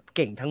ที่มันแบบเ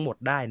ก่งทั้งหมด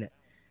ได้เนี่ย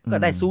ก็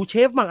ได้ซูเช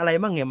ฟบ้างอะไร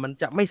บ้างเนี่ยมัน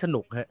จะไม่ส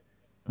นุกฮะ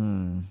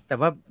แต่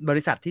ว่าบ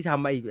ริษัทที่ท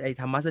ำไอ้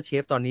ทำมาสเตอร์เช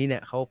ฟตอนนี้เนี่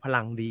ยเขาพ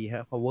ลังดีฮ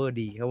ะ power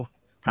ดีเขา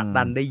ผลัก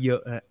ดันได้เยอ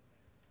ะฮะ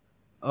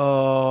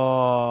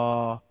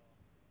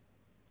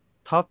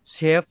ท็อปเช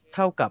ฟเ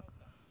ท่ากับ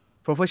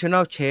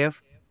professional chef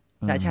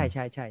ใ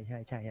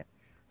ช่ฮะ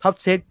ท็อป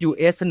เชฟ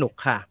US สนุก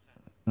ค่ะ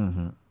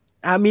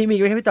มีไหม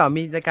พี่ต่อ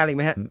มีรายการอีกไ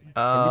หมฮะเ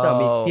ห็นพี่ต่อ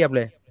มีเทียบเ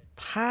ลย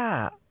ถ้า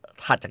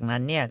ถัดจากนั้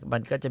นเนี่ยมั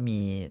นก็จะมี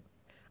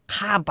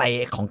ข้ามไป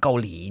ของเกา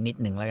หลีนิด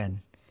หนึ่งแล้วกัน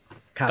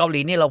เกาหลี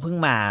นี่เราเพิ่ง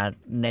มา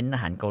เน้นอา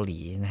หารเกาหลี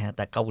นะฮะแ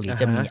ต่เกาหลี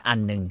จะมีอัน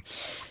หนึ่ง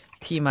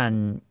ที่มัน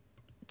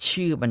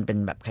ชื่อมันเป็น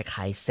แบบค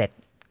ล้ายๆเซต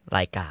ร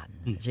ายการ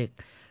ชื่อ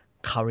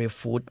Curry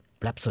Food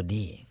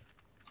Rhapsody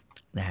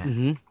นะฮะ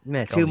แ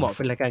ม่ชื่อเหมาะเ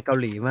ป็นรายการเกา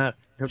หลีมาก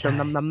จำ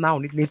น้ำเน่า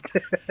นิดๆ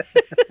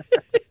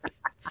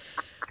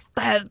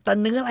แต่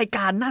เนื้อรายก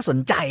ารน่าสน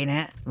ใจนะ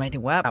ฮะหมายถึ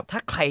งว่าถ้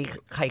าใ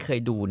ครเคย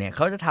ดูเนี่ยเข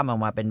าจะทำออก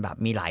มาเป็นแบบ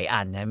มีหลาย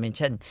อันนะ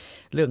เช่น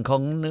เรื่องขอ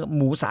งเนื้อห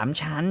มู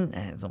3 ชั้น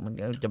สมมติ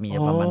จะมี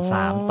ประมาณ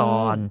3 ต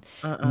อน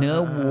เนื้อ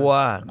วัว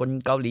คน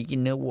เกาหลีกิน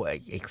เนื้อวัว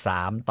อีก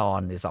3 ตอน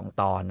หรือ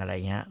2 ตอนอะไร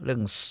เงี้ยเรื่อ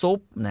งซุป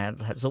นะ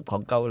ซุปขอ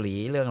งเกาหลี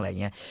เรื่องอะไร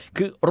เงี้ย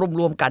คือ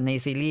รวมๆกันใน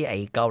ซีรีส์ไอ้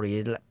เกาหลี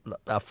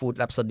ฟู้ด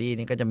แรปโซดี้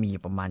นี่ก็จะมี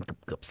ประมาณ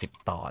เกือบ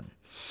10 ตอน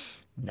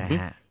นะ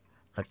ฮะ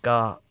แล้วก็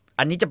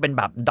อันนี้จะเป็น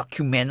แบบด็อ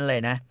กิวเมนต์เล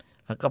ยนะ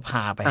แล้วก็พ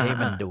าไปให้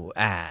มันดู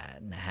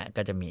นะฮะ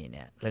ก็จะมีเ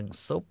นี่ยเรื่อง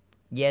ซุป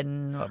เย็น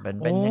ว่าเป็น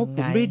ยังไงผ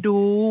มได้ดู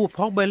พ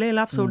อกเบเล่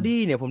รับโซ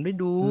ดี้เนี่ยผมได้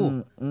ดู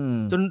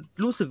จน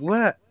รู้สึกว่า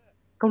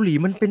เกาหลี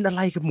มันเป็นอะไ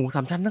รกับหมู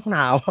3 ชั้นนักหน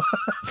าว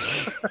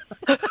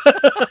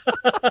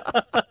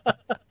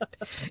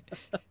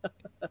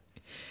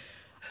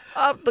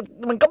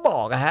มันก็บ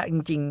อกอะฮะจ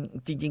ริง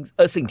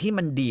สิ่งที่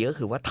มันดีก็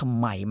คือว่าทำ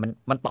ไม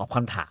มันตอบค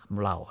ำถาม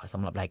เราส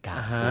ำหรับรายการ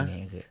ตัวนี้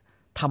คือ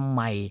ทำไ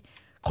ม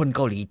คนเ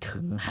กาหลีถึ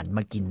งหันม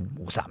ากินห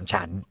มู3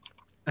 ชั้น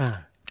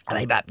อะไร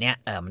แบบเนี้ย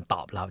มันต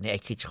อบเราเนี่ยไ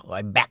อ้คือไ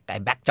อ้แ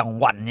บ็คจอง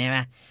วอนใช่ไหม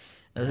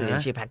ก็คือ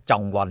ชื่อแบ็คจอ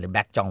งวอนหรือแ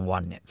บ็คจองวอ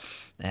นเนี่ย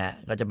นะฮะ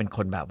ก็จะเป็นค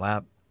นแบบว่า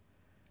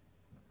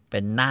เป็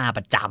นหน้าป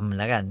ระจำ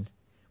แล้วกัน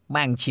แ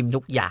ม่งชิม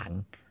ทุกอย่าง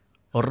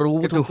รู้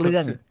ทุกเรื่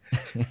อง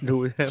ดู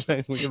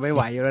กูจะไม่ไห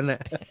วแล้วน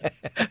ะ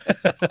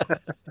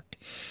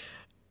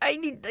ไอ้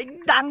นี่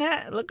ดังฮะ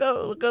แล้ว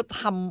ก็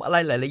ทำอะไร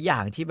หลายๆอย่า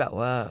งที่แบบ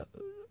ว่า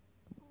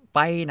ไ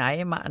ปไหน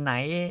มาไหน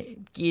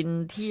กิน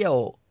เที่ยว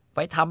ไป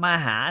ทำอา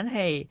หารใ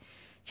ห้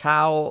ชา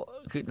ว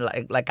คือ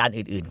รายการ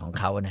อื่นๆของ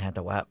เขานะฮะแ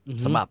ต่ว่า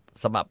สำห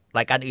รับร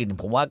ายการอื่น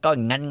ผมว่าก็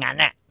งั้น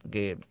ๆน่ะ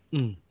คือ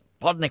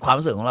เพราะในความ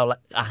รู้สึกของเรา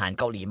อาหาร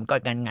เกาหลีมันก็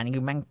งั้นคื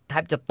อแม่งแท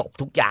บจะตบ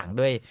ทุกอย่าง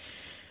ด้วย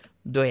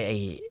ไอ้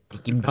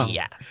กิมจิ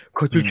อ่ะโค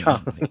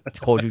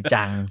จู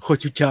จัง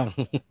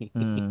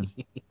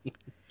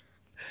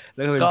แ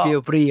ล้วก็เป็น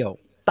เปรี้ยว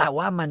แต่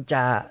ว่ามันจ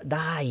ะไ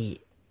ด้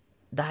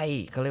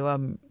เขาเรียกว่า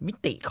มิ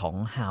ติของ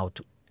how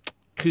to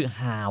คือ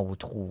how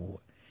to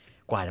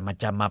กว่ามัน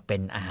จะมาเป็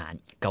นอาหาร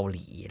เกาห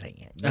ลีอะไร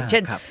เงี้ยอย่างเช่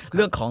นเ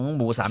รื่องของห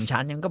มู3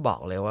 ชั้นยังก็บอ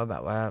กเลยว่าแบ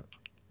บว่า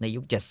ใน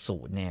ยุค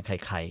70เนี่ยใ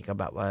ครๆก็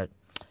แบบว่า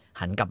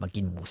หันกลับมา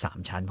กินหมู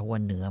3 ชั้นเพราะว่า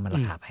เนื้อมันร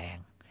าคาแพง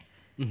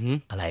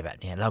อะไรแบบ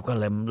นี้เราก็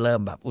เริ่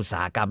มแบบอุตส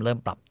าหกรรมเริ่ม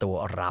ปรับตัว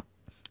รับ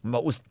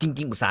จ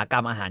ริงๆอุตสาหกร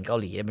รมอาหารเกา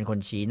หลีเป็นคน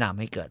ชี้นำ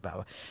ให้เกิดแบบ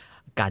ว่า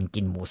การ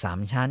กินหมูสาม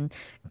ชั้น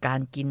กา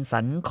รกิน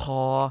สันค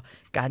อ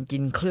การกิ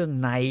นเครื่อง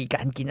ในก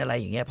ารกินอะไร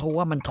อย่างเงี้ยเพราะ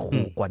ว่ามันถู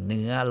กกว่าเ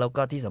นื้อแล้ว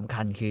ก็ที่สำ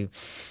คัญคือ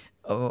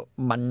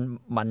มัน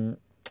มัน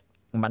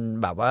มัน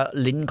แบบว่า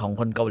ลิ้นของ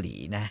คนเกาหลี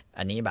นะ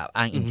อันนี้แบบ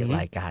อ้างอิงจาก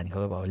รายการเขา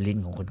บอกว่าลิ้น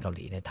ของคนเกาห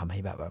ลีเนี่ยทำให้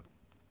แบบว่า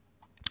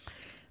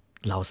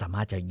เราสาม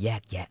ารถจะแย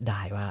กแยะไ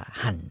ด้ว่า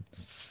หั่น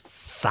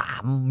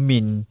3 มิ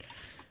ล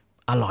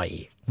อร่อย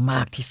ม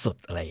ากที่สุด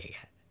อะไรอย่างเ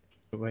งี้ย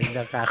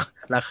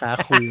ราคา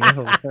คุยนะ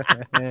ผม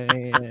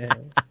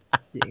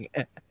จริง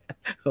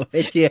ผมไ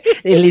ม่เชื่อ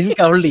ไอ้ลิ้น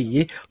เกาหลี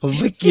ผม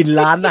ไปกิน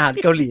ร้านอาหาร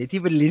เกาหลีที่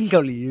เป็นลิ้นเก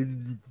าหลี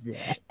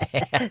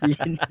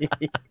ลิ้น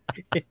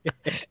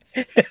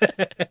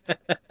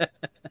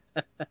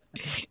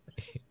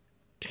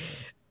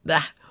น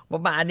ะปร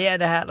ะมาณเนี้ย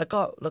นะฮะแล้ว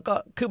ก็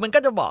คือมันก็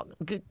จะบอก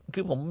คื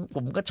อผ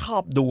มก็ชอ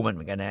บดูมันเห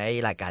มือนกันนะไอ้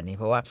รายการนี้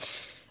เพราะว่า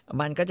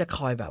มันก็จะค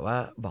อยแบบว่า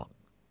บอก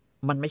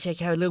มันไม่ใช่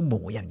แค่เรื่องห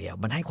มูอย่างเดียว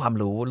มันให้ความ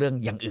รู้เรื่อง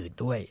อย่างอื่น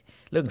ด้วย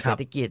เรื่องเศรษ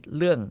ฐกิจ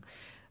เรื่อง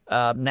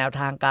แนว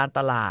ทางการต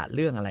ลาดเ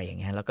รื่องอะไรอย่าง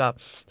เงี้ยแล้วก็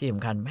ที่ส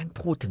ำคัญแม่ง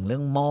พูดถึงเรื่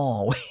องหม้อ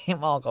เว้ย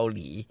หม้อเกาห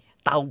ลี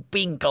เตา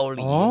ปิ้งเกาห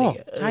ลี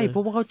ใช่เพรา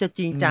ะว่าเขาจะจ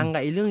ริงจังกั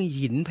บไอ้เรื่อง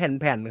หินแ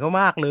ผ่นๆเขา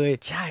มากเลย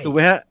ใช่ถูกไห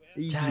มฮะ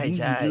ใช่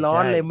หินร้อ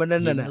นเลยมันนั่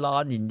นน่ะร้อ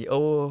นหินโ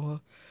อ้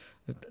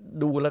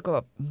ดูแล้วก็แบ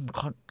บ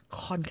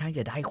ค่อนข้างจ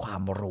ะได้ควา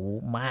มรู้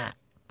มาก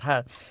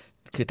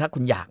ถ้าคุ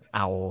ณอยากเอ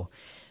า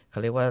เข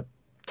าเรียกว่า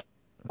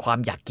ความ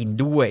อยากกิน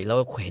ด้วยแล้ว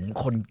เห็น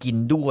คนกิน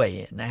ด้วย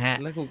นะฮะ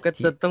แล้วคุณก็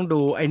จะต้องดู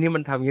ไอ้นี่มั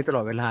นทำอย่างนี้ตล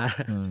อดเวลา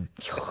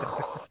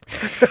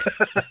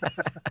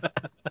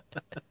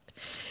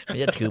มัน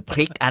จะถือพ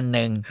ริกอันห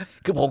นึ่ง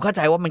คือผมเข้าใ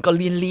จว่ามันก็เ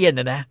ลี่ยน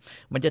นะ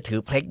มันจะถือ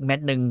พริกเม็ด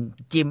หนึ่ง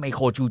จิ้มไอโค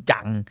ชู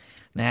จัง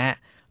นะฮะ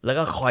แล้ว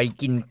ก็คอย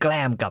กินแก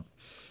ล้มกั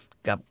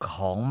บข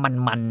อง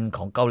มันข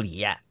องเกาหลี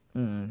อ่ะ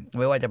ไ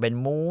ม่ว่าจะเป็น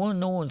หมู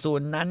นู่นส่ว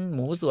นนั้นห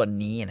มูส่วน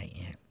นี้อะไรอย่าง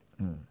เงี้ย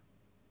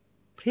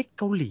พริก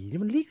เกาหลีนี่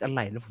มันเรียกอะไร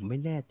นะผมไม่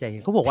แน่ใจ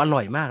เขาบอกว่าอร่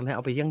อยมากนะเอ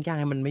าไปย่างๆ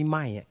ให้มันไม่ไห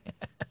ม้อ่ะ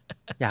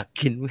อยาก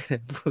กินไป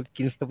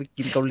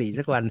กินเกาหลี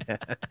สักวัน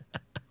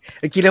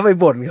กินแล้วไป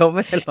บ่นเขาไ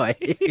ม่อร่อย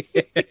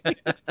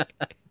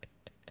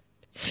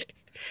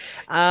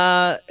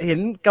เห็น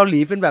เกาหลี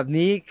เป็นแบบ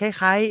นี้ค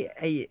ล้ายๆ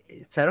ไอ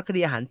สารค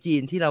ดีอาหารจี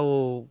นที่เรา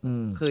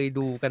เคย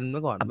ดูกันเ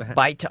มื่อก่อนไหมฮะ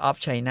Bite of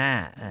China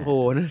โอ้โห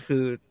นั่นคื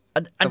อ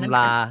ตำร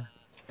า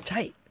ใ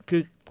ช่คื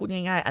อพูด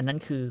ง่ายๆอันนั้น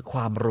คือคว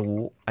ามรู้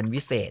อัน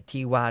วิเศษ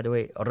ที่ว่าด้ว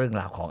ยเรื่อง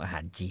ราวของอาหา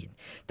รจีน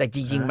แต่จ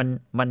ริงๆ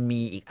มัน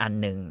มีอีกอัน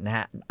หนึ่งนะฮ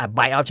ะ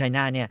Bite of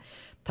China เนี่ย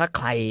ถ้าใ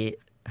คร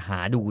หา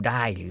ดูไ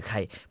ด้หรือใคร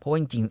เพราะว่า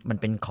จริงๆมัน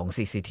เป็นของ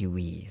CCTV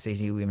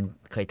มัน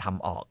เคยท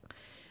ำออก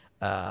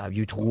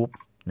YouTube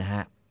นะฮ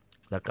ะ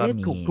แล้วก็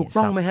มีถูก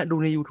ต้องไหมฮะดู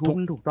ใน YouTube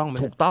ถูกต้องไหม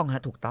ถูกต้อง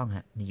ฮ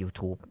ะใน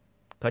YouTube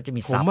เขาจะ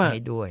มีซับใ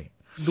ห้ด้วย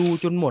ดู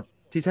จนหมด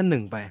ซีซั่น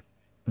 1ไป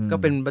ก็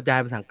เป็นบรรยาย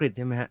ภาษาอังกฤษ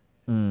ใช่ไหมฮะ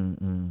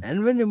and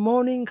when the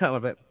morning ครับ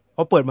แบบพ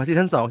อเปิดมาซี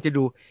ซั่น 2จะ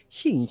ดู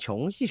ชิงฉง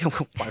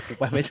ปล่อยกู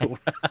ไปไม่ถูก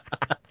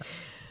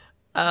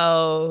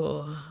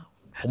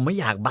ผมไม่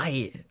อยาก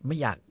ไม่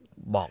อยาก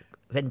บอก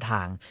เส้นท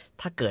าง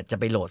ถ้าเกิดจะ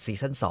ไปโหลดซี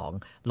ซั่น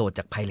 2โหลดจ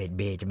าก Pirate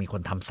Bay จะมีค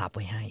นทำซับไ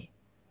ว้ให้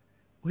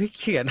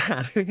เขียนอ่า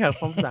นอยาก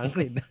ฟังภาษาอังก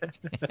ฤษ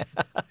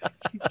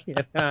เขีย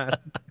นอ่าน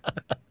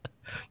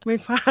ไม่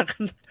ภาค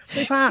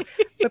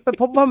ไป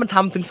พบว่ามันท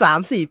ำถึง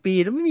 3-4 ปี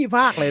แล้วไม่มีภ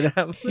าคเลยน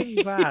ะไม่มี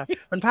ภาค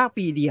มันภาค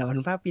ปีเดียว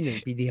มันภาคปี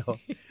 1ปีเดียว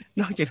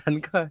นอกจากนั้น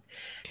ก็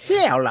แ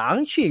จ่วหลัง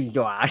ชิง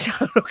จ๋าช่า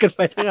งกันไ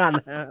ปทั้งนั้น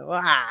นะว้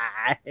า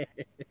ย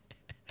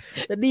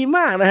แต่ดีม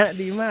ากนะฮะ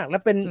ดีมากแล้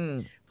วเป็น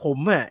ผม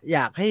อย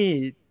ากใ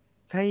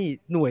ห้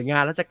หน่วยงา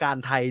นราชการ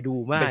ไทยดู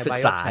มากศึก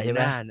ษาใช่ไห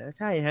ม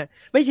ใช่ฮะ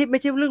ไม่ใ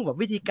ช่เรื่องแบบ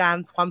วิธีการ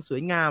ความสว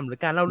ยงามหรือ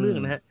การเล่าเรื่อง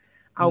นะฮะ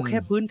เอาแค่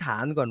พื้นฐา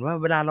นก่อนว่า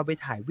เวลาเราไป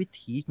ถ่ายวิ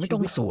ถีชีวิตขอ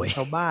งช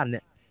าวบ้านเ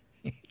นี่ย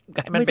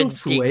ไม่ต้อง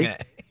สวย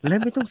และ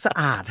ไม่ต้องสะ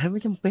อาดนะไ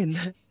ม่จำเป็นน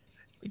ะ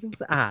ไม่ต้อง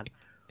สะอาด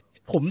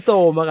ผมโต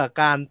มากับ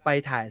การไป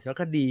ถ่ายสาร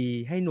คดี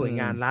ให้หน่วย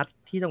งานรัฐ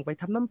ที่ต้องไป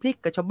ทำน้ำพริก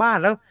กับชาวบ้าน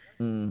แล้ว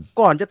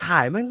ก่อนจะถ่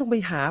ายแม่งต้องไป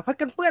หาผ้า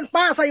กันเปื้อน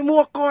ป้าใส่หม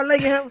วกก่อนอะไร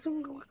เงี้ย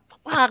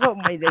ป้าก็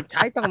ไม่ได้ใ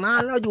ช้ตั้งนา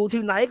นแล้วอยู่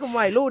ที่ไหนก็ไ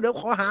ม่รู้เดี๋ยว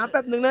ขอหาแ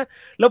ป๊บนึงนะ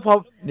แล้วพ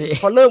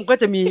อเริ่มก็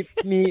จะ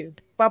มี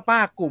ป้า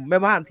กลุ่มแม่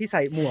บ้านที่ใ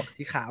ส่หมวก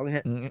สีขาวไงฮ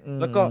ะ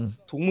แล้วก็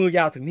ถุงมือย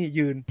าวถึงนี่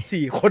ยืน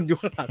4 คนอยู่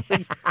ข้างหลังซึ่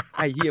งไ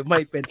อ้เหี้ยไม่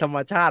เป็นธรรม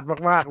ชาติ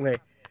มากๆเลย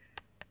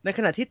ในข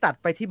ณะที่ตัด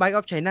ไปที่ Bite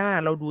of China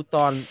เราดูต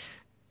อน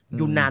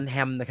ยูนานแฮ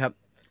มนะครับ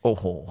โอ้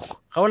โห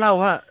เขาเล่า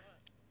ว่า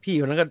พี่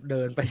คนนั้นก็เ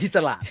ดินไปที่ต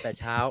ลาดแต่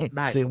เช้าไ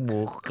ด้ซื้อหมู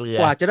เกลือ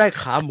กว่าจะได้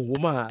ขาหมู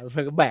มา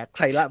แบกใ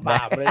ส่ละบ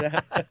าปเลยนะ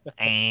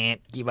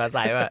ขี่มาใ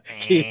ส่ว่า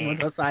ขี่มอ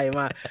เตอร์ไซค์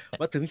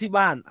มาถึงที่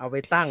บ้านเอาไป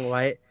ตั้งไ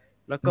ว้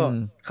แล้วก็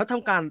เขาท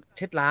ำการเ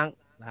ช็ดล้าง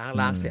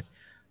เสร็จ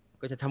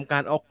ก็จะทำกา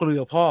รเอาเกลื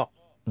อพอก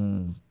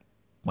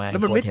แล้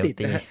วมันไม่ติด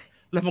นะ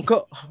แล้วมันก็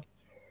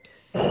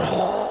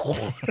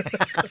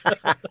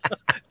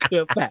เกลื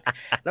อแปะ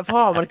แล้วพ่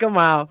อมัน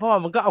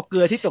ก็เอาเก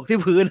ลือที่ตกที่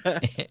พื้น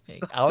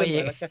เอาอี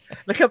ก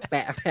แล้วก็แป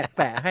ะ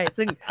ให้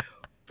ซึ่ง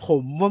ผ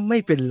มว่าไม่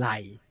เป็นไร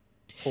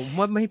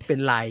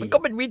มันก็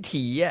เป็นวิ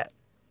ถีอ่ะ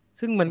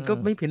ซึ่งมันก็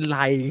ไม่เป็นไร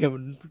ไงมั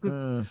น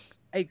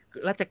ไอ้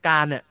ราชกา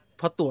รเนี่ย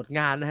พอตรวจง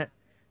านนะฮะ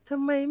ทำ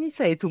ไมไม่ใ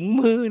ส่ถุง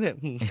มือเนี่ย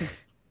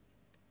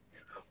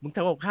มึงท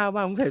ำกับข้าวบ้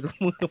างมึงใส่ถุง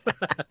มือ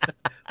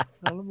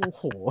แล้วโม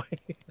โห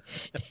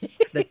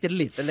ดัดจ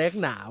ริตแต่เล็ก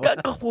หนาว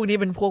ก็พวกนี้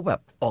เป็นพวกแบบ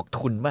ออก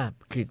ทุนมาก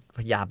คือพ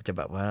ยายามจะแ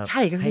บบว่าใ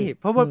ช่ครับ ให้ พี่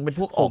เพราะว่า เป็น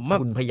พวกออก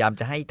ทุนพยายาม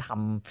จะให้ท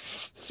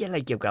ำเหี้ยอะไร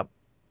เกี่ยวกับ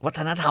วัฒ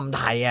นธรรมไ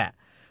ทยอ่ะ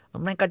แล้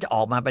วมันก็จะอ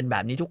อกมาเป็นแบ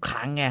บนี้ทุกค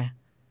รั้งไง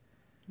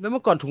แล้วเ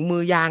มื่อก่อนถุงมื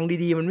อยาง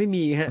ดีๆมันไม่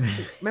มีฮะ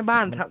แม่บ้า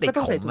น มันติด ก็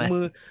ต้องใส่ ขม ถุ ไหม งมื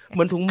อเห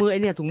มือนถุงมือไอ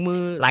เนี่ยถุงมื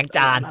อ ล้างจ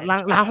าน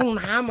ล้างห้อง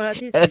น้ำอะ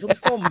ที่สี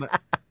ส้มๆอะ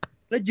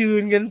แล้วยื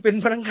นกันเป็น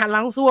พนักงานล้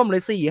างส้วมเล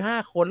ย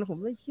4-5 คนแล้วผม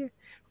เลยเฮ้ย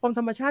ความธ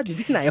รรมชาติอยู่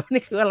ที่ไหนวะ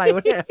นี่คืออะไรว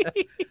ะเนี่ย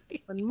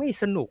มันไม่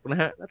สนุกนะ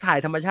ฮะแล้วถ่าย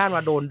ธรรมชาติม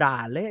าโดนด่า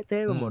เละเท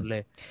ะไปหมดเล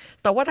ย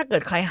แต่ว่าถ้าเกิ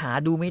ดใครหา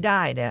ดูไม่ไ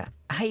ด้เนี่ย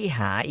ให้ห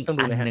าอีก ต้อง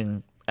ดู อัน เลยฮะ หนึ่ง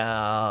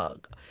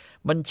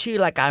มันชื่อ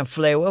รายการ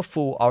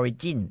Flavorful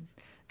Origin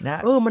น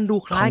ะ มันดู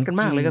คล้ายกัน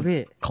มากเลยครับ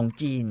พี่ ของ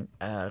จีน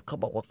เขา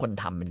บอกว่าคน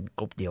ทำเป็นก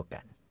ลุ่มเดียวกั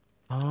น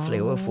อ๋อ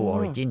Flavorful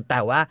Origin แต่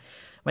ว่า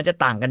มันจะ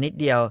ต่างกันนิด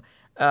เดียว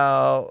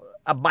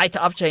A Bite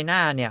of China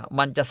เนี่ย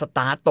มันจะสต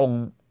าร์ตตรง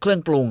เครื่อ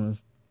งปรุง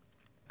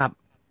ครับ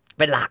เ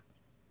ป็นหลัก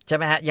ใช่ไ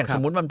หมฮะอย่าง ครับ ส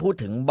มมุติมันพูด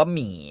ถึงบะห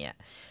มี่อะ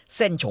เ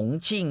ส้นฉง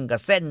ชิ่งกับ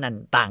เส้นนั่น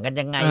ต่างกัน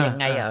ยังไง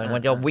มั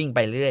นจะวิ่งไป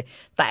เรื่อย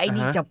แต่ไอ้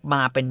นี่จะม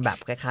าเป็นแบบ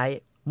คล้าย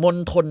ๆมณ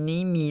ฑลนี้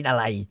มีอะ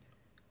ไร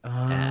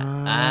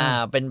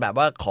เป็นแบบ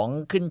ว่าของ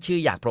ขึ้นชื่อ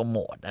อยากโปรโม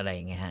ทอะไรอ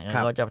ย่างเงี้ยฮะ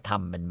ก็จะท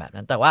ำเป็นแบบ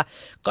นั้นแต่ว่า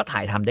ก็ถ่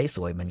ายทำได้ส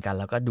วยเหมือนกัน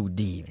แล้วก็ดู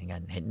ดีเหมือนกั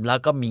นเห็นแล้ว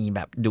ก็มีแบ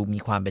บดูมี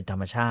ความเป็นธร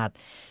รมชาติ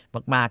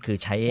มากๆคือ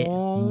ใช้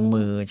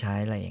มือใช้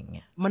อะไรอย่างเ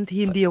งี้ยมัน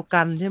ทีมเดียว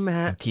กันใช่ไหม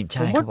ฮะ ทีมใ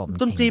ช่ ผม ครั ว่า บผม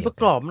ดนตรีประ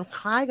กอบมันค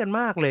ล้ายกัน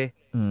มากเลย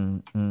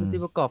ดนตรี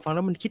ประกอบฟังแ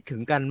ล้วมันคิดถึ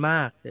งกันม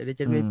ากเดี๋ยว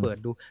จะไปเปิด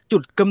ดูจุ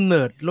ดกำเ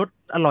นิดรส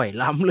อร่อย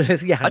ล้ำเลย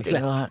สักอย่างนี่แหล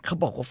ะ เขา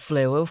บอกว่า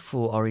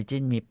Flavorful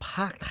Origin มีภ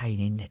าคไทย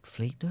ใน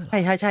Netflix ด้วยเหรอ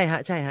ใช่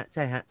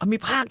ฮะ มี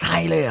ภาคไท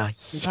ยเลยเหรอ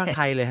มีภาคไ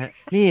ทยเลยฮะ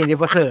นี่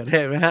ประเสริฐเ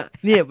ห็นไหมฮะ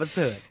นี่ประเส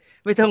ริฐ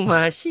ไม่ต้องม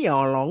าเชี่ยว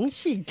หลง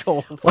ชี่โฉ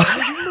งฟัง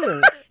เล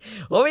ย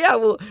ผมไม่อยาก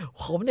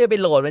ผมเนี่ยไป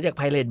โหลดมาจาก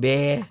Pirate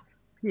Bay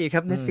พี่ค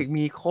รับ Netflix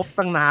มีครบ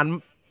ตั้งนาน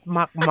ม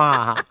าก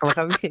แล้วค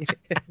รับพี่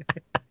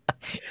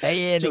ไอ้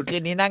นี่คื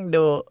นนี้นั่ง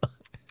ดู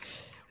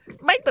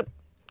ไม่แต่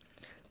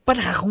ปัญ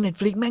หาของ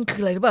Netflix แม่งคื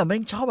ออะไรรู้ป่ะแม่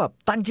งชอบแบบ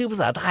ตั้งชื่อภา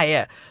ษาไทย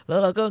อ่ะแล้ว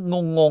เราก็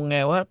งงไง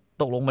ว่า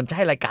ตกลงมันใช่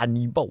รายการ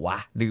นี้เปล่าวะ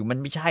หรือมัน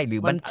ไม่ใช่หรื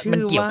อมัน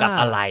เกี่ยวกับ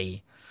อะไร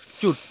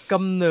จุดก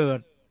ำเนิด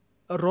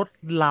รส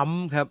ล้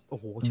ำครับโอ้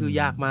โหชื่อ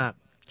ยากมาก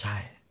ใช่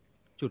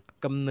จุด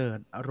กำเนิด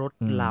รส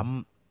ล้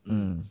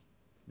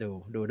ำ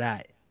ดูได้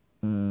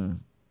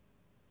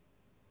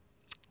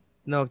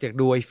นอกจาก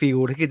ดูไอฟิล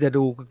ถ้าคิดจะ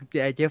ดู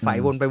ไอเจ๊ไฝ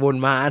วนไปวน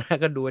มานะ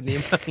ก็ดูอันนี้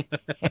มั้ง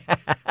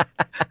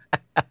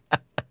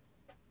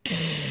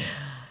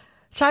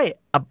ใช่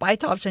A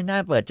Bite of China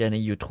เปิดเจอใน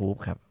YouTube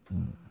ครับ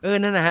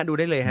นั่นนะฮะดู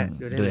ได้เลยฮะ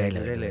ดูได้เ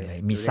ลย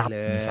มีซับเ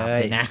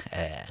ลยนะ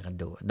กัน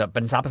ดูเ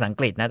ป็นซับภาษาอัง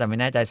กฤษนะแต่ไม่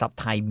แน่ใจซับ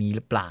ไทยมีห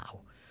รือเปล่า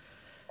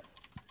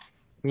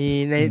มี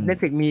ใน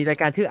Netflix มีราย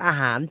การชื่ออา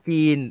หาร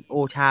จีนโอ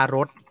ชาร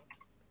ส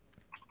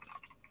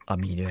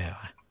มีด้วย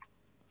วะ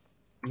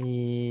มี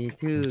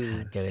ชื่อ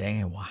เจอได้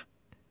ไงวะ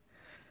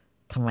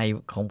ทำไม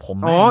ของผม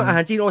อาห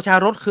ารจีนโอชา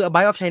รสคือ A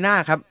Bite of China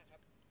ครับ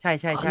ใช่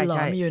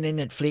มีอยู่ใน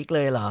Netflix เ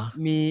ลยเหรอ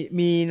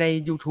มีใน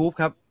YouTube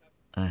ครับ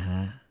ฮ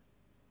ะ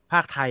ภ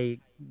าคไทย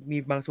มี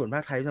บางส่วนภ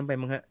าคไทยทำไป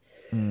มั้งฮะ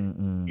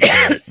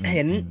เ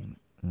ห็น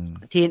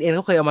TNN เข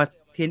าเคยเอา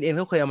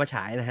มาฉ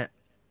ายนะฮะ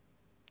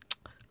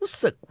รู้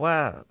สึกว่า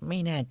ไม่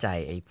แน่ใจ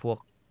ไอ้พวก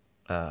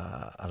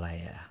อะไร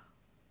อะ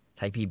ไ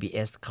ทย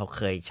PBS เขาเ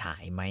คยฉา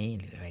ยไหม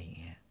หรืออะไรอย่าง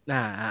เงี้ย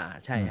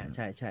ใช่ฮะใ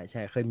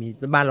ช่เคยมี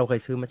บ้านเราเค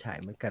ยซื้อมาฉาย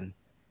เหมือนกัน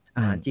อ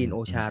าหารจีนโอ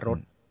ชารส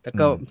แล้ว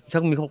ก็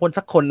มีคน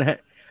สักคนนะฮะ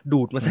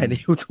ดูดมาใส่ใน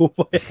YouTube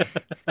ไว้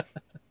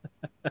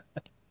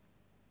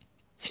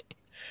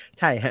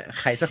ใช่ฮะ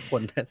ใครสักค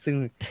นนะซึ่ง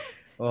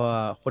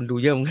คนดู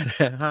เยอะเหมือนกัน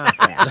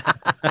500,000แล้ว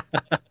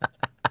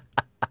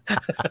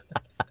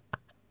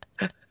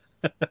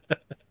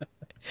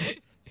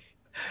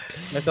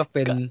แล้วก็เ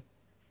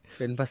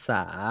ป็นภาษ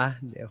า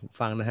เดี๋ยวผม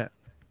ฟังนะฮะ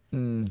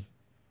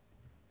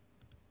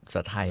ภาษ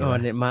าไทย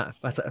เนี่ยมา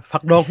ภาษาผั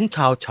กดองของช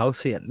าว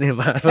เสียนเนี่ย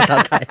มาภาษา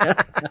ไทย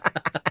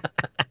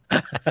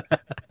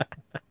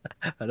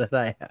ภาษา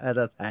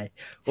ไทย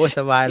โอ้ส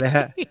บายเลยฮ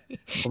ะ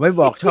ผมไม่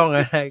บอกช่องอ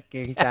ะไรเกร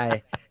งใจ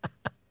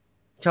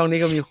ช่องนี้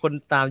ก็มีคน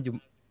ตามอยู่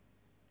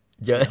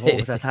เยอะโอ้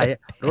ภาษาไทย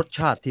รสช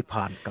าติที่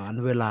ผ่านการ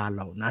เวลาเห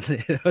ล่านั้น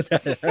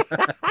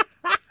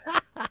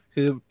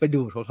คือไปดู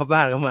ของเขาบ้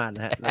านเขามาน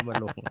ะฮะแล้วมา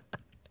ลง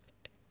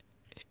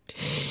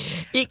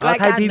อีกราย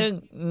การหนึ่ง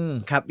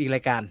ครับอีกร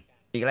ายการ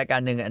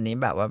หนึ่งอันนี้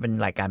แบบว่าเป็น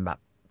รายการแบบ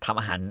ทำ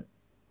อา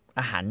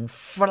หาร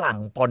ฝรั่ง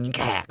ปนแ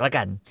ขกแล้ว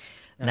กัน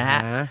นะฮ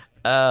ะ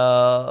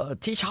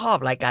ที่ชอบ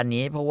รายการ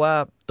นี้เพราะว่า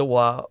ตัว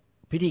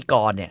พิธีก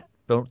รเนี่ย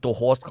ตัว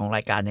โฮสต์ของร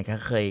ายการเนี่ยเขา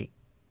เคย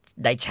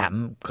ได้แชม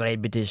ป์ Great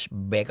British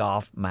Bake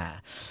Off มา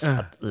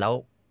แล้ว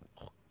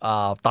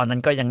ตอนนั้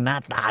นก็ยังหน้า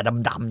ตา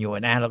ดำๆอยู่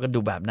นะแล้วก็ดู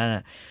แบบนั้น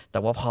แต่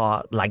ว่าพอ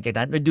หลังจาก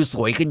นั้นดูส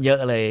วยขึ้นเยอะ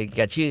เลยแก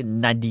ชื่อ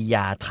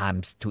Nadia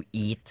Times to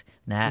Eat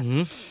นะฮะ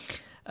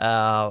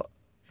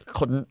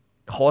คน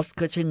โฮสต์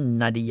ก็ชื่อ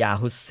Nadia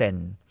Hussain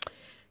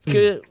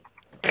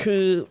คื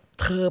อ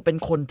เธอเป็น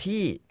คน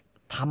ที่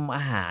ทำอ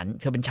าหาร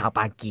เธอเป็นชาว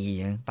ป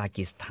า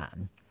กีสถาน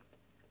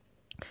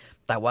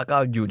แต่ว่าก็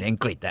อยู่ในอัง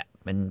กฤษอะ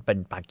เป็น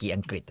ปากี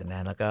อังกฤษน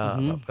ะแล้วก็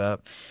แบบก็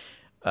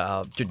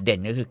จุดเด่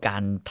นก็คือกา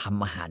รท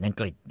ำอาหารอัง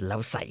กฤษแล้ว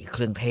ใส่เค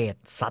รื่องเทศ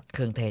ซัดเค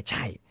รื่องเทศใ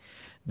ช่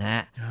น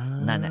ะ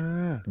นั่นน่ะ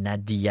นา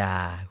ดิยา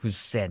ฮุส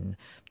เซน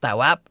แต่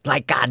ว่ารา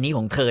ยการนี้ข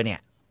องเธอเนี่ย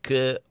คื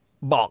อ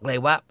บอกเลย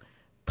ว่า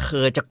เธ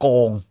อจะโก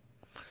ง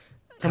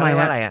ทำไม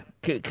ว่าอะไรอ่ะ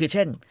คือเ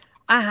ช่น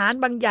อาหาร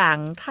บางอย่าง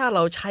ถ้าเร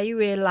าใช้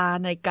เวลา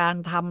ในการ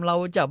ทำเรา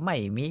จะไม่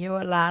มีเว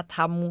ลาท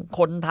ำค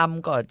นท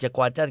ำก็จะก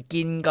ว่าจะ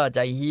กินก็จ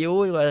ะหิว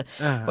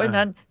เพราะฉะ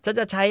นั้นฉัน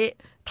จะใช้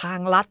ทาง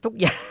ลัดทุก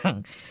อย่าง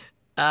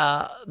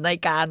ใน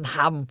การท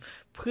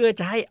ำเพื่อ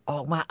จะให้ออ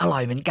กมาอร่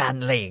อยเหมือนกัน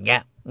อะไรอย่างเงี้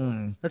ย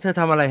แล้วเธอ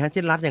ทำอะไรฮะเ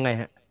ช่นรัดยังไง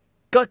ฮะ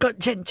ก็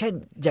เช่น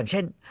อย่างเ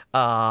ช่น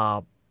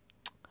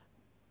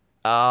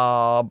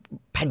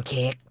แพนเ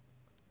ค้ก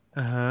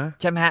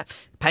ใช่ไหมฮะ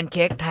แพนเ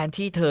ค้กแทน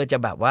ที่เธอจะ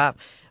แบบว่า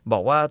บอ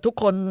กว่าทุก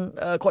คน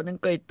คนอัง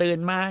กฤษตื่น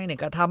มาเนี่ย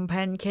ก็ทำแพ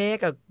นเค้ก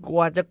ก็ก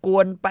ว่าจะกว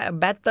น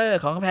แบตเตอร์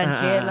ของแพนเ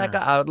ค้กแล้วก็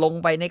เอาลง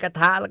ไปในกระ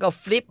ทะแล้วก็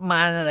ฟลิป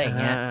มันอะไรอย่าง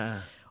เงี้ย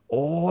โ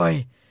อ้ย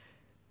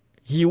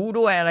หิว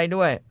ด้วยอะไร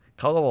ด้วย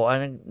เขาก็บอกว่า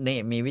นี่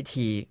มีวิ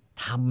ธี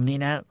ทำนี่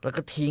นะแล้ว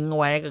ก็ทิ้ง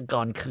ไว้ก่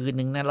อนคืน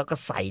นึงนะแล้วก็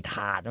ใส่ถ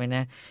าดไว้น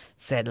ะ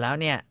เสร็จแล้ว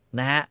เนี่ย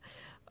นะฮะ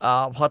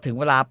พอถึง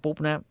เวลาปุ๊บ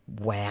นะ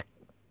แหวก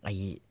ไอ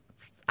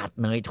อัด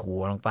เนยถั่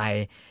วลงไป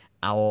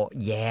เอา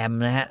แยม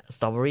นะฮะส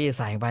ตรอเบอรี่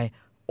ใส่ไป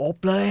อบ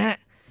เลยฮะ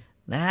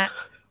นะฮะ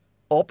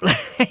อบเล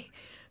ย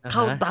เข้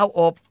าเตา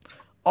อบ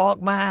ออก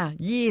มา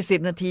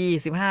20นาที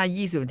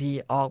15-20นาที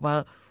ออกมา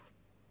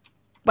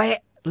เป๊ะ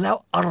แล้ว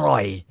อร่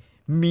อย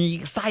มี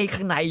ไส้ข้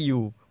างในอ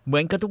ยู่เหมื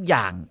อนกับทุกอ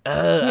ย่าง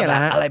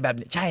อะไรแบบ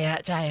นี้ใช่ฮะ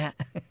ใช่ฮะ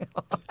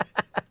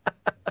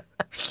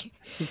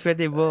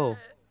incredible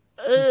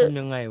ทำ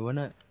ยังไงวะ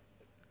น่ะ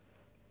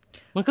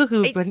มันก็คื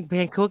อเป็นแพ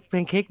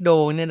นเค้กโด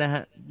เนี่ยนะฮ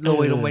ะโร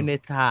ยลงไปใน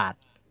ถาด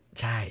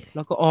ใช่แ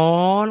ล้วก็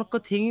แล้วก็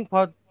ทิ้งพ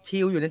อชิ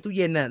ลอยู่ในตู้เ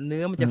ย็นน่ะเ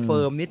นื้อมันจะเฟิ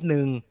ร์มนิดนึ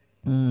ง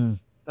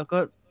แล้วก็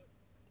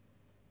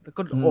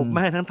อบม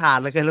าให้ทั้งถาด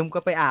เลยแล้ว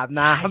ก็ไปอาบ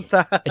น้ำซ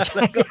ะ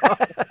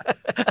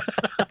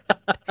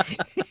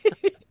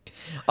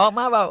ออกม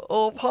าแบบโอ้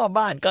พ่อ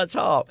บ้านก็ช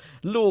อบ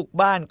ลูก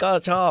บ้านก็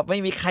ชอบไม่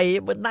มีใคร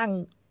มานั่ง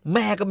แ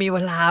ม่ก็มีเว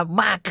ลา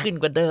มากขึ้น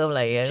กว่าเดิมอะไ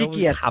รอย่างเงี้ยขี้เ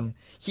กียจท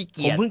ำขี้เ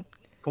กียจ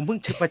ผมเพิ่ง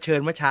เผชิญ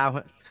เมื่อเช้าฮ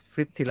ะฟ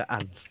ลิปทีละอั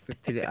นฟลิป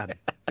ทีละอัน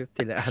ฟลิป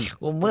ทีละอัน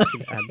โอ้เมื่อ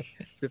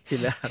ฟลิปที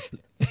ละอัน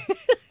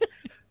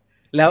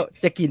แล้ว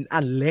จะกินอั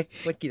นเล็ก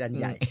ไม่กินอัน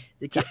ใหญ่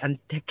จะกินอัน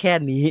แค่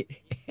นี้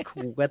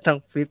กูก็ต้อง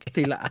ฟลิป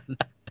ทีละอัน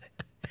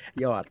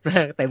หยอดแม่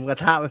งเต็มกระ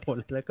ทะไปหมด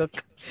แล้วก็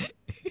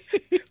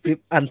ฟลิป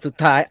อันสุด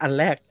ท้ายอัน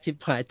แรกชิบ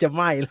หายจะไห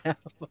ม้แล้ว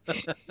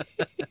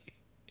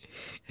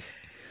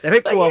แต่ไ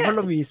ม่กลัวเพราะเร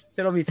า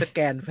มีสแก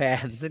นแฟ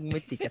นซึ่งไ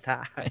ม่ติดกระทะ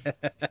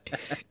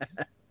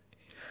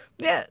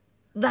เนี่ย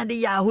นาดิ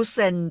ยาฮุสเซ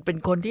นเป็น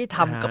คนที่ท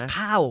ำกับ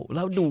ข้าวแ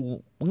ล้วดู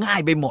ง่าย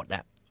ไปหมดอ่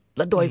ะแ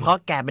ล้วโดยเฉพาะ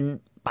แกเป็น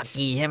ปา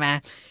กีใช่ไหม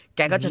แก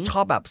ก็จะชอ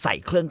บแบบใส่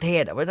เครื่องเท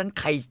ศเพราะฉะนั้น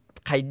ใค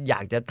รอย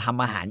ากจะท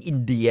ำอาหารอิน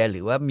เดียห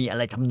รือว่ามีอะ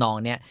ไรทำนอง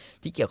เนี้ย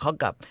ที่เกี่ยวข้อง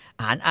กับอ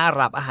าหารอาห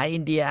รับอาหารอิ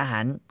นเดียอาหา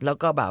รแล้ว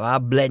ก็แบบว่า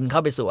เบลนด์เข้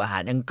าไปสู่อาหา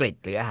รอังกฤษ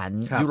หรืออาหาร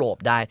ยุโรป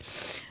ได้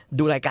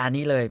ดูรายการ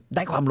นี้เลยไ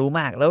ด้ความรู้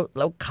มากแ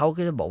ล้วเขา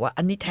ก็จะบอกว่า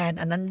อันนี้แทน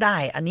อันนั้นได้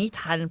อันนี้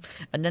ทาน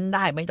อันนั้นไ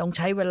ด้ไม่ต้องใ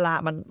ช้เวลา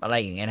มันอะไร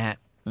อย่างเงี้ยนะฮะ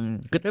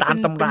คือตาม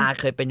ตำรา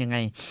เคยเป็นยังไง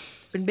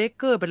เป็นเบเ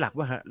กอร์เป็นหลัก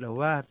วะฮะหรือ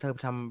ว่าเธอ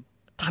ท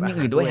ำอย่าง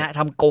อื่นด้วยฮะท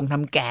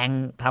ำแกง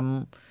ท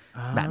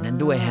ำแบบนั้น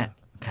ด้วยฮะ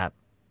ครับ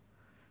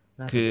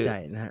คือ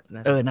นะฮะ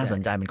น่าสน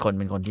ใจเป็น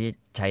คนที่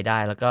ใช้ได้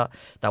แล้วก็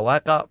แต่ว่า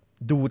ก็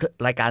ดู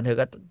รายการเธอ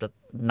ก็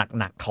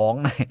หนักท้อง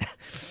หน่อย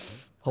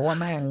เพราะว่า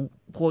แม่ง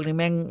พวกนี้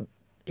แม่ง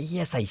เฮี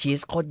ยใส่ชี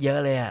สโคตรเยอะ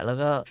เลยอะแล้ว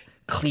ก็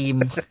ครีม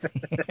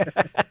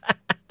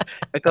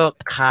แล้วก็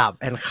คาร์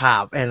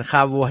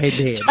บโบไฮ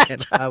เดรต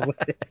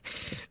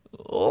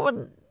โอ้มัน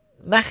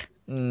นะ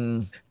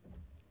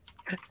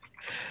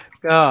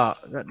ก็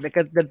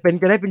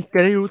จะ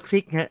ได้รู้ทริ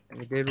คฮะ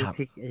จะได้รู้ท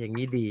ริคอย่าง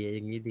นี้ดี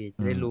จ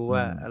ะได้รู้ว่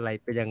าอะไร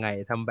เป็นยังไง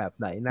ทำแบบ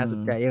ไหนน่าส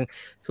นใจยัง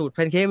สูตรแพ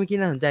นเค้กเมื่อกี้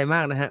น่าสนใจม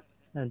ากนะฮะ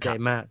น่าสนใจ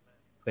มาก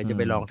เผื่อจะไ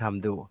ปลองท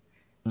ำดู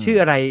ชื่อ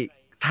อะไร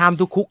Time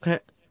to Cook ฮ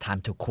ะ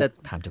Time to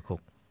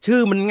Cook ชื่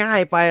อมันง่า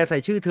ยไปใส่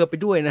ชื่อเธอไป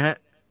ด้วยนะฮะ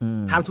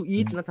Time to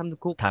Eat นะ Time to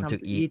Cook Time to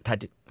Eat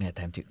เนี่ย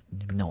Time to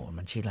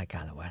มันชื่อรายกา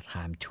รอะไรวะ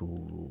Time to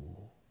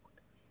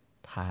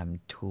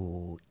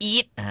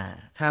Eat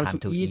Time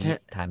to Eat ฮะ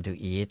Time to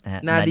Eat นะฮ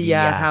ะนาดิย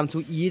า Time to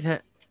Eat ฮ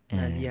ะ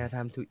นาดิยา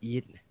Time to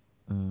Eat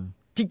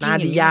นา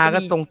ดิยาก็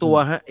ตรงตัว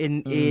ฮะ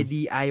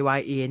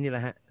NADIYA นี่แหล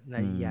ะฮะนา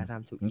ดิยา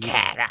Time to Eat แข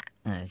กอ่ะ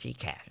ชื่อ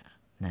แขก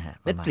นะฮะ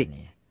Netflix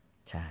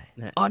ใช่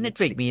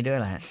Netflix มีด้วย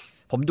เหรอฮะ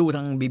ผมดูท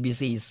าง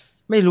BBC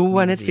ไม่รู้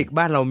ว่า Netflix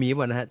บ้านเรามี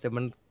ป่ะนะฮะแต่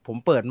ผม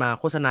เปิดมา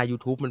โฆษณา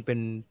YouTube มันเป็น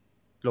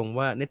ลง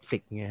ว่า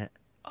Netflix ไงฮะ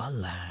อ๋อ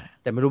เหรอ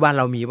แต่ไม่รู้บ้านเ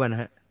รามีป่ะน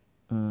ะฮะ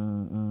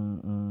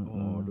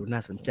ดูน่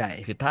าสนใจ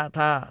คือ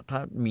ถ้า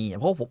มี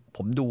เพราะผ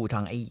มดูท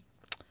าง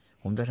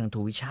ผมดูทาง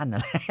ทูวิชั่นอะ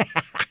ไร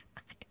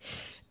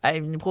ไอ้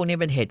พวกนี้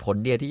เป็นเหตุผล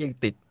เดียวที่ยัง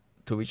ติด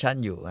ทูวิชั่น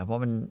อยู่เพรา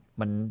ะ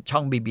มันช่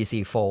อง BBC4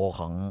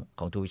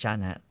 ของทูวิชั่น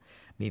ฮะ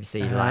BBC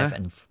Life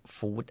and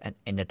Food and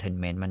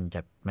Entertainment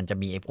มันจะ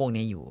มีไอ้พวก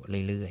นี้อยู่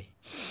เรื่อย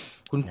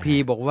คุณพี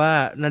บอกว่า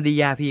นาดิ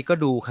ยาพีก็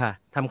ดูค่ะ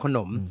ทำขน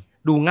ม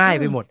ดูง่าย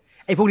ไปหมด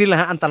ไอ้พวกนี้แหละ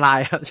ฮะอันตราย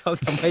ครับชอบ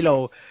ทำให้เรา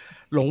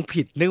หลง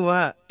ผิดนึกว่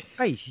าไ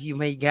อ้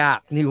ไม่ยาก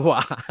นี่หว่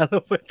า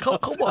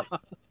เขาบอก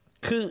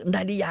คือน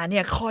าดิยาเนี่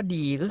ยข้อ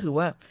ดีก็คือ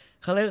ว่า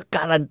เขาเรียกก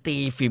ารันตี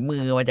ฝีมื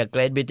อมาจาก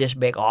Great British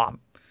Bake Off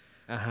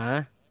ฮะ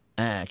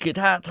คือ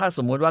ถ้าส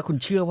มมุติว่าคุณ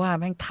เชื่อว่า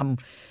แม่งท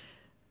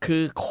ำคื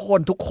อโค่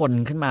นทุกคน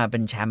ขึ้นมาเป็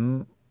นแชมป์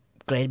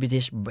Great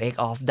British Bake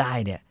Off ได้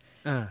เนี่ย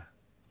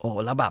โอ้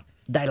แล้วแบบ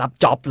ได้รับ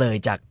จ็อบเลย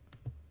จา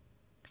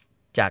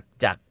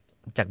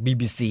ก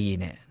BBC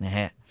เนี่ยนะฮ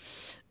ะ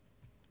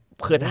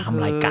เพื่อท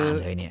ำรายการ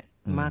เลยเนี่ย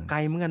มาไกล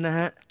เหมือนกันนะ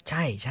ฮะใ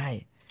ช่ใช่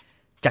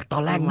จากตอ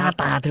นแรกหน้า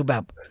ตาเธอแบ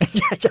บ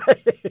ใช่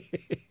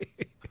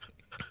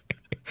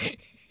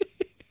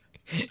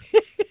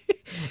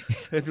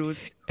เธอดู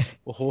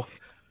โอ้โห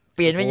เป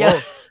ลี่ยนไปเยอะ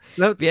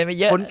แล้วเปลี่ยนไป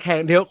เยอะคนแข่ง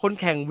เดี๋ยวคน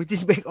แข่ง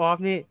British Bake Off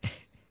นี่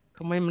ท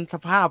ำไมมันส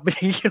ภาพเป็นอ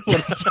ย่างนี้หม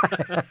ด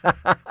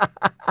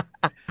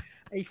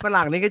ไอ้ฝ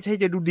รั่งนี่ก็ใช่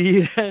จะดูดี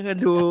นะก็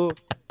ดู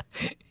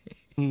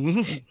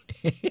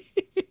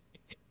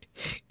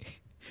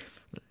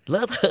เล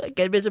อะเทอะเก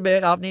นเบสเบ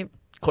กออฟนี่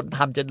คนท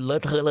ำจะเลอ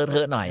ะเท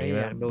อะหน่อยอ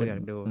ยาก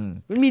ดู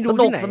มันมีดู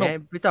ที่ไหน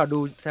พี่ต่อดู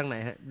ทางไหน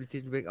ฮะ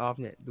British Bake Off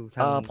เนี่ยดูทา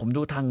งผม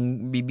ดูทาง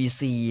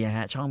BBC ฮ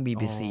ะช่อง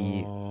BBC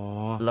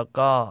แล้ว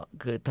ก็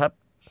คือถ้า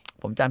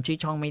ผมจำชื่อ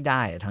ช่องไม่ไ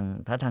ด้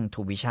ถ้าทาง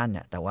True Vision เ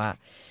นี่ยแต่ว่า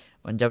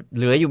มันจะเ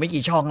หลืออยู่ไม่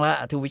กี่ช่องแล้ว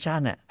True Vision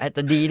เนี่ยแ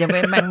ต่ดีเนี่ยแ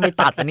ม่งไม่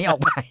ตัดอันนี้ออ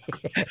กไป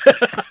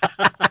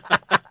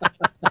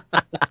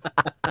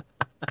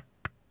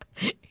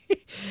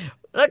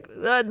แล้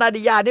วนา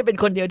ดิยานี่เป็น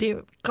คนเดียวที่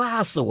กล้า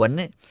สวนเ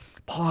นี่ย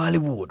พอล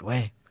ลีวูดเว้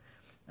ย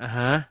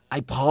ไอ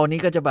พอนี่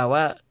ก็จะแบบ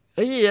ว่าเ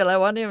ฮ้ยอะไร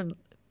วะนี่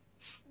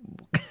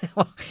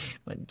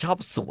มันชอบ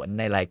สวน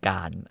ในรายกา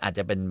รอาจจ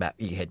ะเป็นแบบ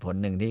อีกเหตุผล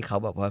หนึ่งที่เขา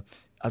แบบว่า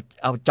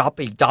เอาจ็อบ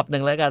อีกจ็อบหนึ่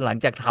งแล้วกันหลัง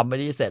จากทำไป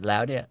ที่เสร็จแล้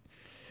วเนี่ย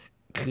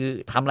คือ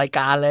ทำรายก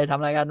ารเลยท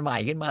ำรายการใหม่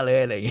ขึ้นมาเลย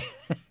อะไรอย่างเงี้ย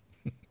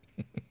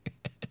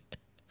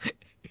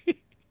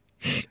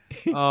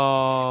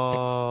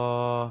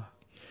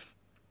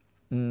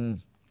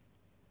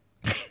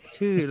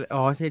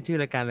ชื่อ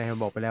รายการอะไร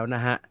บอกไปแล้วน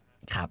ะฮะ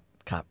ครับ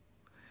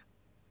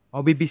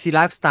BBC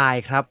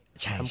Lifestyle ครับ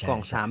ใช่ทำกล่อ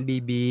ง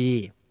 3BB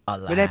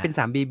ไม่ได้เป็น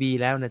 3BB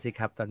แล้วนะสิ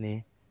ครับตอนนี้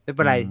ไม่เ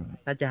ป็นไร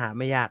น่าจะหาไ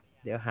ม่ยาก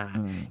เดี๋ยวหา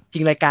จริ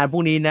งรายการพว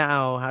กนี้นะเอ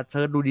าเ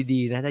ซิร์ชดูดี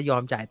ๆนะถ้ายอ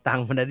มจ่ายตัง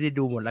ค์มันได้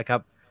ดูหมดแล้วครั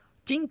บ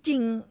จริ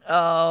ง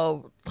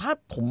ๆ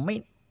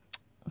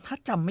ถ้า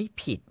จำไม่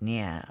ผิดเ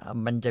นี่ย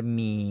มันจะ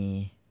มี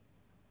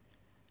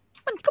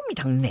มันก็มี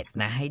ทางเน็ต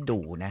นะให้ดู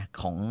นะ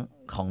ข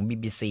อง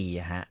BBC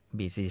ฮะ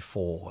BBC4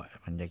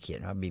 มันจะเขียน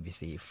ว่า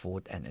BBC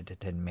Food and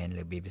Entertainment ห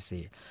รือ BBC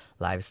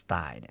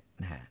Lifestyle เนี่ย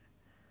นะฮะ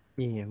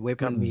นี่เว็บ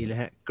มันมีเลย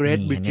ฮะ Great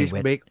British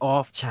Bake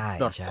Off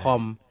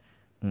 .com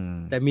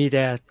แต่มีแ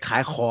ต่ขา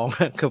ยของ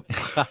กับ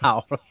ข่าว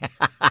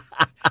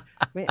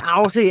ไม่เอา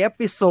สิเอ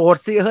พิโซด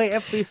สิเฮ้ยเอ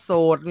พิโซ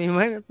ดมีไห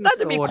มน่า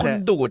จะมีคน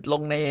ดูดล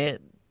งใน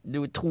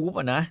YouTube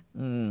อ่ะนะ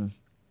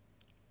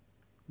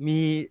มี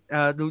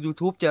ดู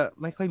YouTube จะ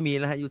ไม่ค่อยมี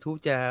แล้วฮะ YouTube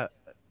จะ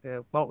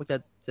บอก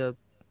จะ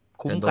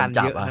คุ้มกัน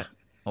เยอะฮะ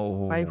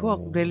ไปพวก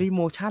Daily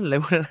Motion อะไร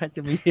พวกนั้นจ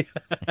ะมี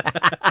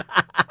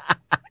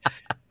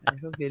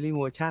พวก Daily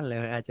Motion อะไร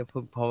อาจจะ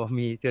พอ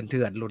มีเ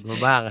ถื่อนหลุดมา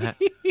บ้างฮะ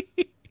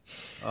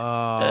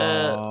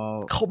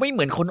เขาไม่เห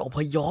มือนคนอพ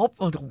ยพ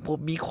ผม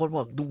มีคนบ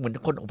อกดูเหมือน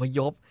คนอพย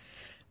พ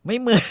ไม่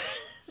เหมือน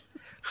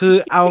คือ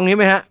เอางี้ไ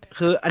หมฮะ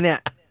คืออันเนี้ย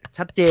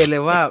ชัดเจนเล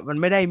ยว่ามัน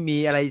ไม่ได้มี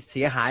อะไรเ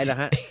สียหายหรอก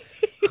ฮะ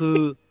คือ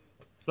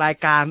ราย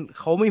การ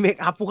เขาไม่เมค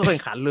อัพผู้เข้าแข่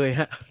งขันเลย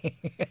ฮะ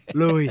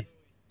เลย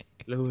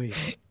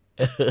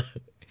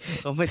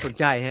เขาไม่สน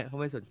ใจฮะเขา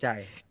ไม่สนใจ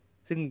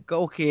ซึ่งก็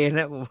โอเคน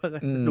ะผมว่า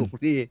สนุก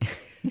ดี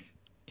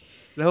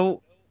แล้ว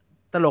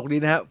ตลกดี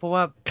นะฮะเพราะว่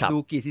าดู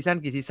กี่ซีซั่น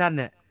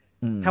เนี่ย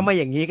ถ้ามา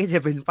อย่างนี้ก็จะ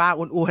เป็นป้า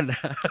อ้วนๆน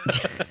ะ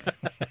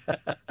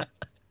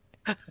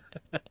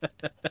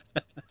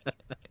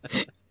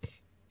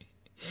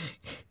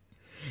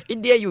อิน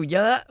เดียอยู่เย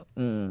อะ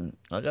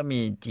แล้วก็มี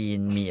จีน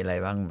มีอะไร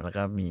บ้างแล้ว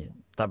ก็มี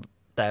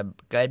แต่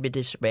Great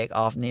British Bake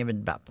Off นี่เป็น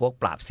แบบพวก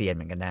ปราบเซียนเ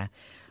หมือนกันนะ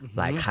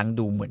หลายครั้ง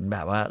ดูเหมือนแบ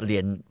บว่าเรี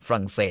ยนฝ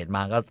รั่งเศสม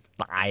าก็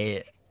ต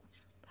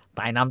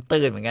ายน้ำ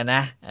ตื้นเหมือนกันน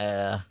ะ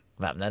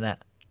แบบนั้นน่ะ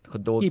คุ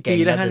ณดูเก่ง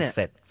แล้วเ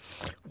สร็จ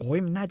โอ้ย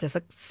มันน่าจะสั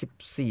ก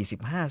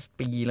14-15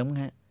 ปีแล้วมั้ง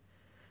ฮะ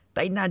แ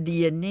ต่นาเดี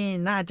ยนี่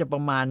น่าจะปร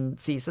ะมาณ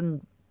ซีซั่น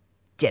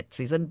7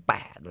ซีซั่น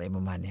8อะไรป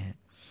ระมาณนี้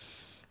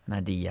นา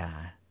เดีย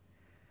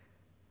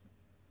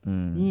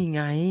นี่ไ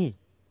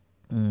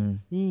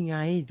ง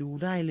ดู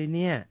ได้เลยเ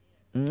นี่ย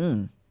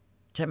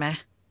ใช่ไหม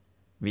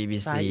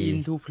BBC sign in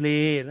to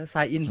play แล้ว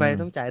sign in ไป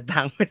ต้องจ่าย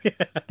ตังค์ไหมเนี่ย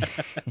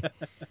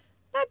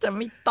น่าจะไ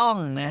ม่ต้อง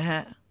นะฮ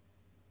ะ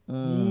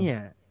เนี่ย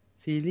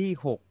ซีรีส์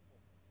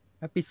6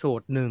เอพิโซ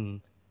ด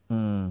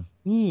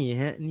1นี่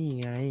ฮะนี่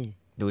ไง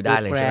ดูได้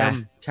เลยใช่ไหม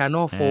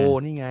Channel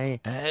 4นี่ไง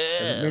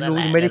ไม่รู้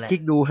ไม่ได้คลิ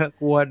กดูฮะ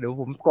กลัวเดี๋ยว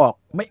ผมกรอก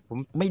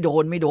ไม่โด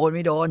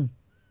น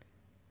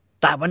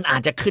แต่มันอา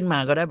จจะขึ้นมา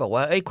ก็ได้บอก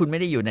ว่าเอ้ยคุณไม่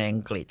ได้อยู่ในอั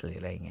งกฤษหรือ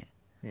อะไรเงี้ย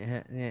เนี่ยฮ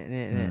ะเนี่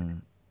ย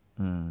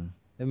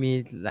แล้วมี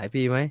หลาย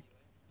ปีไหม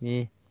มี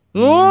โ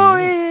อ้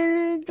ย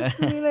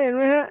มีอะไรเห็นไ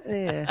หมฮะเ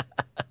นี่ย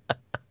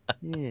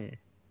นี่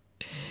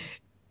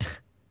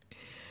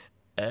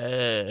เอ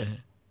อ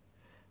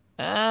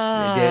อ่า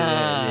เ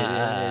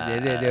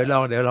ดี๋ยว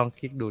ลอง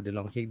คลิกดูเดี๋ยว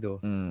ลองคลิกดู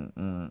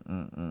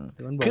แ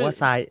ต่มันบอกคือว่า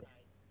ไซน์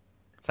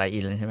ใส่อิ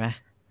นเลยใช่ไหม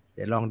เ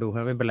ดี๋ยวลองดูค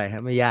รับไม่เป็นไรครั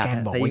บไม่ยากแกล้ง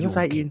ฮะบอกไซ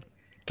น์อิน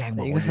ก็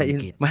ว่าอยู่อังกฤษไซน์อินแกล้งบอกไซน์อินก็ว่าอยู่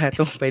อังกฤษ ไซน์อินไม่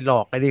ต้องไปหล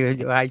อกไอ้นี่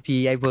ไอพี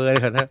ไอเบอร์เล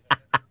ยก่อนนะ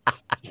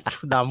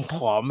ดำข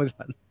อมไป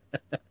ก่อน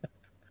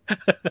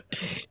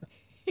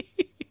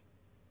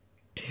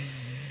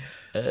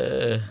เอ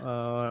อ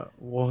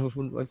โอ้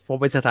คุณพอ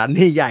ไปสถา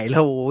นีใหญ่แล้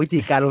วโอ้วิธี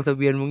การลงทะเ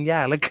บียนมึงย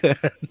ากเหลือเกิ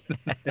น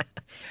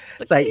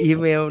ใส่อี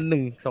เมล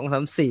1 2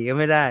 3 4ก็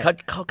ไม่ได้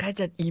เขาแค่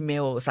จะอีเม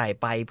ลใส่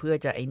ไปเพื่อ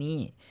จะไอ้นี่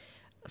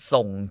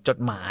ส่งจด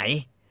หมาย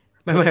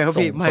ไม่ครับ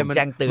พี่ไม่ ส่งแ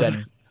จ้งเตือน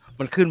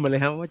มันขึ้นมาเลย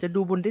ครับว่าจะ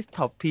ดูบนเดสก์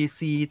ท็อป PC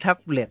แท็บ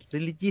เล็ต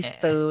รีจิส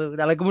เตอร์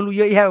อะไรก็ไม่รู้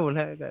เยอะแยะหมดแ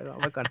ล้วเอา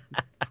ไว้ก่อน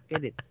เคร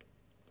ดิต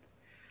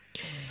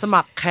ส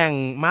มัครแข่ง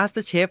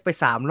MasterChef ไป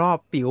3 รอบ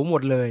ปิ๋วหม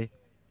ดเลย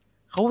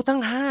เขาตั้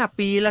ง5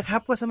 ปีแล้วครั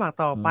บก็สมัคร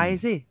ต่อไป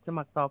สิส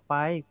มัครต่อไป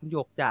คุณหย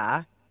กจ๋า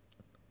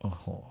โอ้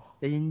โห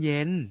ใจเย็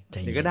นๆ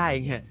เดี๋ยวก็ได้เอ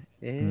งฮะ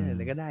เ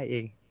ดี๋ยวก็ได้เอ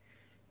ง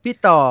พี่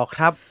ต่อค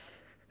รับ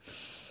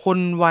คน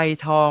วัย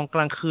ทองก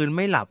ลางคืนไ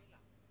ม่หลับ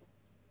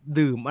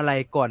ดื่มอะไร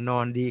ก่อนนอ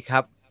นดีครั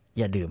บ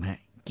อย่าดื่มฮะ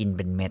กินเ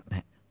ป็นเม็ดฮ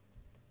ะ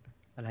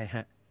อะไรฮ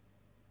ะ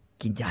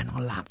กินยานอ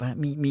นหลับฮะ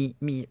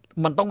มี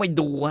มันต้องไป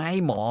ดูให้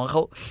หมอเข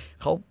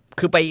า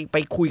คือไป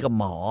คุยกับ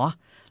หมอ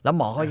แล้วห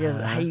มอเขาจะ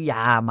ให้ย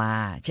ามา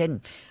เช่น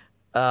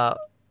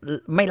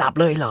ไม่หลับ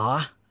เลยเหรอ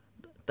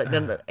แต่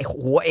ไอ้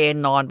หัวเอน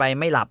นอนไป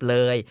ไม่หลับเล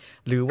ย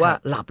หรือว่า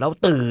หลับแล้ว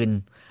ตื่น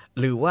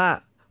หรือว่า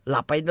ห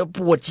ลับไปแล้วป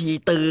วดฉี่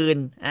ตื่น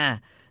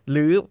ห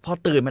รือพอ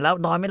ตื่นมาแล้ว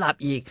นอนไม่หลับ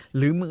อีก ห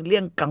รือมึงเรื่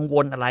องกังว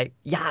ลอะไร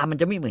ยามัน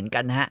จะไม่เหมือนกั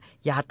นฮะ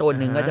ยาตัว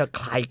หนึ่งก็จะ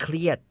คลายเค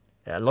รียด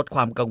ลดค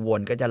วามกังวล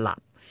ก็จะหลับ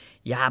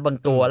ยาบาง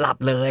ตัวหลับ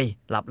เลย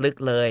หลับลึก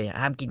เลย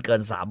ห้ามกินเกิ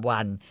น3 วั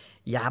น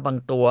ยาบาง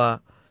ตัว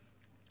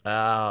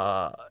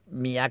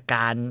มีอาก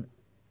าร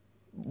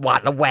หวา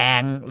ดระแว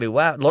งหรือ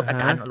ว่าลดอา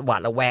การหวา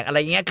ดระแวงอะไร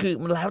เงี้ยคือ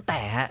มันแล้วแ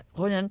ต่ฮะเพร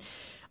าะฉะนั้น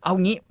เอา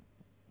งี้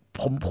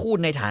ผมพูด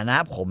ในฐานะ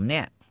ผมเ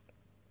นี่ย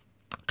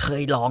เค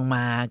ยลองม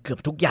าเกือบ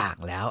ทุกอย่าง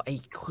แล้วไอ้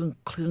เ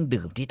ครื่อง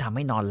ดื่มที่ทำใ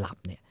ห้นอนหลับ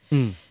เนี่ย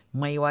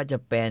ไม่ว่าจะ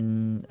เป็น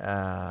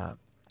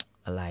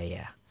อะไร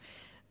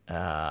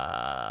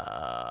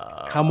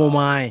คาโมไม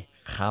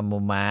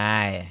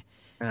ล์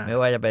ไม่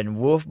ว่าจะเป็น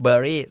วูฟเบอ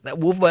ร์รี่แต่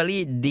วูฟเบอร์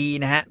รี่ดี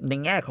นะฮะใน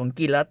แง่ของ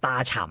กินแล้วตา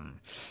ฉ่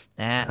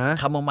ำนะฮะ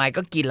คาโมไมล์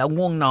ก็กินแล้ว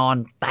ง่วงนอน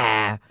แต่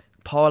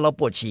พอเรา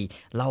ปวดฉี่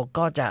เรา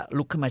ก็จะ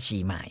ลุกขึ้นมา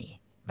ฉี่ใหม่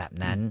แบบ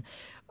นั้น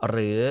ห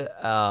รือ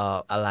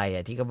อะไร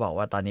ที่เขาบอก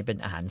ว่าตอนนี้เป็น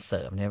อาหารเส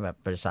ริมเนี่ยแบบ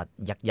บริษัท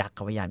ยักษ์เข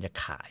าพยายามจะ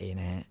ขาย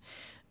นะฮะ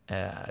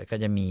ก็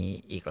จะมี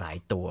อีกหลาย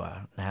ตัว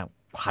นะครับ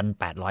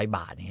1,800 บ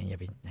าทเนี่ยอย่า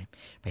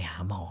ไปหา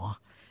หมอ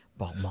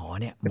บอกหมอ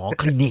เนี่ยหมอ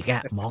คลินิก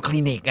หมอค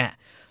ลินิก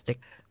เล็ก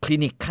คลิ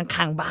นิกข้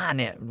างๆบ้าน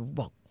เนี่ย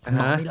บอกน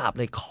อนไม่หลับ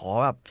เลยขอ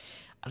แบบ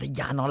อะไร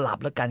ยานอนหลับ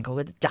แล้วกันเขา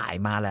ก็จะจ่าย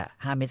มาแหละ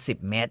5 เม็ด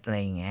10 เม็ดอะไร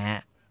อย่างเงี้ย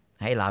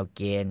ให้เราเ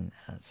กณฑ์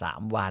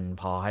3 วัน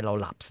พอให้เรา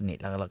หลับสนิท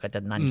แล้วเราก็จะ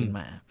นั่นขึ้น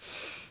มา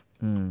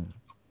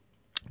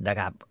นะ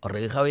ครับห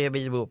รือเขาจะไป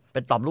ดูเป็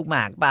นต่อมลูกหม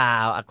ากเปล่า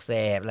อักเส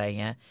บอะไร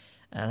เงี้ย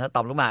ถ้าต่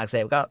อมลูกหมากอักเส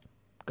บ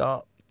ก็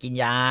กิน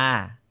ยา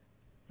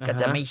ก็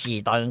จะไม่ฉี่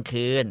ตอนกลาง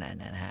คืน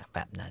นะฮะแบ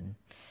บนั้น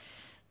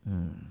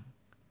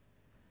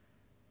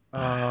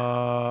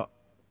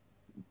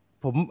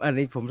ผมอัน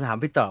นี้ผมถาม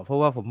พี่ต่อเพราะ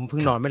ว่าผมเพิ่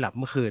งนอนไม่หลับ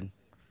เมื่อคืน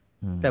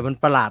แต่มัน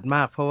ประหลาดม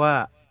ากเพราะว่า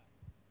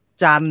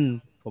จันทร์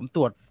ผมต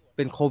รวจเ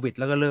ป็นโควิด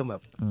แล้วก็เริ่มแบ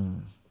บ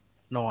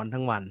นอน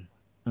ทั้งวัน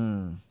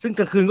ซึ่ง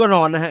กลางคืนก็น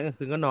อนนะฮะกลาง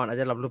คืนก็นอนอาจ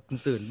จะหลับ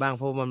ตื่นบ้างเ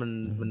พราะว่ามั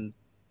น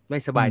ไม่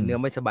สบายเนื้อ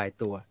ไม่สบาย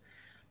ตัว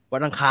วั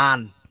นอังคาร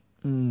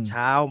เ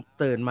ช้า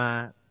ตื่นมา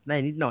ได้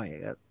นิดหน่อย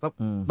ก็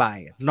บ่าย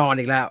นอน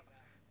อีกแล้ว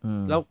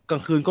แล้วกลา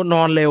งคืนก็น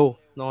อนเร็ว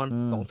นอน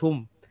20 ทุ่ม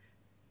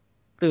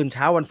ตื่นเ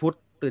ช้าวันพุธ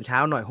ตื่นเช้า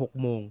หน่อย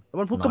6 โมงแล้ว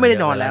วันพุธก็ไม่ได้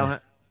นอนแล้วฮ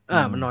ะ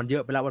มันนอนเยอ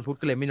ะไปแล้ววันพุธ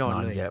ก็เลยไม่นอน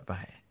เลยเยอะไป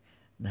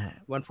นะ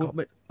วันพุธ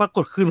ปราก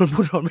ฏคืนวันพุ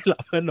ธนอนไม่หลั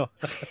บเนอะ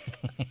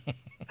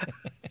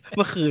เ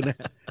มื่อคืนนะ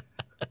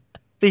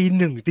ตี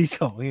 1 ตี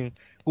 2เอง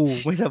กู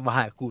ไม่สบา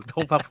ยกูต้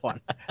องพักผ่อน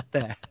แ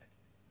ต่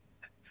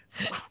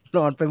น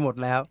อนไปหมด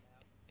แล้ว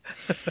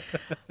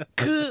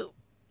คือ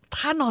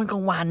ถ้านอนกลา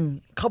งวัน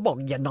เขาบอก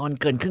อย่านอน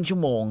เกินครึ่งชั่ว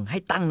โมงให้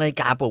ตั้งนาฬิ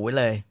กาปลุกไว้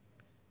เลย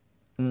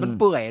มัน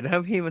เปื่อยนะ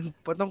พี่มั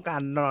นต้องกา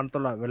รนอนต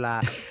ลอดเวลา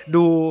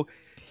ดู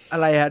อะ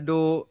ไรดู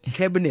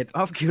Cabinet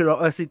of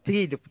Curiosity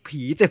เดี๋ยว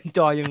ผีเต็มจ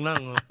อยังนั่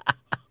ง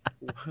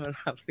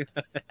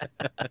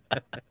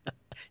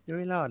ยังไ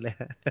ม่รอดเลย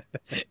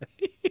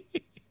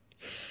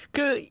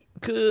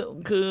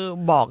คือ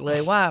บอกเลย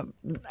ว่า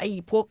ไอ้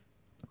พวก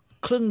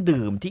เครื่อง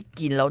ดื่มที่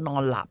กินแล้วนอ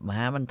นหลับ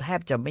มันแทบ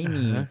จะไม่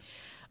มี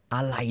อ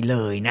ะไรเล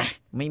ยนะ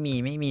ไม่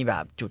มีแบ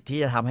บจุดที่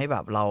จะทำให้แบ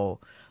บเรา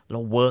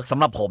เวิร์กสำ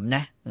หรับผมน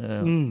ะ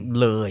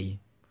เลย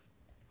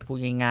พูด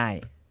ง่าย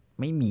ๆ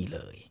ไม่มีเล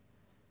ย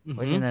เพ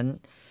ราะฉะนั้น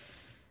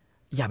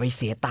อย่าไปเ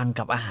สียตังค์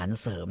กับอาหาร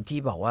เสริมที่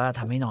บอกว่าท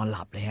ำให้นอนห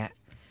ลับเลยฮะ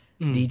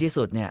ดีที่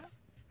สุดเนี่ย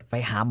ไป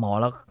หาหมอ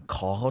แล้วข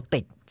อเขา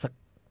ติดสั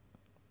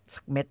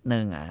กเม็ดห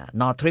นึ่ง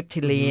นอร์ทริป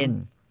ทิลีน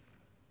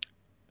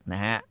น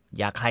ะฮะ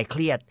ยาคลายเค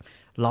รียด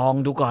ลอง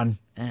ดูก่อน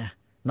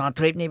นอนท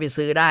ริปนี่ไป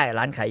ซื้อได้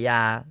ร้านขายยา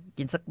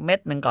กินสักเม็ด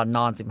หนึ่งก่อนน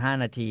อน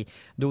15 นาที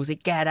ดูซิ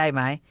แก้ได้ไห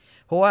ม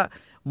เพราะว่า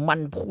มัน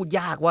พูด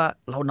ยากว่า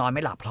เรานอนไ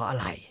ม่หลับเพราะอะ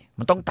ไร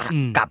มันต้อง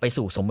กลับไป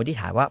สู่สมมติ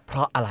ฐานว่าเพร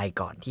าะอะไร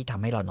ก่อนที่ท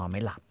ำให้เรานอนไ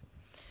ม่หลับ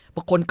บ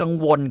างคนกัง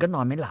วลก็น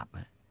อนไม่หลับ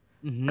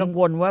กังว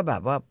ลว่าแบ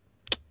บว่า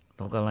เ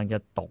รากำลังจะ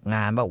ตกง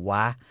านแบบว่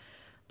า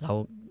เรา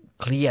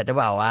เครียดหรือเ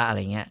ปล่าวะอะไร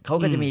เงี้ยเขา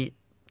ก็จะมี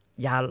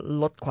ยา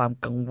ลดความ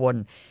กังวล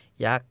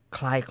ยาค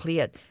ลายเครี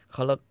ยดเข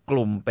าแล้วก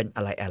ลุ่มเป็นอ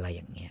ะไรอ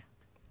ย่างเงี้ย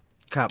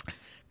ครับ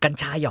กัญ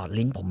ชาหยอด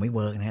ลิ้นผมไม่เ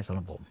วิร์กนะสำห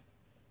รับผม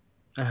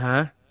ฮะ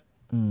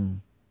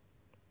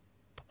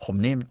ผม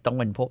นี่ต้อง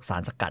เป็นพวกสา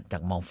รสกัดจา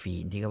กมอร์ฟี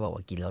นที่เขาบอกว่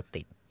ากินแล้ว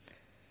ติด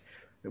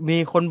มี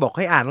คนบอกใ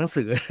ห้อ่านหนัง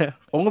สือนะ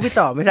ผมก็ไม่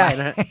ตอบไม่ได้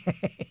นะ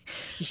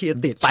เขียน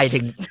ติดไปถึ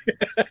ง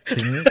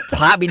พ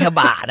ระบิณฑ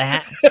บาตนะฮ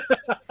ะ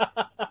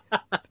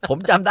ผม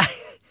จำได้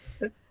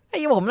ไ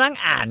อ้ผมนั่ง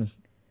อ่าน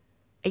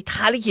ไอ้ท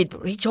าลิขิต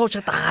พิโชคช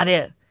ะตาเนี่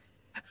ย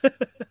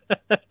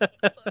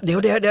เดี๋ยว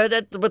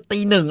ตี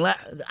 1ละ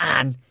อ่า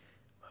น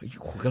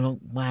กำลัง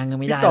มากัน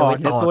ไม่ได้พี่ต่อ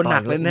เนี่ยตัวหนั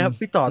กเลยนะ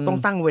พี่ต่อต้อง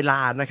ตั้งเวลา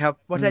นะครับ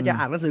ว่าถ้าจะ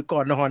อ่านหนังสือก่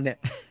อนนอนเนี่ย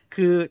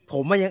คือผ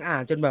มมันยังอ่า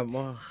นจนแบบ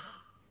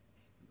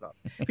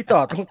พี่ต่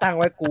อต้องตั้ง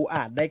ไว้กู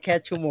อ่านได้แค่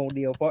ชั่วโมงเ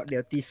ดียวเพราะเดี๋ย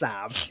วตี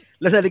 3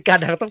แล้วนาฬิกา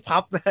ดังต้องพั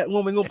บนะง่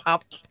วงไม่ง่วงพับ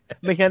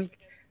ไม่งั้น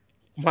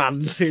มัน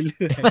เ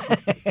รื่อย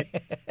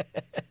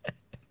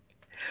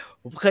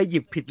ๆผมเคยหยิ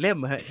บผิดเล่ม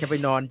ฮะจะไป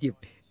นอนหยิบ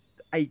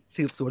ไอ้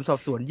สืบสวนสอบ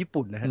สวนญี่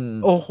ปุ่นนะฮะ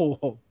โอ้โห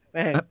แ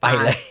ม่งไป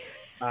เลย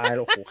ตาย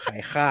โอ้โหขา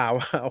ยข้าว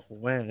ว่าโอ้โห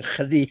แม่งค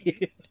ดี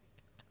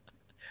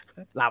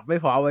หลับไม่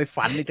พอเอาไว้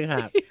ฝันนี่ต่างห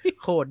าก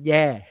โคตรแ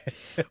ย่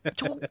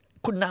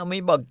คุณนาไม่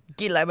บอก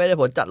กินอะไรไม่ได้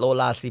ผลจัดโล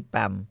ลาซีแป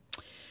ม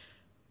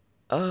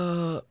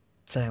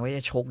แสดงว่าจ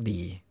ะโชค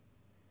ดี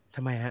ท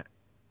ำไมฮะ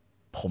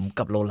ผม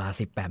กับโลลา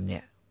ซีแปมเนี่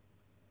ย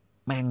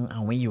แม่งเอ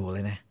าไม่อยู่เล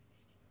ยนะ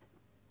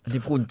อัน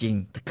นี้พูดจริง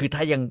คือถ้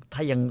า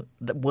ยัง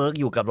เวิร์ก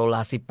อยู่กับโลล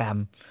าซีแปม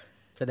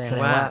แสดง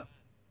ว่า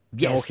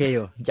ยังโอเคอ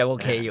ยู่ยังโอ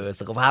เคอยู่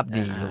สุขภาพ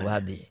ดี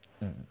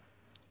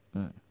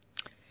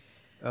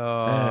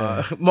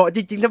หมอจ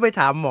ริงๆถ้าไป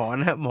ถามหมอ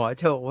นะหมอ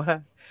โชว์ว่า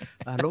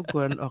รบก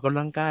วนออกกำ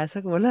ลังกายสั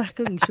กวันละค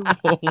รึ่งชั่ว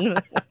โมง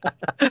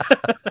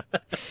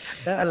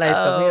แล้วอะไร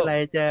ตรงนี้อะไร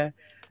จะ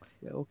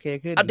โอเค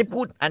ขึ้นอันนี้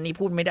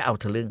พูดไม่ได้เอา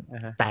ทะลึ่ง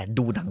แต่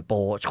ดูหนังโป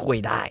ช่วย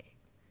ได้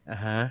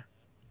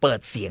เปิด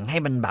เสียงให้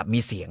มันแบบมี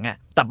เสียงอ่ะ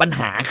แต่ปัญห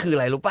าคืออะ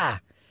ไรรู้ป่ะ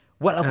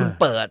ว่าเราคุณ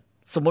เปิด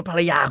สมมติภร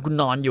รยาคุณ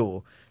นอนอยู่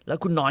แล้ว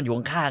คุณนอนอยู่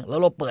ข้างๆแล้ว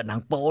เราเปิดหนั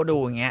งโปดู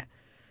อย่างเงี้ย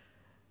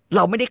เร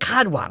าไม่ได้คา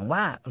ดหวัง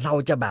ว่าเรา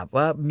จะแบบ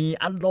ว่ามี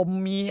อารมณ์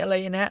มีอะไร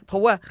นะเพรา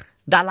ะว่า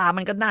ดารา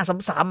มันก็หน้า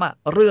ซ้ำๆอ่ะ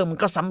เรื่องมัน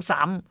ก็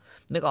ซ้ำ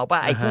ๆนึกออกป่ะ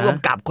ไอ้ผู้ก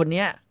ำกับคนเ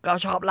นี้ยก็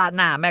ชอบลาด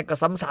หน้าแม่ก็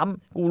ซ้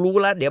ำๆกูรู้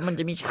แล้วเดี๋ยวมัน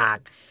จะมีฉาก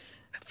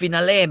ฟิน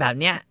าเล่แบบ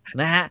เนี้ย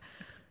นะฮะ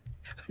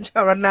ชอ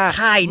บลาดหน้า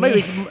ค่ายไม่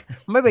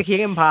ไปเคีย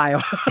งเอ็มพาย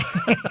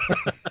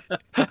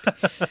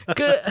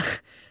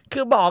คื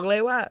อบอกเล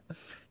ยว่า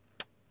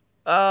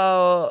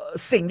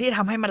สิ่งที่ท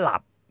ำให้มันหลั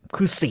บ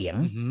คือเสี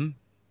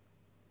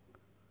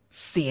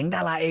ยงด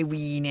าราAV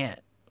เนี่ย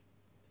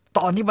ต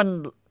อนที่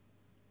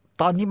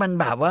มัน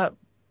แบบว่า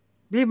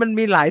นี่มัน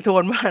มีหลายโท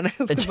นมากนะ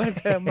บาง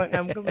แอ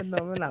มก็เป็นน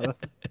อนไม่หลับ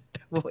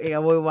โวย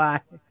โวยวาย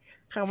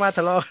ข้างบ้านท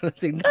ะเลาะกัน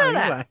สิ่งดัง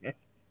นี่หว่านะ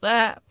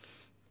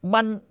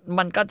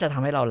มันก็จะท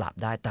ำให้เราหลับ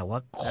ได้แต่ว่า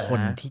ค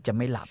นที่จะไ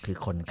ม่หลับคือ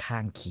คนข้า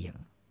งเคียง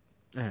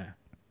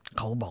เ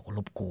ขาบอกร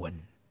บกวน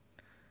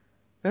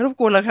แล้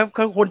วครับ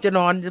คนจะน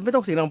อนจะไม่ต้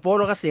องเสียงดังโป๊ะ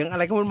แล้วก็เสียงอะไ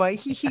รก็มันมา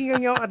ขี้ๆเ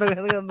งี้ยๆอะไร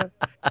ไม่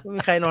มี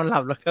ใครนอนหลั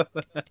บหรอกครับ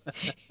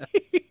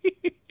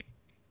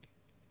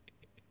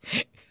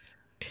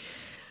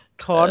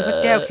ถอนสัก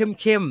แก้วเ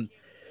ข้ม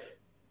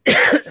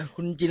ๆ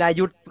คุณจิรา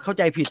ยุทธเข้า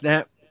ใจผิดนะฮ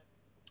ะ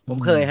ผม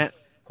เคยฮะ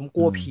ผมก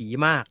ลัวผี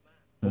มาก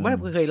ผมไ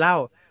ม่เคยเล่า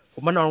ผ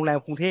มมานอนโรงแรม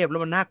กรุงเทพแล้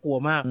วมันน่ากลัว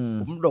มาก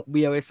ผมดกเ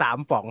บียร์ไป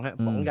3 ป๋องฮะ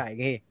ป๋องใหญ่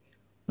ไง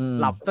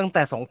หลับตั้งแ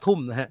ต่20 ทุ่ม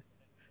นะฮะ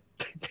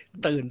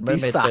ตื่นตี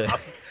 3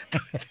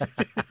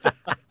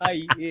ไอ้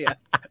เหี้ย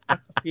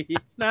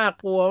น่า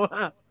กลัวม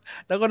าก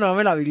แล้วก็นอนไ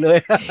ม่หลับอีกเลย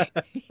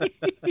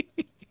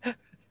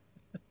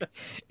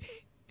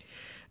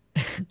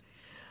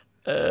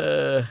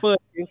เปิด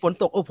เสียงฝน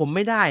ตกผมไ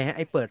ม่ได้ฮะไ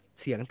อเปิด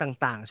เสียง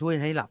ต่างๆช่วย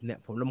ให้หลับเนี่ย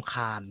ผมรำค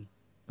าญ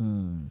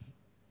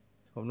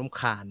ผมรำ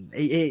คาญไอ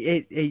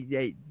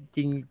จ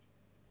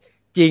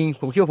ริง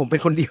ผมคิดว่าผมเป็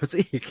นคนเดียวซะ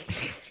อีก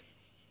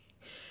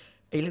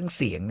ไอเรื่องเ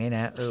สียงเนี่ยน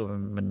ะ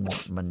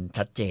มัน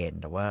ชัดเจน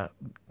แต่ว่า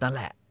นั่นแ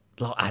หละ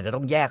เราอาจจะต้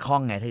องแยกห้อ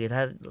งไงคือ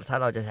ถ้า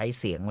เราจะใช้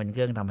เสียงเป็นเค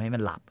รื่องทำให้มั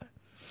นหลับ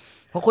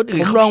เพราะคนอื่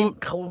น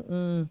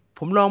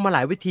ผมลองมาหล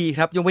ายวิธีค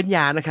รับยกเว้นย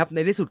านะครับใน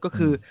ที่สุดก็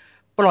คือ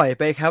ปล่อย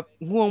ไปครับ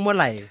ง่วงเมื่อ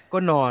ไหร่ก็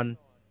นอน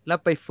แล้ว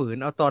ไปฝืน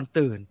เอาตอน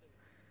ตื่น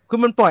คือ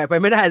มันปล่อยไป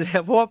ไม่ได้เลย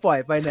เพราะว่าปล่อย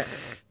ไปเนี่ย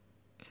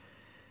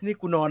นี่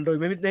กูนอนโดย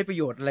ไม่ได้ประ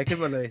โยชน์อะไรขึ้น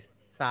มาเลย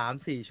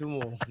 3-4 ชั่วโม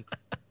ง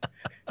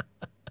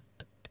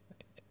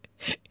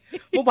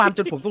เมื่อวานจ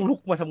นผมต้องลุ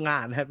กมาทำงา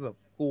นนะครับแบบ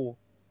กู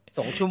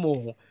2 ชั่วโมง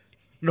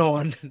นอ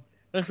น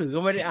หนังสือก็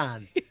ไม่ได้อ่าน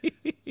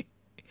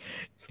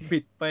บิ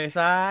ดไป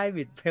ซ้าย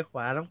บิดไปขว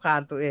ารำคา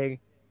ญตัวเอง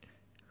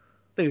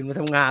ตื่นมา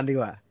ทำงานดี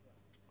กว่า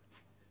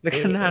แล้ว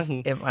ก็นั่ง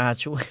ASMR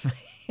ช่วยไหม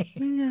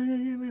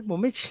ไม่ผม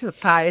ไม่ศรัท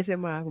ธา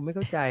ASMR ผมไม่เ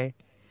ข้าใจ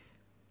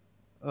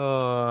เอ่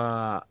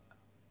อ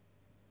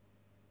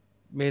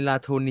เมลา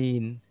โทนิ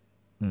น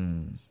อืม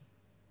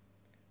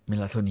เม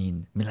ลาโทนิน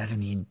ไ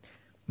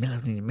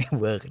ม่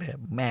เวิร์กเลย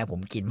แม่ผม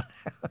กินมา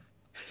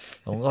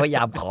ผมก็พยาย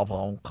ามขอ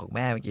ของแ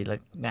ม่มากินแล้ว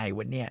ไง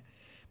วันเนี้ย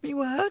ไม่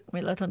เวิร์กเม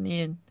ลาโทนิ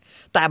น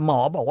แต่หมอ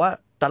บอกว่า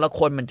แต่ละค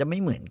นมันจะไม่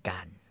เหมือนกั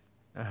น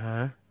อ่าฮะ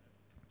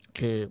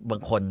คือบา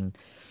งค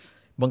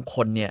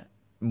นเนี่ย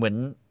เหมือน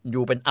อ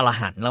ยู่เป็นอร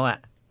หันต์แล้วอะ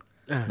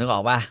นึกออ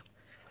กป่ะ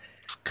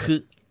คือ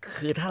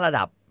คือถ้าระ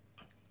ดับ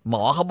หม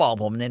อเขาบอก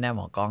ผมเนี่ยนะห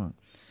มอกล้อง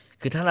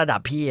คือถ้าระดั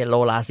บพี่โล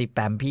ลาซิแป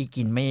มพี่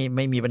กินไ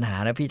ม่มีปัญหา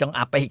นะพี่ต้อง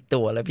อัพไปอีก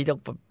ตัวแล้วพี่ต้อง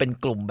เป็น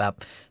กลุ่มแบบ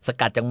ส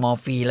กัดจากมอ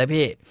ร์ฟีนแล้ว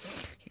พี่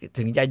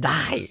ถึงจะไ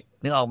ด้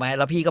นึกออกไหมแ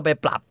ล้วพี่ก็ไป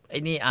ปรับไอ้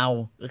นี่เอา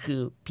ก็คือ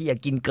พี่อยาก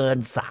กินเกิน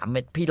3 เ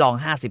ม็ดพี่ลอง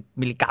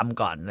50 มิลลิกรัม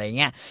ก่อนอะไร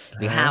เงี้ยห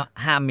รือ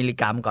ห้ามิลลิ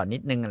กรัมก่อนนิ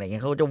ดนึงอะไรเงี้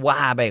ยเขาจะว่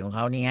าไปของเข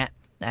านี่ฮะ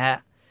นะฮะ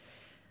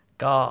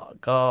ก็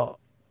ก็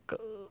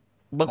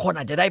บางคน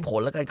อาจจะได้ผล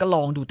แล้วกันก็ล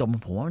องดูแต่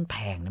ผมว่ามันแพ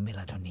งนะเม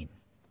ลาโทนิน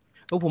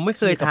ผมไม่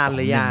เคยทานเ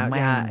ลยย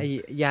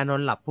านอ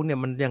นหลับพวกเนี่ย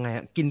มันยังไงฮ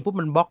ะกินปุ๊บ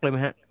มันบล็อกเลยไหม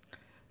ฮะ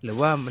หรือ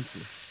ว่ามัน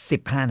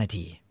15 นา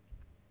ที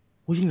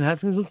จริงเหรอ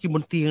ต้องกินบ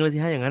นเตียงเลยสิ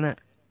ฮะอย่างนั้นอ่ะ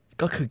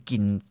ก็คือกิ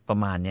นประ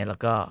มาณนี้แล้ว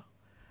ก็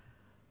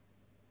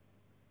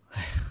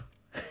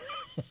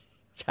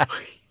ใช่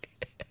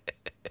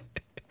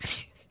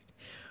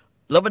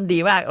แล้วมันดี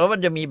มากแล้วมั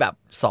นจะมีแบบ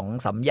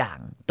2-3อย่าง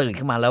ตื่น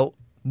ขึ้นมาแล้ว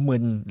มึ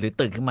นหรือ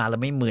ตื่นขึ้นมาแล้ว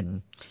ไม่มึน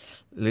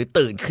หรือ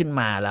ตื่นขึ้น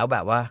มาแล้วแบ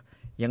บว่า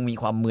ยังมี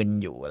ความมึน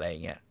อยู่อะไร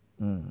เงี้ย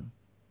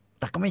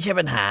แต่ก็ไม่ใช่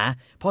ปัญหา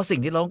เพราะสิ่ง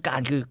ที่เราต้องการ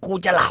คือกู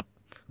จะหลับ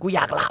กูอย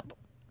ากหลับ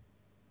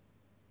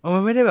มั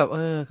นไม่ได้แบบ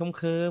เ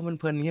คลิ้มมัน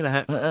เพลินอย่างนี้เหรอฮ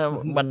ะ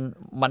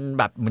มัน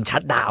แบบมันชั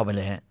ดดาวไปเ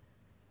ลยฮะ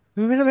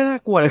ไม่น่า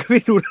กลัวเลยไ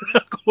ม่ดู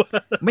น่ากลัว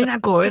ไม่น่า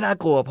ก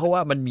ลัวเพราะว่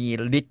ามันมี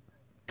ฤทธิ์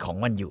ของ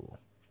มันอยู่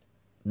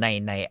ใ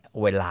น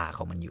เวลาข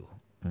องมันอยู่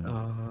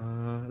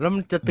แล้วมั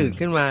นจะตื่น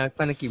ขึ้นมาภ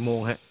ายในกี่โมง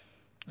ฮะ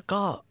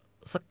ก็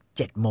สัก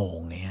7 โมง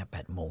ไงฮะ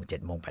8 โมง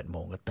7 โม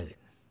งก็ตื่น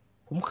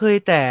ผมเคย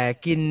แต่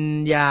กิน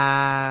ยา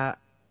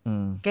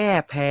แก้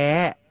แพ้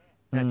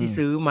ที่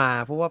ซื้อมา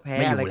เพราะว่าแพ้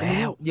อะไรก็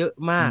เยอะ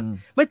มาก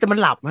ไม่แต่มัน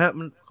หลับฮะ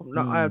มัน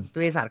เภ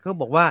สัชเขา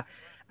บอกว่า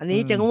อันนี้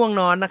จะง่วง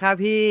นอนนะคะ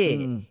พี่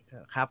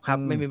ครับ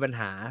ไม่มีปัญ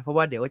หาเพราะ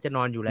ว่าเดี๋ยวจะน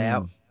อนอยู่แล้ว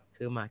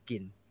ซื้อมากิ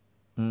น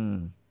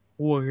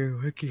ง่วง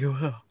ไม่เกี่ยว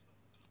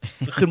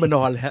ขึ้นมาน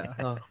อนเลยฮะ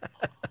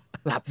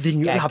หลับจริ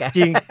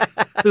ง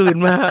ตื่น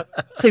มา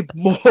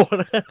10 โมง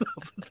นะ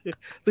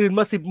ตื่นม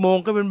า10 โมง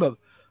ก็เป็นแบบ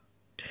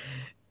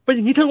เป็นอ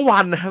ย่างนี้ทั้งวั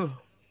นนะครับ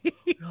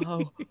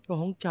ร้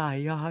องจ่าย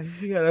ยา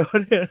อะไรวะ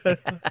เนี่ย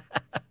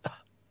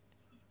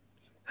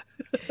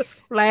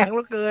แรงเห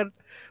ลือเกิน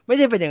ไม่ใ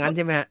ช่เป็นอย่างนั้นใ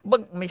ช่ไหมฮะ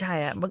ไม่ใช่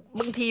ฮะ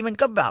บางทีมัน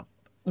ก็แบบ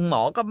หม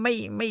อก็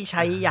ไม่ใ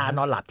ช้ยาน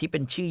อนหลับที่เป็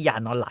นชื่อยา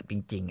นอนหลับจ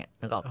ริงๆอ่ะ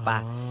นึกออกปะ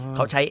เข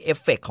าใช้เอฟ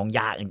เฟกต์ของย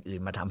าอื่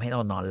นๆมาทำให้เรา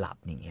นอนหลับ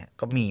อย่างเงี้ย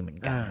ก็มีเหมือน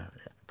กัน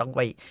ต้องไป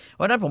เพ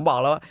ราะนั้นผมบอก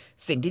แล้วว่า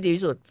สิ่งที่ดี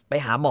ที่สุดไป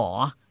หาหมอ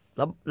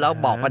แล้ว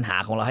บอกปัญหา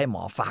ของเราให้หม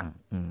อฟัง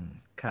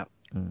ครับ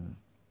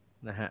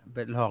นะฮะไป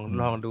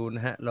ลองดูน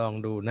ะฮะลอง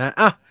ดูนะ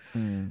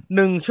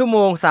1 ชั่วโม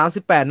ง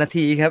 38 นา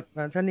ทีครับ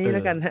เท่านี้แล้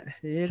วกันฮะ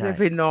ได้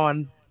ไปนอน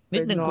นิ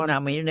ดนึงคุณนา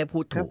มิได้พู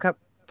ดถูกครับ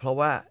เพราะ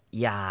ว่า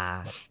ยา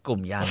กลุ่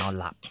มยานอน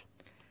หลับ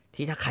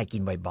ที่ถ้าใครกิ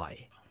นบ่อย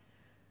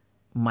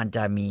ๆมันจ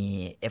ะมี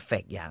เอฟเฟ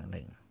กต์อย่างห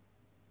นึ่ง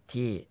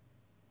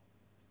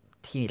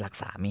ที่รัก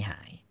ษาไม่หา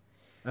ย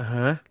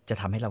จะ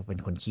ทำให้เราเป็น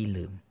คนขี้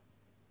ลืม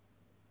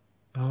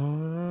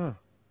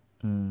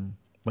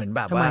เหมือนแ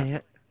บบว่า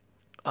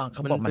เข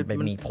าบอกมัน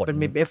มีผลมัน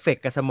มีเอฟเฟก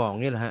ต์กับสมอง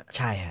นี่เหรอฮะใ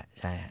ช่ฮะ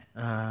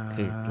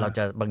คือเราจ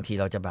ะบางที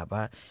เราจะแบบว่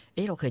า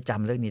เราเคยจ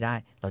ำเรื่องนี้ได้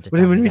เราจะ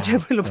มันไม่ใช่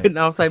เราเป็น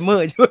อัลไซเมอ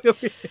ร์ใช่ไหม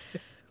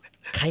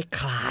ค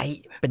ล้าย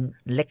ๆเป็น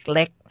เ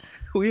ล็ก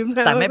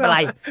ๆแต่ไม่เป็นไร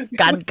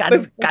การ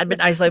เป็น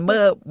อัลไซเมอ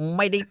ร์ไ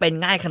ม่ได้เป็น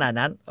ง่ายขนาด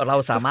นั้นเรา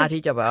สามารถ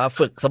ที่จะแบบว่า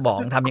ฝึกสมอง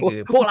ทำอย่าง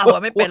อื่นพวกเรา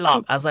ไม่เป็นหรอก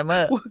อัลไซเมอ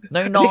ร์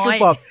น้อย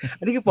ๆ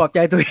อันนี้คือปลอบใจ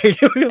ตัวเอง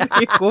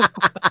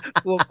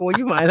กลัว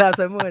ยิ่งหมายแล้วอัลไ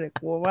ซเมอร์เนี่ย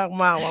กลัว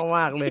ม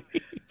ากเลย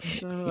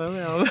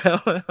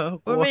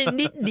ไม่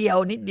นิดเดีย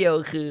ว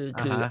คือ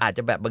อาจจ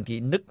ะแบบบางที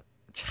นึก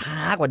ช้า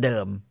กว่าเดิ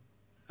ม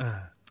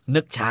นึ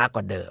กช้าก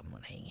ว่าเดิมอ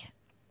ะไรอย่างเงี้ย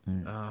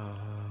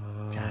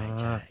ใช่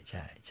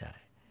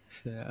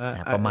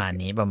ประมาณ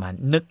นี้ประมาณ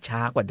นึกช้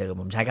ากว่าเดิม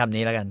ผมใช้คำ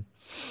นี้แล้วกัน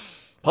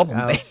เพราะผม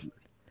เป็น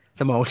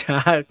สมองช้า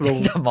ลง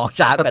สมอง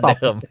ช้ากว่าเ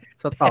ดิม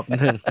สต็อป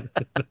หนึ่ง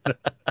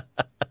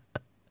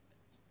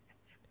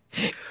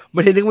ไ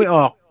ม่ได้นึกไม่อ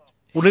อก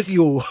กูนึกอ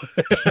ยู่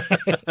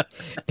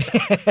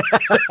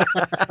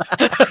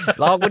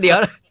รอกูเดี๋ยว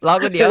เ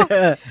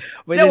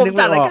นี่ยผม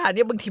จัดรายการ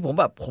นี้บางทีผม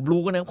แบบผม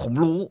รู้นะผม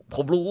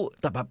รู้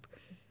แต่แบบ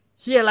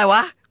เฮียอะไรว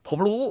ะผม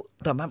รู้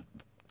แต่แบบ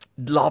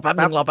รอแป๊บ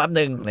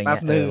นึงอะไรเ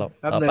งี้ยรอ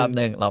แป๊บ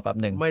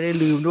นึงไม่ได้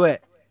ลืมด้วย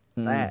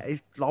แต่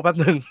รอแป๊บ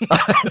นึง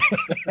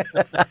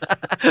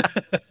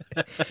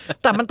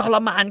แต่มันทร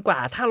มานกว่า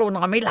ถ้าเราน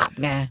อนไม่หลับ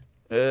ไง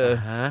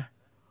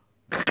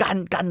คือ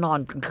การนอน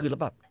กลางคืนแล้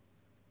วแบบ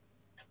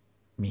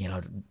มีเรา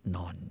น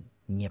อน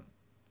เงียบ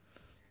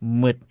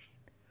มืด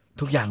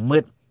ทุกอย่างมื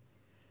ด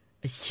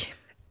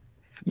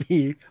มี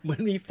เหมือ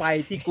นมีไฟ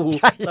ที่กู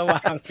สว่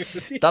าง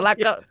ตอนแรก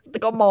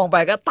ก็มองไป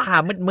ก็ตา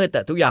มืดๆแ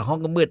ต่ทุกอย่างห้อง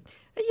ก็มืด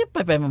ไอ้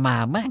ไปมา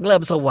แม่งเริ่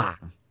มสว่าง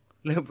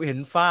เริ่มเห็น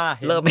ฟ้า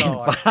เริ่มเห็น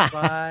ฟ้า ไฟ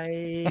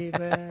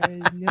ไป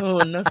โน่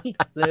นนั่น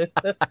เลย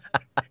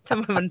ทำ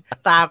ไมมัน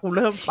ตากูเ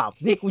ริ่มปรับ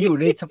นี่กูอยู่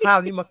ในสภาพ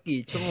นี้มากี่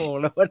ชั่วโมง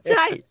แล้วใ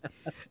ช่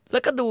แล้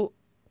วก็ดู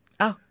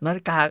อ้าวนา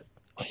ฬิกา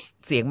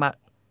เสียงมา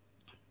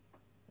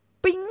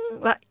ปิ้ง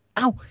ละ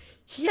อ้าว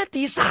เฮีย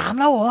ตี 3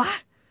แล้วเหรอวะ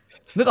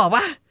นึกออกป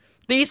ะ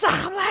ตี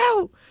 3แล้ว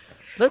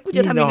แล้วกูจ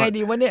ะทำยังไง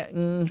ดีวะเนี่ย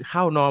เข้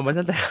านอนมา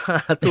ตั้งแต่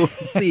5 ทุ่ม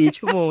4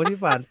 ชั่วโมงที่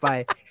ผ่านไป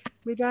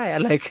ไม่ได้อ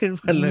ะไรขึ้น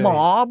มาเลยหมอ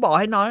บอก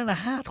ให้นอนตั้งแต่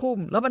5 ทุ่ม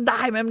แล้วมันไ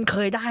ด้ไหมมันเค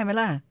ยได้ไหม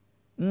ล่ะ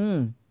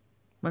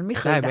มันไม่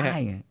เคยได้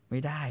ไงไม่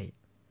ได้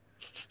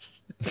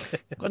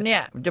ก็เนี่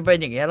ยมันจะเป็น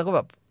อย่างเงี้ยแล้วก็แ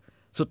บบ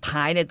สุด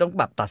ท้ายเนี่ยต้อง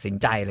แบบตัดสิน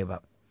ใจเลยแบ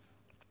บ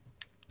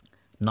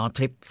นอนท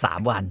ริป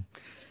3 วัน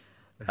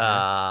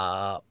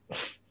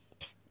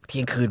เที่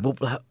ยงคืนปุ๊บ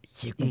แล้วเ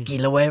ฮียกูกิน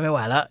แล้วเว้ยไม่ไหว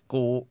แล้ว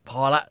กูพ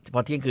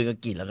อเที่ยงคืนก็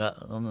กินแล้วก็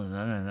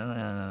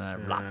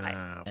หลับไป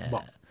บ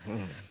อก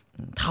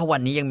ถ้าวั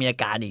นนี้ยังมีอา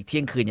การอีกเที่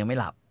ยงคืนยังไม่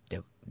หลับ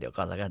เดี๋ยว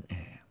ก่อนแล้วกัน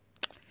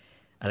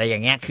อะไรอย่า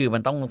งเงี้ยคือมั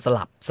นต้องส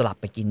ลับ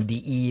ไปกิน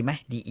ดีไหม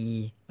ดี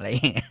อะไรอย่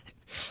างเงี้ย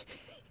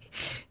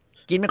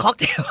กินเป็นค็อก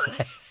เทลอะไร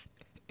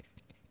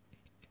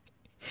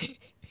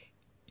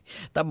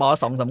แต่หมอ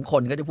2-3 ค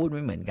นก็จะพูดไ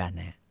ม่เหมือนกัน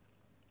นะ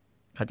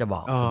เขาจะบ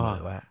อกเสม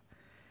อว่า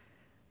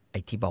ไอ้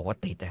ที่บอกว่า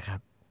ติดนะครับ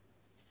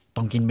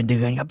ต้องกินเป็นเดื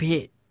อนครับพี่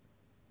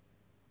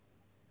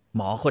ห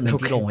มอคนนึง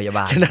ที่โรงพยาบ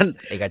าล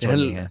เอกชน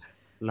นี่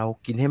เรา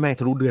กินให้แม่ง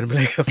ทะลุเดือนไปเ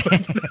ลยครับ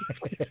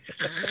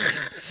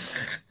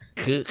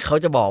คือเขา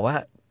จะบอกว่า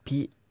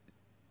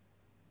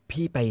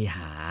พี่ไปห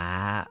า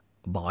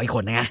หมออีกค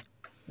นนะ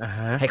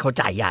ให้เขา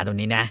จ่ายยาตัว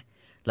นี้นะ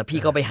แล้วพี่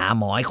ก็ไปหา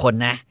หมออีกคน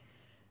นะ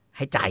ใ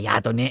ห้จ่ายยา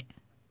ตัวนี้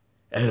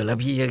แล้ว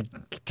พี่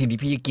ทีนี้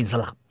พี่จะกินส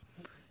ลับ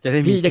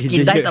พี่จะกิน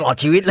ได้ตลอด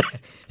ชีวิตเลย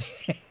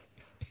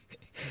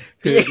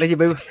พี่เราจะ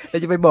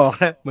ไปบอก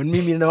นะเหมือน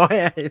มีน้อย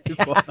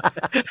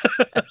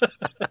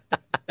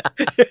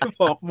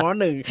บอกหมอ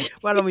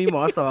 1ว่าเรามีหม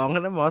อ 2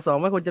นะหมอ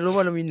 2ไม่ควรจะรู้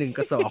ว่าเรามี1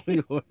 กับ 2อ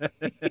ยู่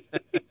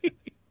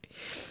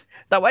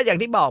แต่ว่าอย่าง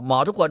ที่บอกหมอ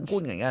ทุกคนพูด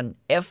เหมือนกัน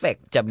เอฟเฟก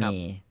ต์จะมี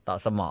ต่อ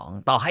สมอง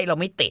ต่อให้เรา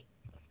ไม่ติด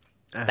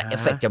แต่เอ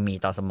ฟเฟกต์จะมี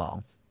ต่อสมอง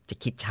จะ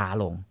คิดช้า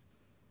ลง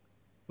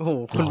โอ้โห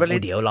คุณรอกู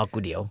เดี๋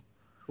ยว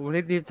คุณว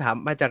ริศนี่ถาม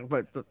มาจาก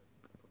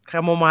คา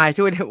โมไมล์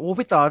ช่วยเนี่ยโอ้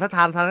พี่ต่อถ้าท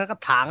านก็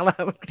ถางแล้ว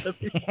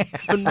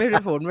มันไม่ได้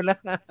ผลไปแล้ว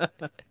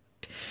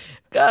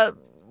ก็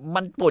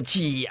มันปวด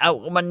ฉี่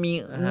มันมี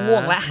ง่ว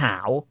งและหา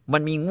วมั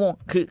นมีง่วง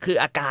คือ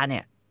อาการเ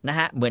นี่ยนะ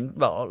ฮะเหมือน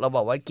เราบ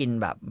อกว่ากิน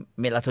แบบ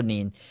เมลาโทนิ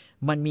น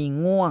มันมี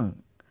ง่วง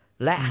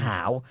และหา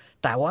ว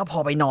แต่ว่าพอ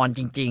ไปนอน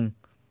จริง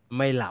ๆไ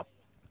ม่หลับ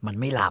มัน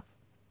ไม่หลับ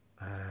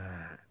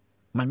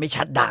มันไม่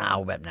ชัดดาว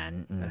แบบนั้น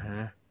น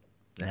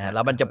ะฮะแ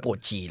ล้วมันจะปวด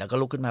ฉี่แล้วก็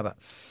ลุกขึ้นมาแบบ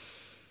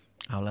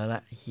เอาแล้วล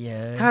ะเฮีย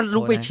ถ้าลุ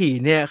กไปฉี่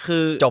เนี่ยคื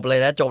อจบเลย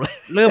นะจบเลย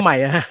เริ่มใหม่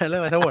นะเริ่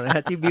มใหม่ทั้งหมดน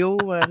ะที่บิ้ว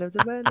มา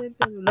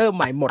เริ่มใ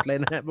หม่หมดเลย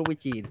นะลุกไป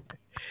ฉี่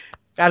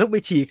การลุกไป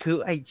ฉี่คือ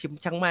ไอ้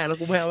ช่างแม่แล้ว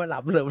กูไม่เอาไว้หลั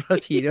บเลยแล้ว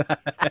ฉี่ด้วย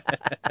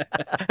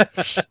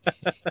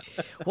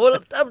โห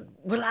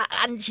เวลา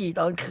อันฉี่ต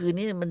อนคืน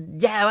นี่มัน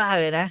แย่มาก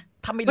เลยนะ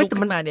ถ้าไม่ลุก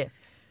ขึ้นมาเนี่ย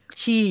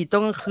ฉี่ตอ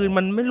นกลางคืน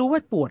มันไม่รู้ว่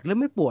าปวดหรือ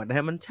ไม่ปวดนะฮ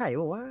ะมันใช่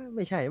ป่าวว่าไ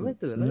ม่ใช่ไม่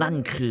ตื่นนั่น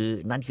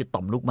คือต่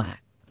อมลูกหมาก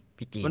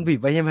พี่จีมันบี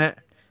บไปใช่ไหม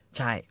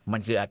ใช่มั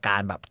นคืออาการ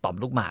แบบต่อม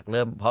ลูกหมากเ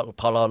ริ่ม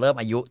พอเราเริ่ม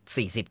อายุ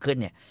40ขึ้น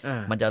เนี่ย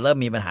มันจะเริ่ม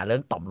มีปัญหาเรื่อ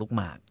งต่อมลูก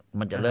หมาก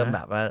มันจะเริ่มแบ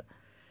บว่า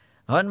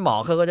เพราะฉะนั้นหมอ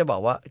เขาก็จะบอ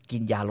กว่ากิ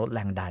นยาลดแร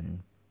งดัน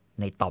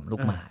ในต่อมลู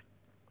กหมาก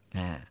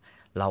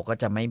เราก็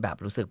จะไม่แบบ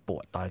รู้สึกปว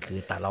ดตอนคื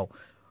นแต่เร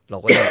า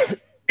ก็จะ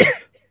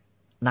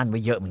นั่นไว้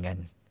เยอะเหมือนกัน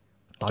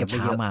ตอนเ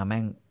ช้ามาแม่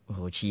งโอ้โห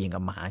ฉี่กั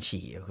บหมา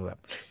ฉี่คือแบบ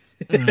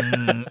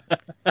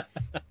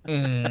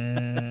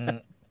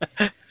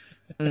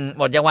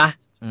หมดยังวะ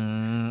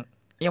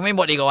ยังไม่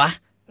หมดอีกเหรอวะ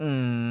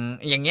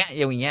อย่างเงี้ย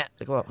แ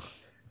ล้วก็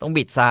ต้อง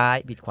บิดซ้าย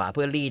บิดขวาเ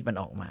พื่อรีดมัน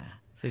ออกมา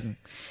ซึ่ง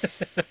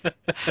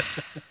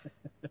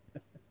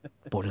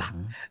ปวดหลัง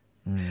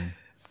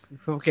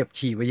เขาเก็บ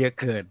ฉี่ไว้เยอะ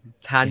เกิน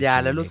ทานยา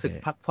แล้วรู้สึก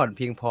พักผ่อนเ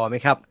พียงพอไหม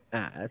ครับ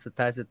สุด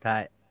ท้า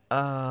ย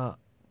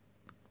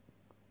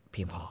เ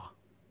พียงพอ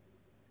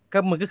ก็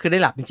มันก็คือได้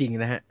หลับจริง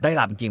ๆนะฮะได้ห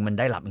ลับจริงมัน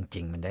ได้หลับจ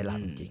ริงมันได้หลับ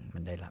จริงมั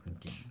นได้หลับจ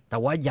ริงแต่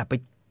ว่าอย่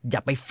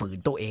าไปฝืน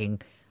ตัวเอง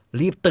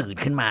รีบตื่น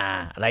ขึ้นมา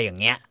อะไรอย่า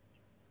งเงี้ย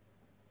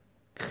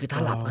คือถ้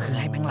าหลับก็คือ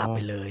ให้แม่งหลับไป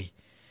เลย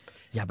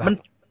อย่าแบบ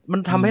มั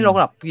นทำให้เรา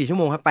หลับกี่ชั่ว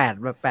โมงครับ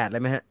8เล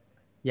ยไหมฮะ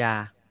ยา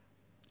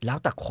แล้ว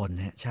แต่คน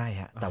ฮะใช่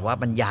ฮะแต่ว่า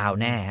มันยาว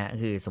แน่ฮะ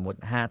คือสมมติ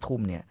5 ทุ่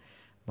มเนี่ย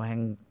แม่ง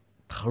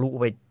ทะลุ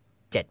ไป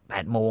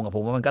7-8 โมงผ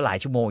มว่ามันก็หลาย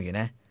ชั่วโมงอยู่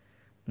นะ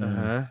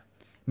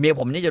เมีย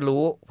ผมนี่จะ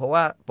รู้เพราะว่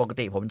าปก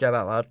ติผมจะแบ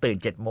บว่าตื่น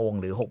7 โมง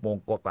หรือ6 โมง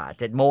กว่า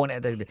7 โมงเนี่ย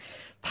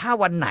ถ้า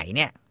วันไหนเ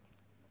นี่ย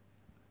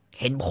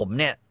เห็นผม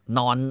เนี่ยน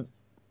อน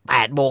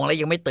8 โมงแล้ว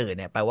ยังไม่ตื่น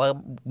เนี่ยแปลว่า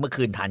เมื่อ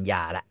คืนทานย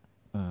าละ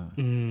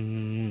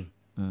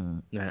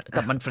แ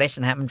ต่มันเฟรช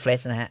นะฮะมันเฟร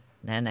ชนะฮะ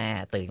แน่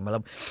ๆตื่นมาแล้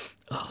ว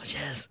โอ้เช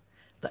ส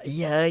แต่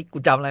เย้ยกู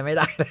จำอะไรไม่ไ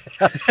ด้เลย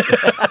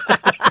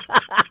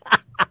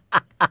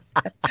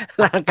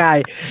ร่างกาย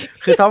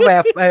คือซอฟต์แว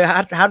ร์ฮา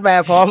ร์ดแว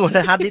ร์พร้อมหมด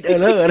ฮาร์ดดิสก์เออ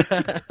ร์เลอร์น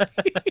ะ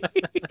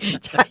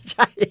ใช่ใ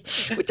ช่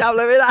กูจำเ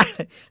ลยไม่ได้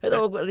แล้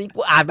วอันนี้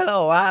กูอ่านไปแล้ว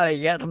ว่าอะไร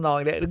เงี้ยทำนอง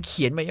เนี้ยเ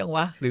ขียนมายังว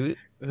ะหรือ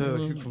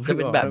จะเ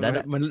ป็นแบบนั้น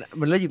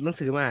มันแล้วหยิบหนัง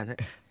สือมาฮะ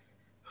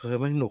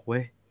มันหนุกเว้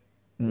ย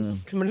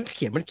มันเ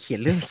ขียน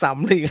เรื่องซ้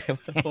ำเลยไง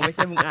ผมไม่ใ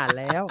ช่มึงอ่าน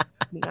แล้ว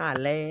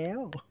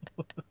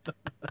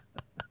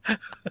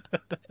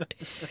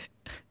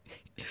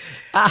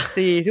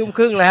4 ทุ่มค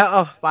รึ่งแล้ว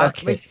ไป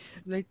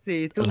ไม่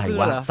4 ทุ่มครึ่งเ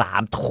หรอ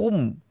3 ทุ่ม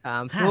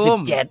 3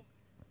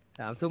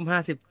 ทุ่ม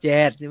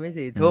 57ยังไม่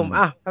4 ทุ่ม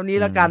เท่านี้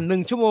แล้วกัน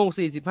1 ชั่วโมง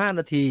 45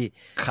 นาที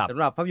สำ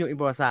หรับภาพยนตร์อิน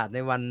โทรศาสตร์ใน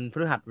วันพ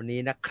ฤหัสวันนี้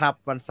นะครับ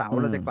วันเสาร์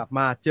เราจะกลับม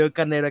าเจอ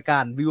กันในรายกา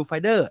ร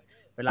Viewfinder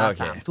เวลา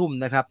 3 ทุ่ม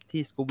นะครับ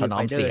ที่ Scoop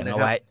Viewfinder นะ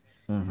ครับ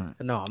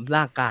ถนอม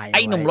ร่างกายไ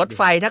อ้หนุ่มรถไ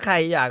ฟถ้าใคร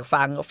อยาก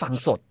ฟัง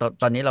สด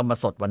ตอนนี้เรามา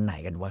สดวันไหน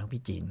กันวะ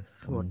พี่จีน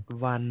สด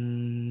วัน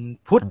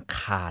พุธอัง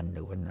คารห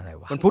รือวันอะไร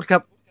วะวันพุธครั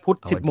บพุธ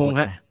 10 โมง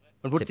ฮะ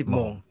วันพุธ 10 โม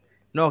ง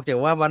นอกจาก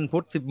ว่าวันพุ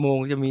ธ 10 โมง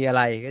จะมีอะไ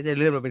รก็จะเ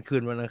ลื่อนมาเป็นคื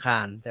นวันอังคา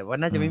รแต่ว่า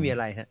น่าจะไม่มีอะ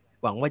ไรฮะ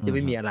หวังว่าจะไ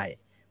ม่มีอะไร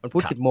วันพุ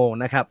ธ 10 โมง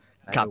นะครับ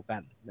ดูกั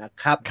นนะ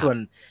ครับส่วน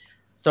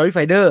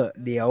Storyfinder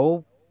เดี๋ยว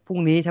พรุ่ง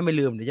นี้ถ้าไม่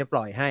ลืมเดี๋ยวจะป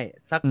ล่อยให้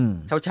สัก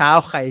เช้า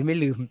ใครไม่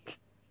ลืม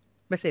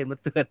ไม่เสร็จมา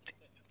เตือน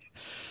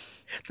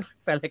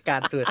แฟนรายการ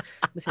เตือน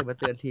ไม่เสร็จมา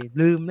เตือนที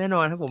ลืมแน่น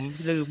อนครับผม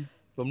ลืม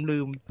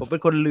ผมเป็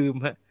นคนลืม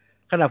ฮะ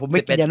ขนาดผมไ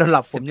ม่กินยานอนห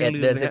ลับผมยังลื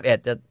มเลย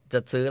จะ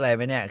ซื้ออะไรไห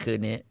มเนี่ยคืน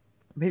นี้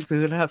ไม่ซื้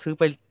อแล้ว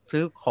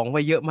ซื้อของไป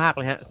เยอะมากเ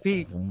ลยฮะพี่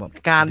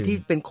การที่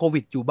เป็นโควิ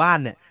ดอยู่บ้าน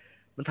เนี่ย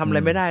มันทำอะไร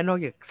ไม่ได้นอก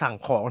จากสั่ง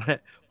ของนะ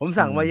ผม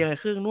สั่งมายังไง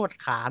เครื่องนวด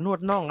ขานวด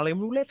น่องอะไรไ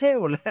ม่รู้เละเทะ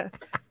หมดแล้ว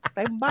เ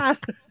ต็มบ้าน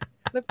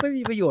แล้วไม่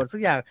มีประโยชน์สั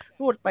กอย่าง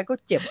นวดไปก็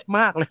เจ็บม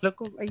ากเลยแล้ว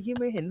ก็ไอ้ที่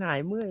ไม่เห็นหาย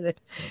เมื่อยเลย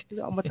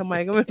เอามาทำไม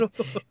ก็ไม่รู้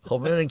ผม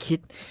ก็เลยคิด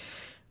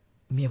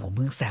เมียผมเ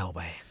พิ่งแซวไ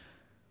ป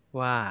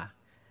ว่า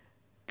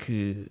คื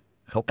อ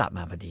เขากลับม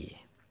าพอดี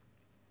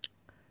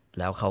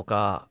แล้วเขา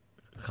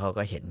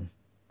ก็เห็น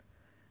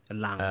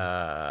ลัง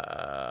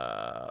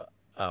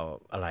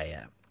อะไร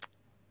อ่ะ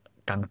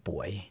กังป่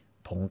วย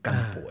ผงกัง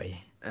ป่วย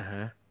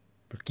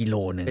กิโล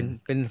นึง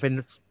เ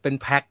ป็น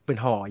แพ็คเป็น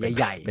ห่อ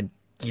ใหญ่ๆเป็น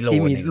กิโลที่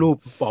มีรูป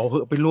บอก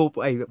เป็นรูป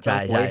ไอ้กัง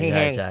ป่วยแ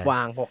ห้งๆว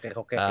างหกแก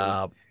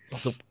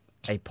ซุป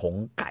ไอ้ผง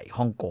ไก่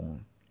ฮ่องกง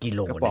กิโล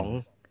นึง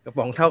กระ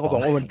ป๋องเท่ากระป๋อ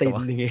งโอวัลติน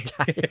อย่างงี้ใ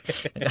ช่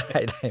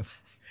ได้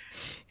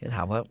มาถ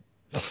ามว่า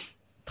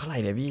เท่าไหร่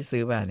เนี่ยพี่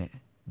ซื้อมาเนี่ย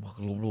บอก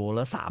รู้แ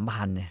ล้ว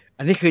 3,000 เนี่ย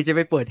อันนี้คือจะไ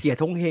ปเปิดเกียร์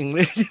ทงเฮงเล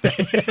ย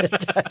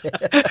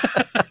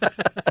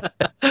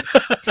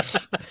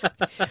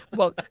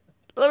บอก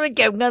แล้วไปเ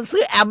ก็บเงินซื้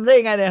อแอมได้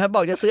ยังไงเนี่ยครับบ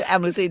อกจะซื้อแอ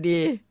มหรือซีดี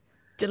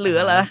จะเหลือ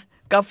เหรอ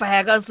กาแฟ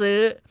ก็ซื้อ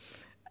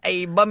ไอ้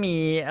บะห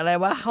มี่อะไร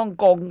วะฮ่อง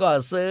กงก็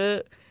ซื้อ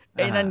ไ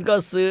อ้นั่นก็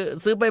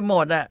ซื้อไปหม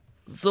ดอ่ะ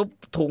ซุป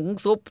ถุง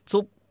ซุ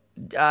ป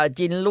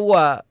จินรั่ว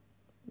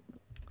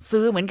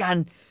ซื้อเหมือนกัน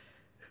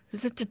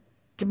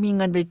จะมีเ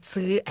งินไป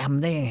ซื้อแอม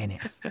ได้ยังไงเนี่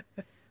ย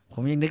ผ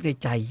มยังนึกใน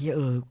ใจ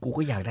กู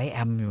ก็อยากได้แอ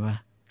มอยู่ว่ะ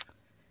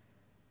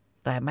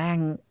แต่แม่ง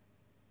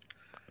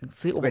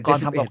ซื้ออุปกร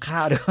ณ์ทำกับข้า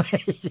วด้วย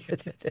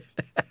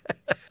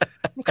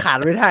ขาด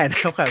ไม่ได้นะ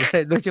ครับขาดไม่ได้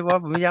โดยเฉพาะ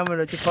ผมย้ำมา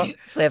โดยเฉพาะ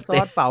ซอ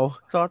สเป๋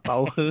า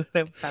คือ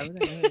ขาดไม่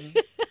ได้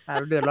ขาด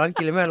เดือดร้อน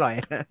กินแล้วไม่อร่อย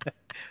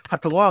ผัด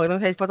ถั่วงอกต้อ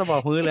งใช้ซอสเป๋า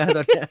ฮื้อเลยต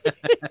อนนี้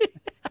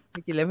ไ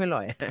ม่กินแล้วไม่อ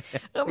ร่อย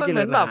มันเห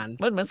มือนแบบ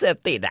มันเหมือนเสพ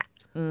ติดอ่ะ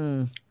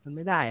มันไ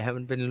ม่ได้ครับ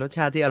มันเป็นรสช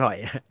าติที่อร่อย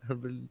มัน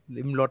เป็น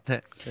ลิ้มรสฮ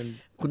ะ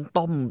คุณ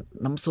ต้ม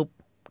น้ำซุป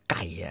ไ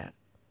ก่อ่ะ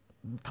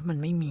ถ้ามัน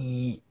ไม่มี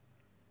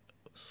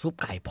ซุป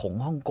ไก่ผง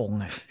ฮ่องกง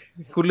อ่ะ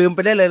คุณลืมไป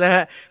ได้เลยนะฮ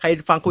ะใคร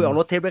ฟังคุยออก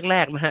รถเทปแร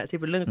กๆนะฮะที่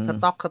เป็นเรื่องส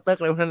ต็อกสเต็ก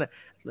อะไรพวกนั้นน่ะ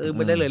ลืมไ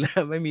ปได้เลยนะ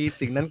ไม่มี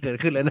สิ่งนั้นเกิด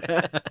ขึ้นแล้วนะ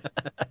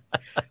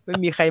ไม่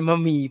มีใครมา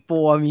มี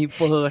ปัวมีเ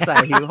ปอร์ใส่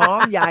หอ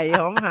มใหญ่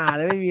หอมห่าเ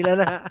ลยไม่มีแล้ว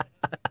นะ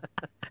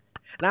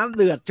น้ำเ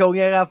ดือดชง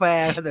กาแฟ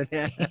ตัวเ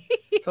นี้ย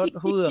ซด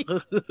เฮือก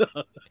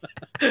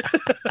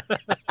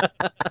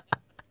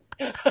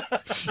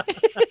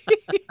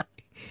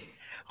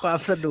ความ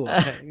สะดวก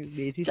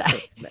ดีที่สุ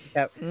ดนะค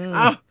รับ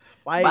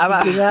ไป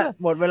จริงๆแล้ว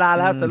หมดเวลา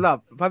แล้วสำหรับ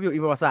ภาพยนตร์อิ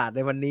นโทรศาสตร์ใน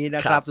วันนี้น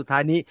ะครับสุดท้า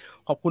ยนี้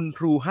ขอบคุณ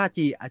True 5G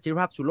อาชีพ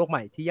ภาพสู่โลกให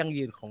ม่ที่ยั่ง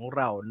ยืนของเ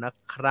รานะ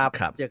ครับ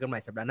เจอกันใหม่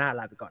สัปดาห์หน้า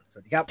ลาไปก่อนส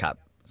วัสดีครับ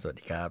สวัส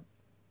ดีครับ